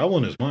 dude, like, I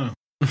want to smile.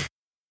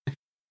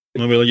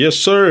 I'll be like, yes,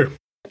 sir.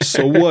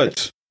 So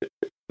what?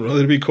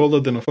 Rather be called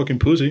that than a fucking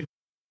pussy.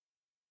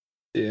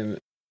 Damn it.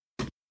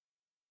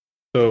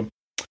 So,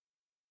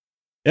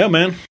 yeah,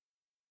 man.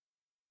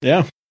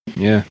 Yeah.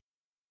 Yeah.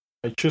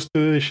 I choose to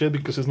do this shit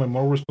because it's my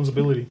moral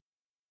responsibility.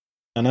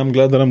 And I'm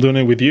glad that I'm doing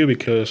it with you,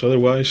 because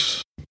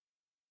otherwise,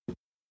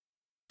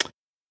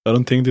 I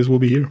don't think this will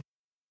be here.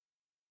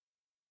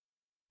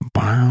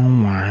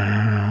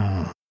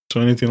 Wow.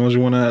 So anything else you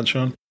want to add,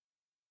 Sean?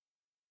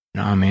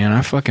 Nah, man,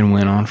 I fucking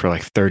went on for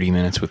like 30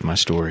 minutes with my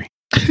story.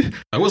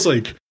 I was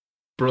like,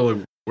 bro,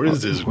 like,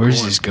 where's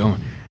this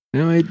going?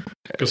 No,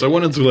 because I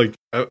wanted to like,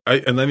 I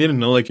didn't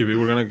know like if we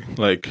were gonna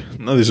like,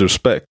 no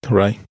disrespect,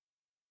 right?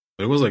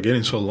 But it was like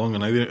getting so long,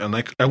 and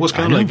I was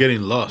kind of like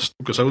getting lost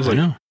because I was like,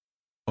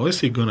 how is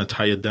he gonna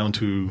tie it down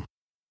to?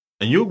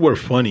 And you were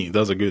funny.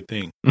 That's a good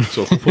thing.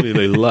 So hopefully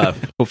they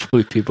laugh.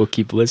 Hopefully people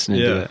keep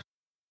listening to that.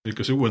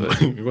 Because it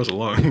was a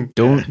long.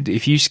 Don't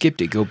if you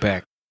skipped it, go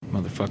back,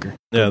 motherfucker.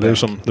 Yeah, there's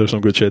some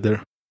good shit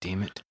there.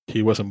 Damn it.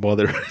 He wasn't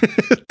bothered.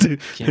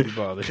 Can't be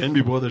bothered. Can't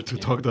be bothered to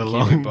talk that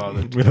long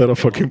without a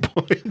fucking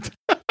point.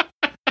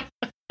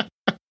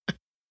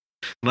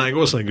 No, it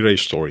was a great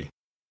story.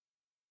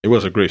 It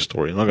was a great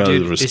story. I'm not gonna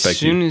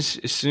respect you.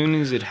 As soon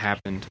as it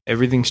happened,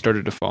 everything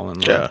started to fall in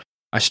line. Yeah.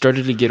 I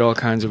started to get all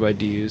kinds of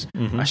ideas.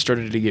 Mm-hmm. I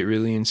started to get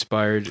really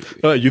inspired.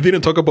 You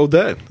didn't talk about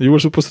that. You were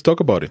supposed to talk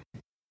about it.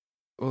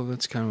 Well,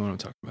 that's kind of what I'm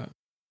talking about.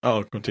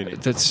 Oh, continue.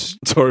 That's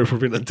sorry for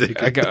being a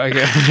dick. I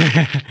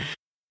got.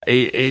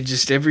 It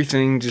just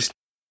everything just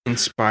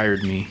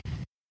inspired me.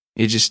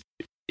 It just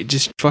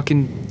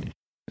fucking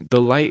the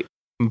light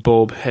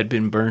bulb had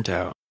been burnt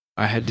out.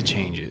 I had to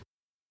change it,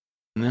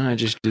 and then I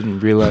just didn't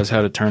realize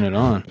how to turn it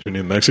on. You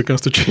need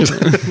Mexicans to change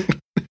that.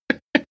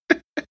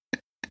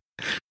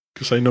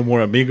 Because I know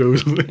more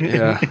amigos.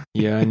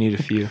 yeah, I need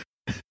a few.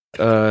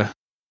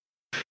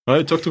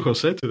 I talked to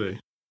Jose today.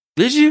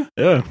 Did you?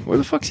 Yeah. Where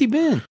the fuck's he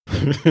been?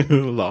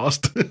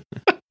 Lost.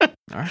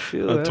 I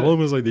feel I that. told him,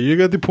 I was like, did you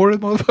get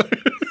deported, motherfucker?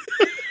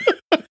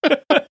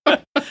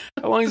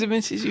 How long has it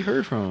been since you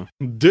heard from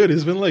him? Dude,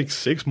 it's been like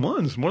 6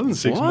 months. More than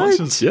 6 What? months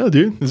since. Yeah,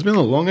 dude. It's been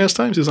a long ass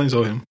time since I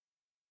saw him.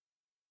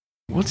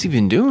 What's he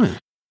been doing?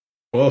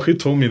 Well, he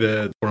told me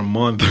that for a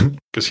month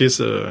because he's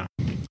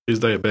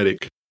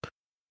diabetic,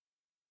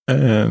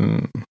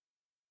 and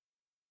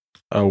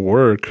at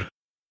work,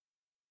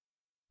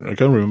 I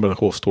can't remember the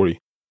whole story,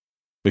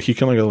 but he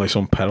kind of got like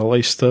some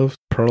paralyzed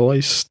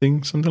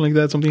thing, something like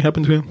that. Something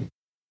happened to him,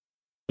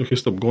 so he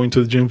stopped going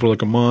to the gym for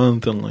like a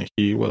month, and like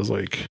he was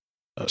like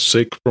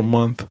sick for a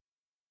month.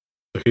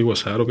 So he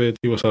was out of it.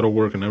 He was out of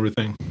work and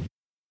everything.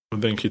 But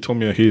then he told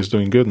me that he's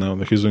doing good now.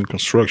 That he's doing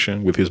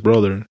construction with his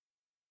brother.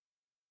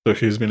 So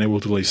he's been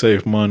able to like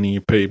save money,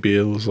 pay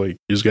bills, like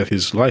just get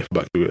his life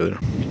back together.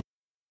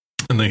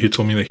 And then he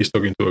told me that he's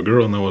talking to a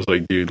girl, and I was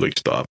like, dude, like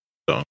stop,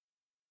 don't.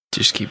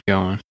 Just keep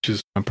going.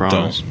 Just I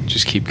promise. don't.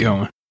 Just keep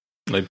going.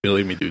 Like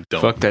believe me, dude,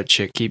 don't. Fuck that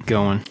chick. Keep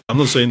going. I'm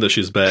not saying that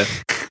she's bad,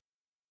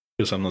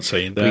 because I'm not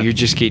saying But that. you're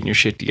just getting your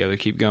shit together.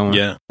 Keep going.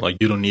 Yeah, like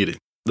you don't need it.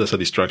 That's a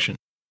distraction.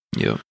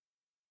 Yep.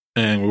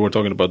 And we were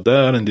talking about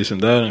that and this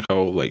and that, and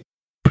how like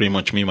pretty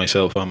much me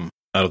myself, I'm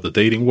out of the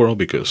dating world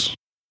because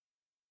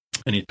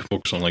I need to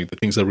focus on like the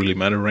things that really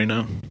matter right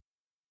now.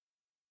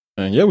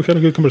 And yeah, we had a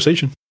good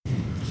conversation.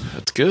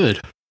 That's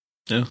good.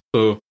 Yeah,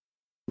 so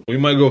we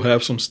might go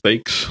have some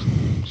steaks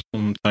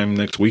sometime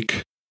next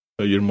week.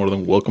 So you're more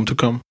than welcome to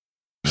come.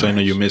 Because I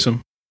know you miss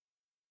him.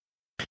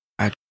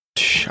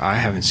 I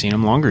haven't seen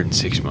him longer than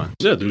 6 months.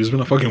 Yeah, dude, it's been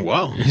a fucking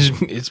while.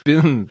 It's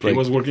been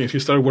like He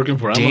started working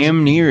for Amazon.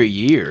 damn near a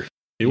year.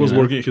 He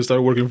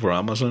started working for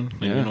Amazon.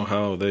 And Yeah. you know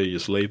how they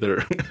just lay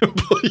their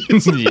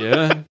employees.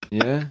 Yeah.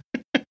 Yeah.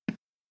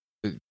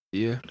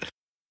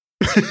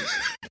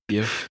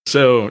 Yeah.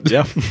 So,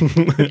 yeah.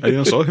 I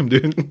didn't saw him,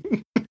 dude.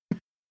 He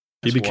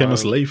That's became wild.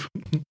 a slave.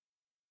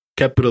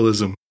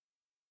 Capitalism.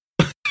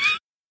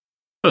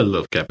 I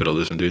love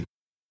capitalism, dude.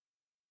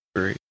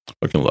 Great.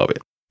 Fucking love it.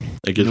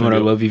 You know what I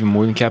love even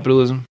more than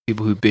capitalism?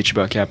 People who bitch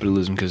about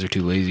capitalism because they're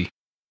too lazy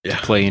Yeah.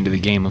 to play into the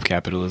game of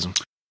capitalism.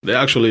 They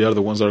actually are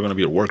the ones that are going to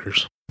be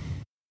workers.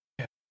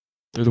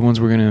 They're the ones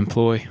we're going to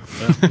employ.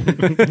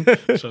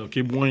 So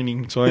keep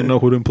whining so I know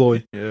who to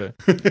employ. Yeah.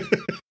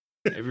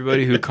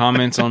 Everybody who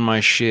comments on my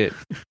shit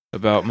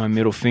about my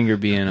middle finger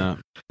being up,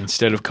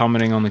 instead of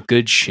commenting on the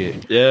good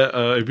shit,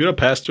 Yeah, if you're a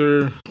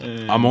pastor,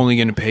 I'm only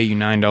going to pay you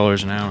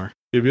 $9 an hour.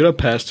 if you're a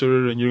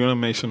pastor and you're going to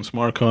make some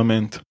smart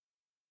comment,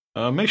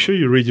 make sure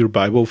you read your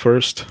Bible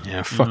first.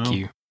 Yeah, fuck know?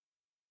 you.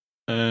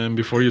 And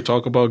before you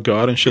talk about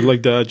God and shit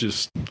like that,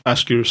 just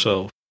ask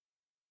yourself,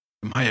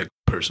 am I a good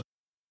person?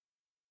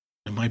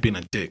 Am I being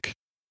a dick?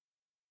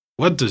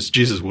 What does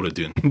Jesus would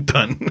have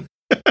done?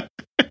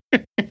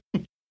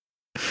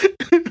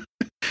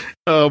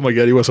 Oh my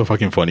god, it was so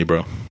fucking funny,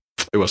 bro.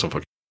 It was so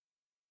fucking.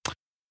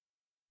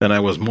 Then I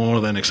was more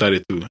than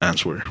excited to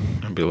answer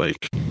and be like,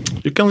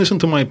 you can listen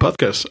to my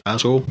podcast,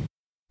 asshole.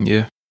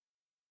 Yeah.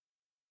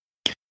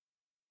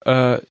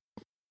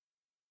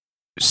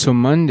 So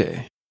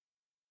Monday,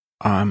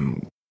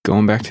 I'm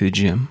going back to the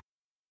gym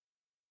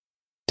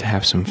to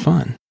have some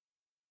fun.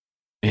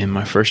 And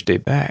my first day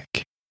back,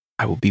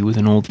 I will be with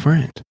an old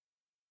friend.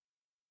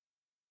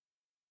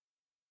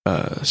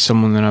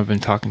 Someone that I've been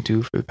talking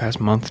to for the past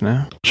month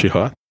now. She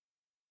hot?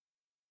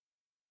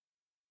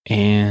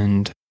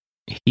 And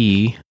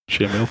he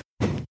She a MILF?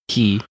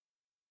 he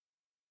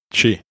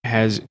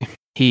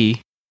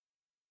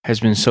has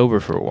been sober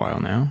for a while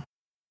now.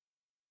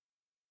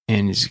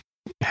 And has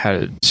had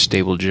a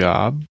stable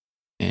job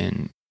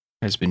and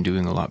has been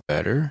doing a lot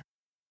better.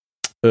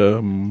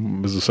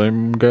 Is the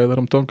same guy that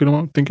I'm thinking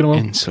about?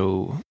 And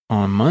so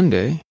on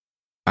Monday,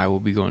 I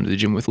will be going to the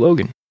gym with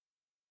Logan.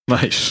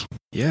 Nice.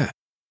 Yeah.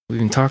 We've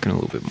been talking a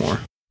little bit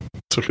more.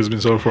 So he's been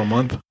sober for a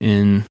month?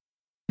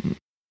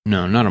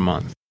 No, not a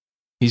month.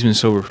 He's been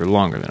sober for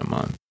longer than a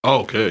month. Oh,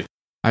 okay.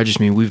 I just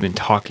mean we've been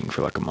talking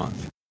for like a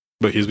month.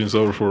 But he's been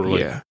sober for like...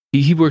 Yeah.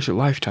 He works at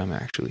Lifetime,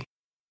 actually.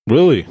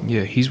 Really?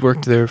 Yeah, he's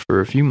worked there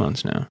for a few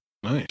months now.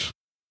 Nice.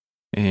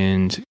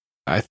 And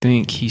I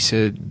think he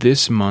said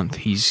this month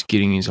he's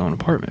getting his own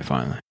apartment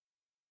finally.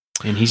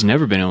 And he's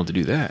never been able to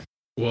do that.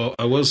 Well,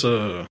 I was...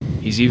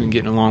 He's even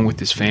getting along with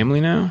his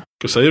family now.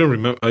 Because I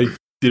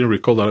didn't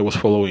recall that I was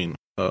following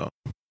the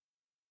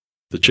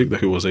chick that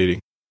he was dating.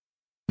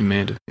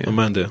 Amanda. Yeah.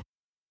 Amanda.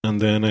 And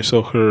then I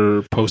saw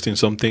her posting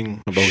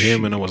something about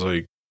him, and I was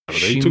like, are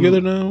they She- together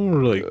now?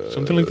 Or like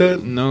something like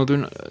that? No, they're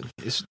not.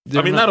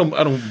 I mean, I don't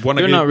want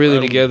to They're not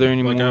really together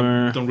anymore. Like,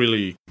 I don't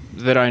really...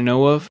 That I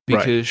know of, Right.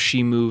 because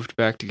she moved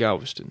back to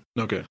Galveston.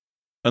 Okay.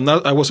 And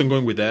I wasn't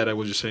going with that. I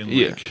was just saying,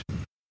 like,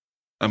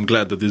 I'm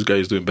glad that this guy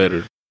is doing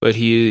better. But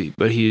he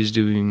is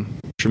doing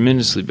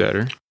tremendously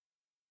better.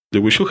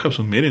 Dude, we should have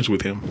some meetings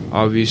with him.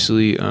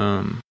 Obviously,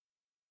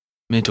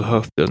 mental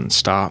health doesn't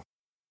stop.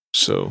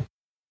 So,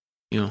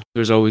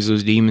 there's always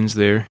those demons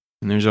there,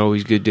 and there's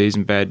always good days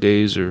and bad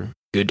days, or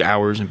good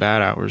hours and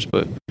bad hours.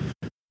 But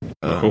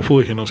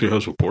Hopefully he knows he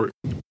has support.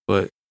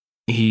 But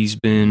he's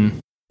been,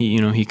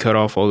 he cut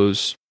off all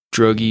those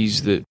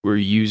druggies that were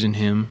using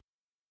him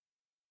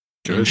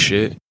and Good.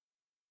 shit.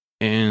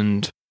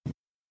 And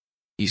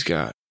he's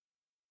got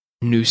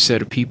a new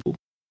set of people.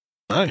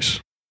 Nice.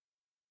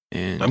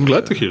 And I'm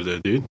glad to hear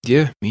that, dude.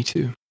 Yeah, me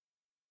too.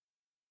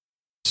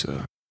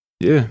 So,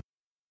 yeah.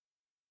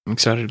 I'm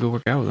excited to go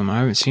work out with him. I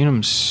haven't seen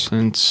him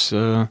since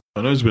I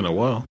know it's been a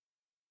while.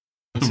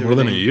 Since More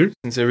than a everything- year?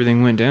 since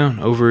everything went down.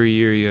 Over a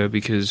year, yeah,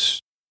 because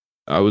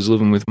I was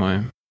living with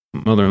my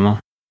mother-in-law.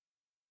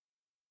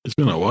 It's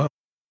been a while.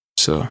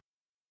 So,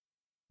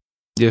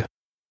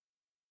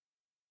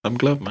 I'm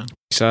glad, man.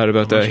 excited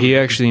about I'm that. actually- He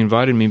actually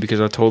invited me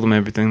because I told him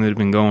everything that had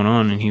been going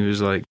on, and he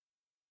was like,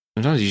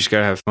 sometimes you just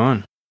gotta have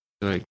fun.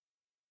 Like,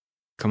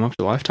 come up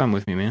to Lifetime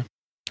with me, man.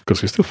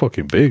 Because he's still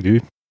fucking big,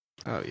 dude.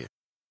 Oh, yeah.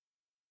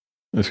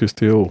 Is he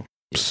still...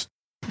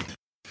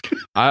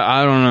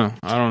 I don't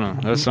know.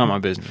 That's not my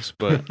business,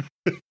 but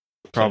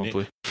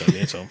probably.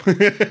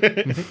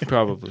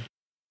 Probably.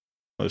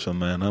 Listen,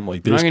 man, I'm like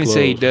I'm this not going to close.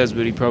 say he does,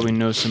 but he probably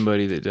knows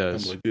somebody that I'm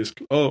does. like this.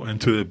 Oh,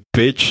 and to the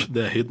bitch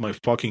that hit my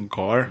fucking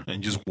car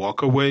and just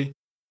walk away.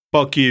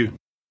 Fuck you.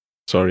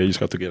 Sorry, I just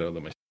got to get out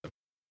of my.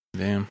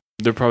 Damn.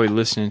 They're probably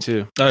listening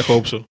too. I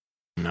hope so.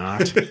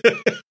 Not.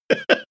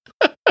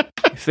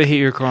 If they hit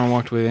your car and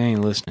walked away, they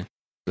ain't listening.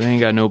 They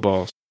ain't got no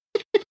balls.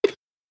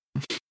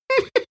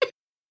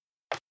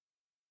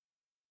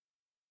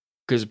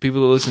 Because the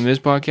people that listen to this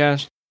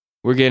podcast,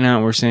 we're getting out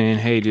and we're saying,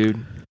 hey,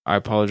 dude, I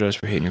apologize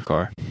for hitting your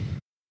car.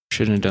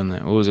 Shouldn't have done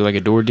that. What was it, like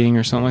a door ding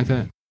or something like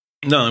that?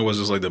 No, it was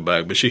just like the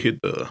back, but she hit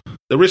the.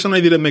 The reason I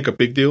didn't make a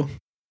big deal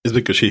is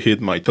because she hit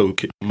my toe.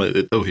 My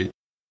toe hit.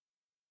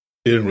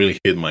 She didn't really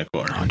hit my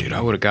car, Oh, dude,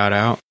 I would have got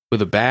out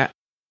with a bat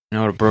and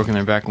I would have broken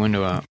their back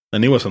window out.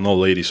 and it was an old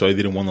lady, so I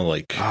didn't want to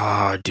like.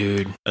 Ah,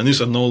 dude. And it's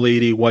an old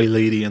lady, white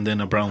lady, and then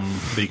a brown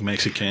big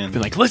Mexican.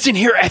 Been like, listen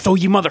here, Ethel,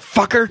 you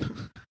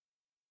motherfucker.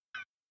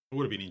 I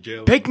would have been in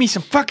jail. Bake me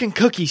some fucking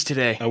cookies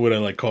today. I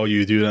wouldn't like call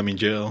you, dude. I'm in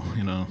jail.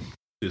 You know,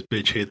 this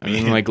bitch hit I me.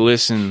 mean, like,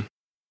 listen,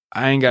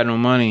 I ain't got no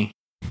money,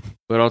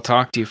 but I'll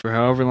talk to you for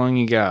however long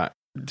you got.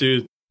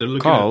 dude, they're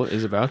looking. Call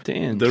is about to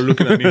end. They're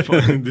looking at me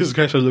funny. These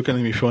guys are looking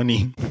at me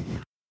funny.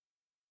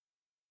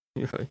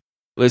 You're like,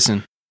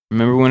 listen,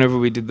 remember whenever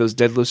we did those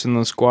deadlifts and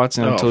those squats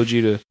and I Oh, told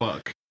you to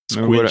Fuck.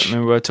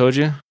 remember what I told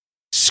you?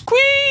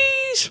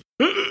 Squeeze.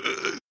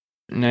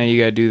 Now you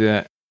gotta do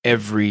that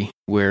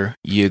everywhere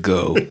you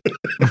go.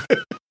 Okay.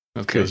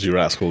 Because your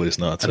asshole is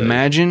not.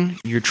 Imagine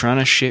you're trying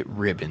to shit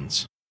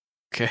ribbons.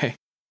 Okay.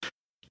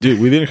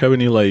 Dude, we didn't have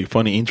any like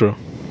funny intro.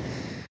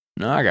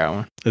 No, I got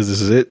one. Is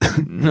this it?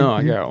 No,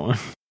 I got one.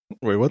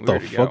 Wait, what We the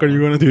already fuck got are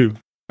you gonna do?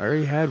 I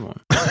already had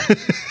one.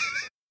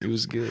 It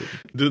was good.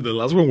 Dude, the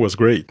last one was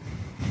great.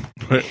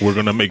 We're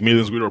gonna make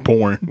millions with our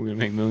porn. We're gonna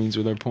make millions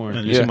with our porn.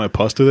 And you see my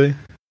post today?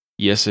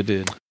 Yes, I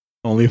did.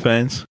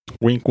 OnlyFans.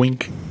 Wink,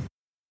 wink.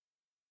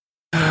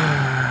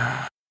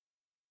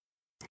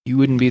 You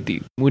wouldn't be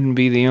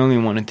the only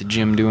one at the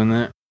gym doing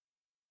that.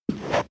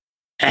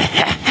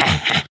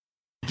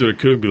 Dude, I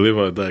couldn't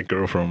believe that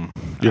girl from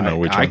you know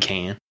which I one.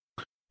 can.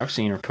 I've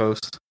seen her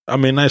post. I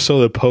mean, I saw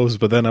the post,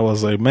 but then I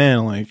was like,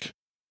 man, like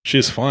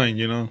she's fine,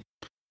 you know.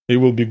 It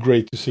will be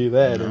great to see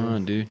that. No,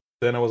 And dude.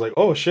 then I was like,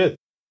 oh shit,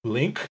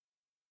 link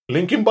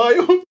in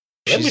bio.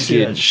 Let me see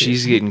that shit.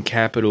 She's getting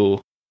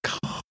capital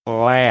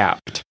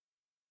clapped.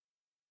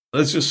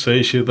 Let's just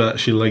say she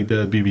liked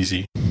the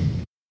BBC.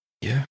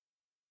 Yeah.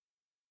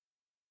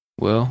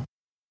 Well,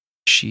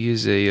 she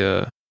is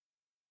a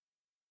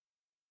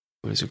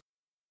what is it?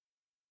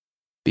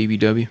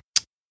 BBW?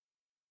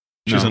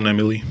 She's No. an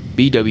Emily.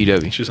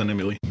 BWW. She's an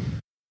Emily.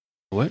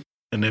 What?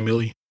 An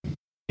Emily.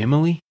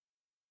 Emily?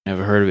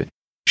 Never heard of it.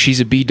 She's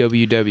a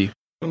BWW.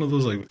 One of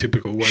those like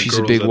typical white She's a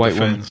girls big that white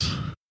woman.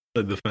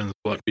 that defends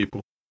black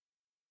people.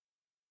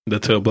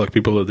 That tell black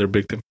people that they're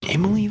victims.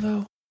 Emily,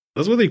 though?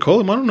 That's what they call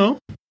them. I don't know.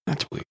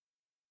 That's weird.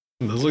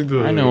 That's like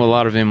the. I know a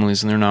lot of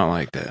Emilys, and they're not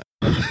like that.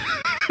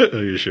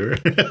 Are you sure?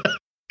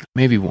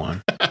 Maybe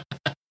one.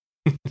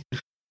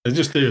 It's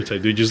just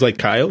stereotype, dude. Just like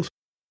Kyle's.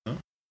 Oh,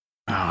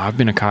 I've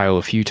been a Kyle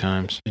a few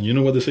times. And you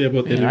know what they say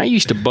about Man, I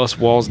used to bust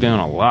walls down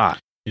a lot.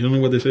 You don't know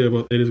what they say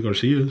about Eddie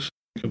Garcia's?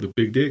 Of the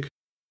big dick.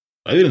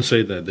 I didn't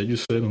say that. They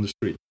just said it on the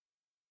street.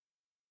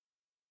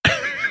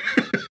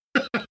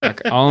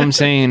 Like, all I'm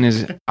saying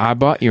is, I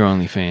bought your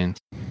OnlyFans.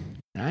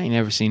 I ain't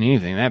never seen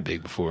anything that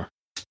big before.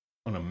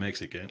 On a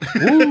Mexican.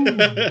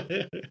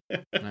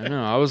 I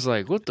know. I was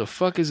like, what the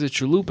fuck is a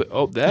chalupa?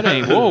 Oh, that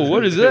ain't. Whoa,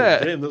 what is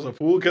that? Damn, that's a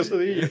full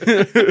quesadilla.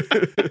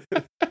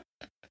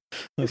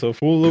 That's a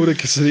full loaded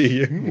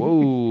quesadilla.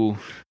 Whoa.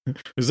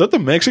 Is that the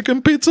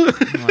Mexican pizza?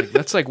 I'm like,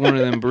 that's like one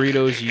of them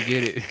burritos you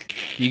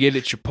get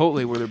at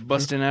Chipotle where they're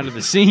busting out of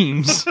the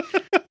seams.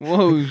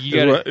 Whoa, you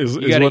gotta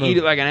eat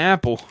it like an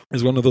apple.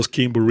 It's one of those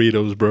King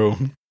burritos, bro.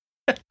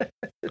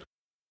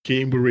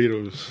 King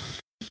burritos.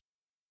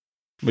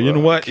 But you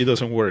know what? It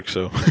doesn't work,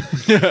 so.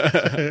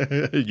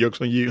 Joke's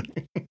on you.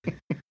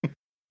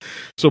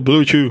 So,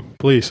 Blue Chew,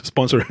 please,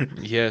 sponsor.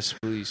 Yes,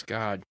 please,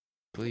 God,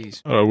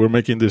 please. We're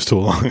making this too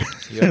long.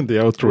 Yep. The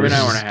outro We're is an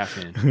hour and a half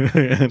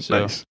in. So,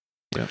 nice.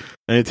 Yep.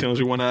 Anything else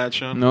you want to add,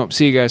 Sean? Nope.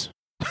 See you guys.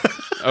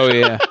 Oh,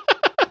 yeah.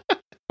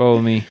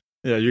 Follow me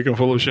Yeah, you can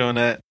follow Sean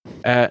at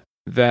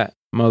that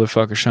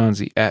motherfucker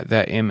Shanzi, at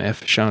that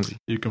MF Shanzi.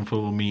 You can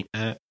follow me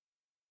at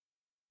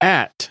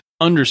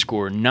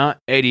 _ not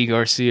Eddie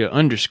Garcia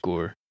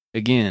 _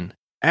 again,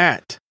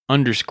 at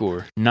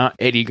 _ not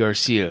Eddie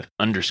Garcia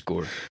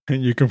 _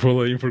 and you can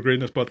follow In for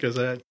Greatness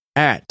podcast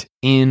at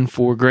In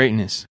for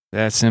Greatness.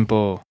 That's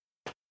simple.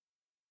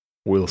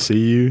 We'll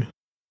see you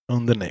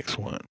on the next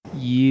one.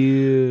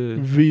 Yeah.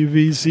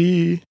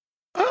 VVC.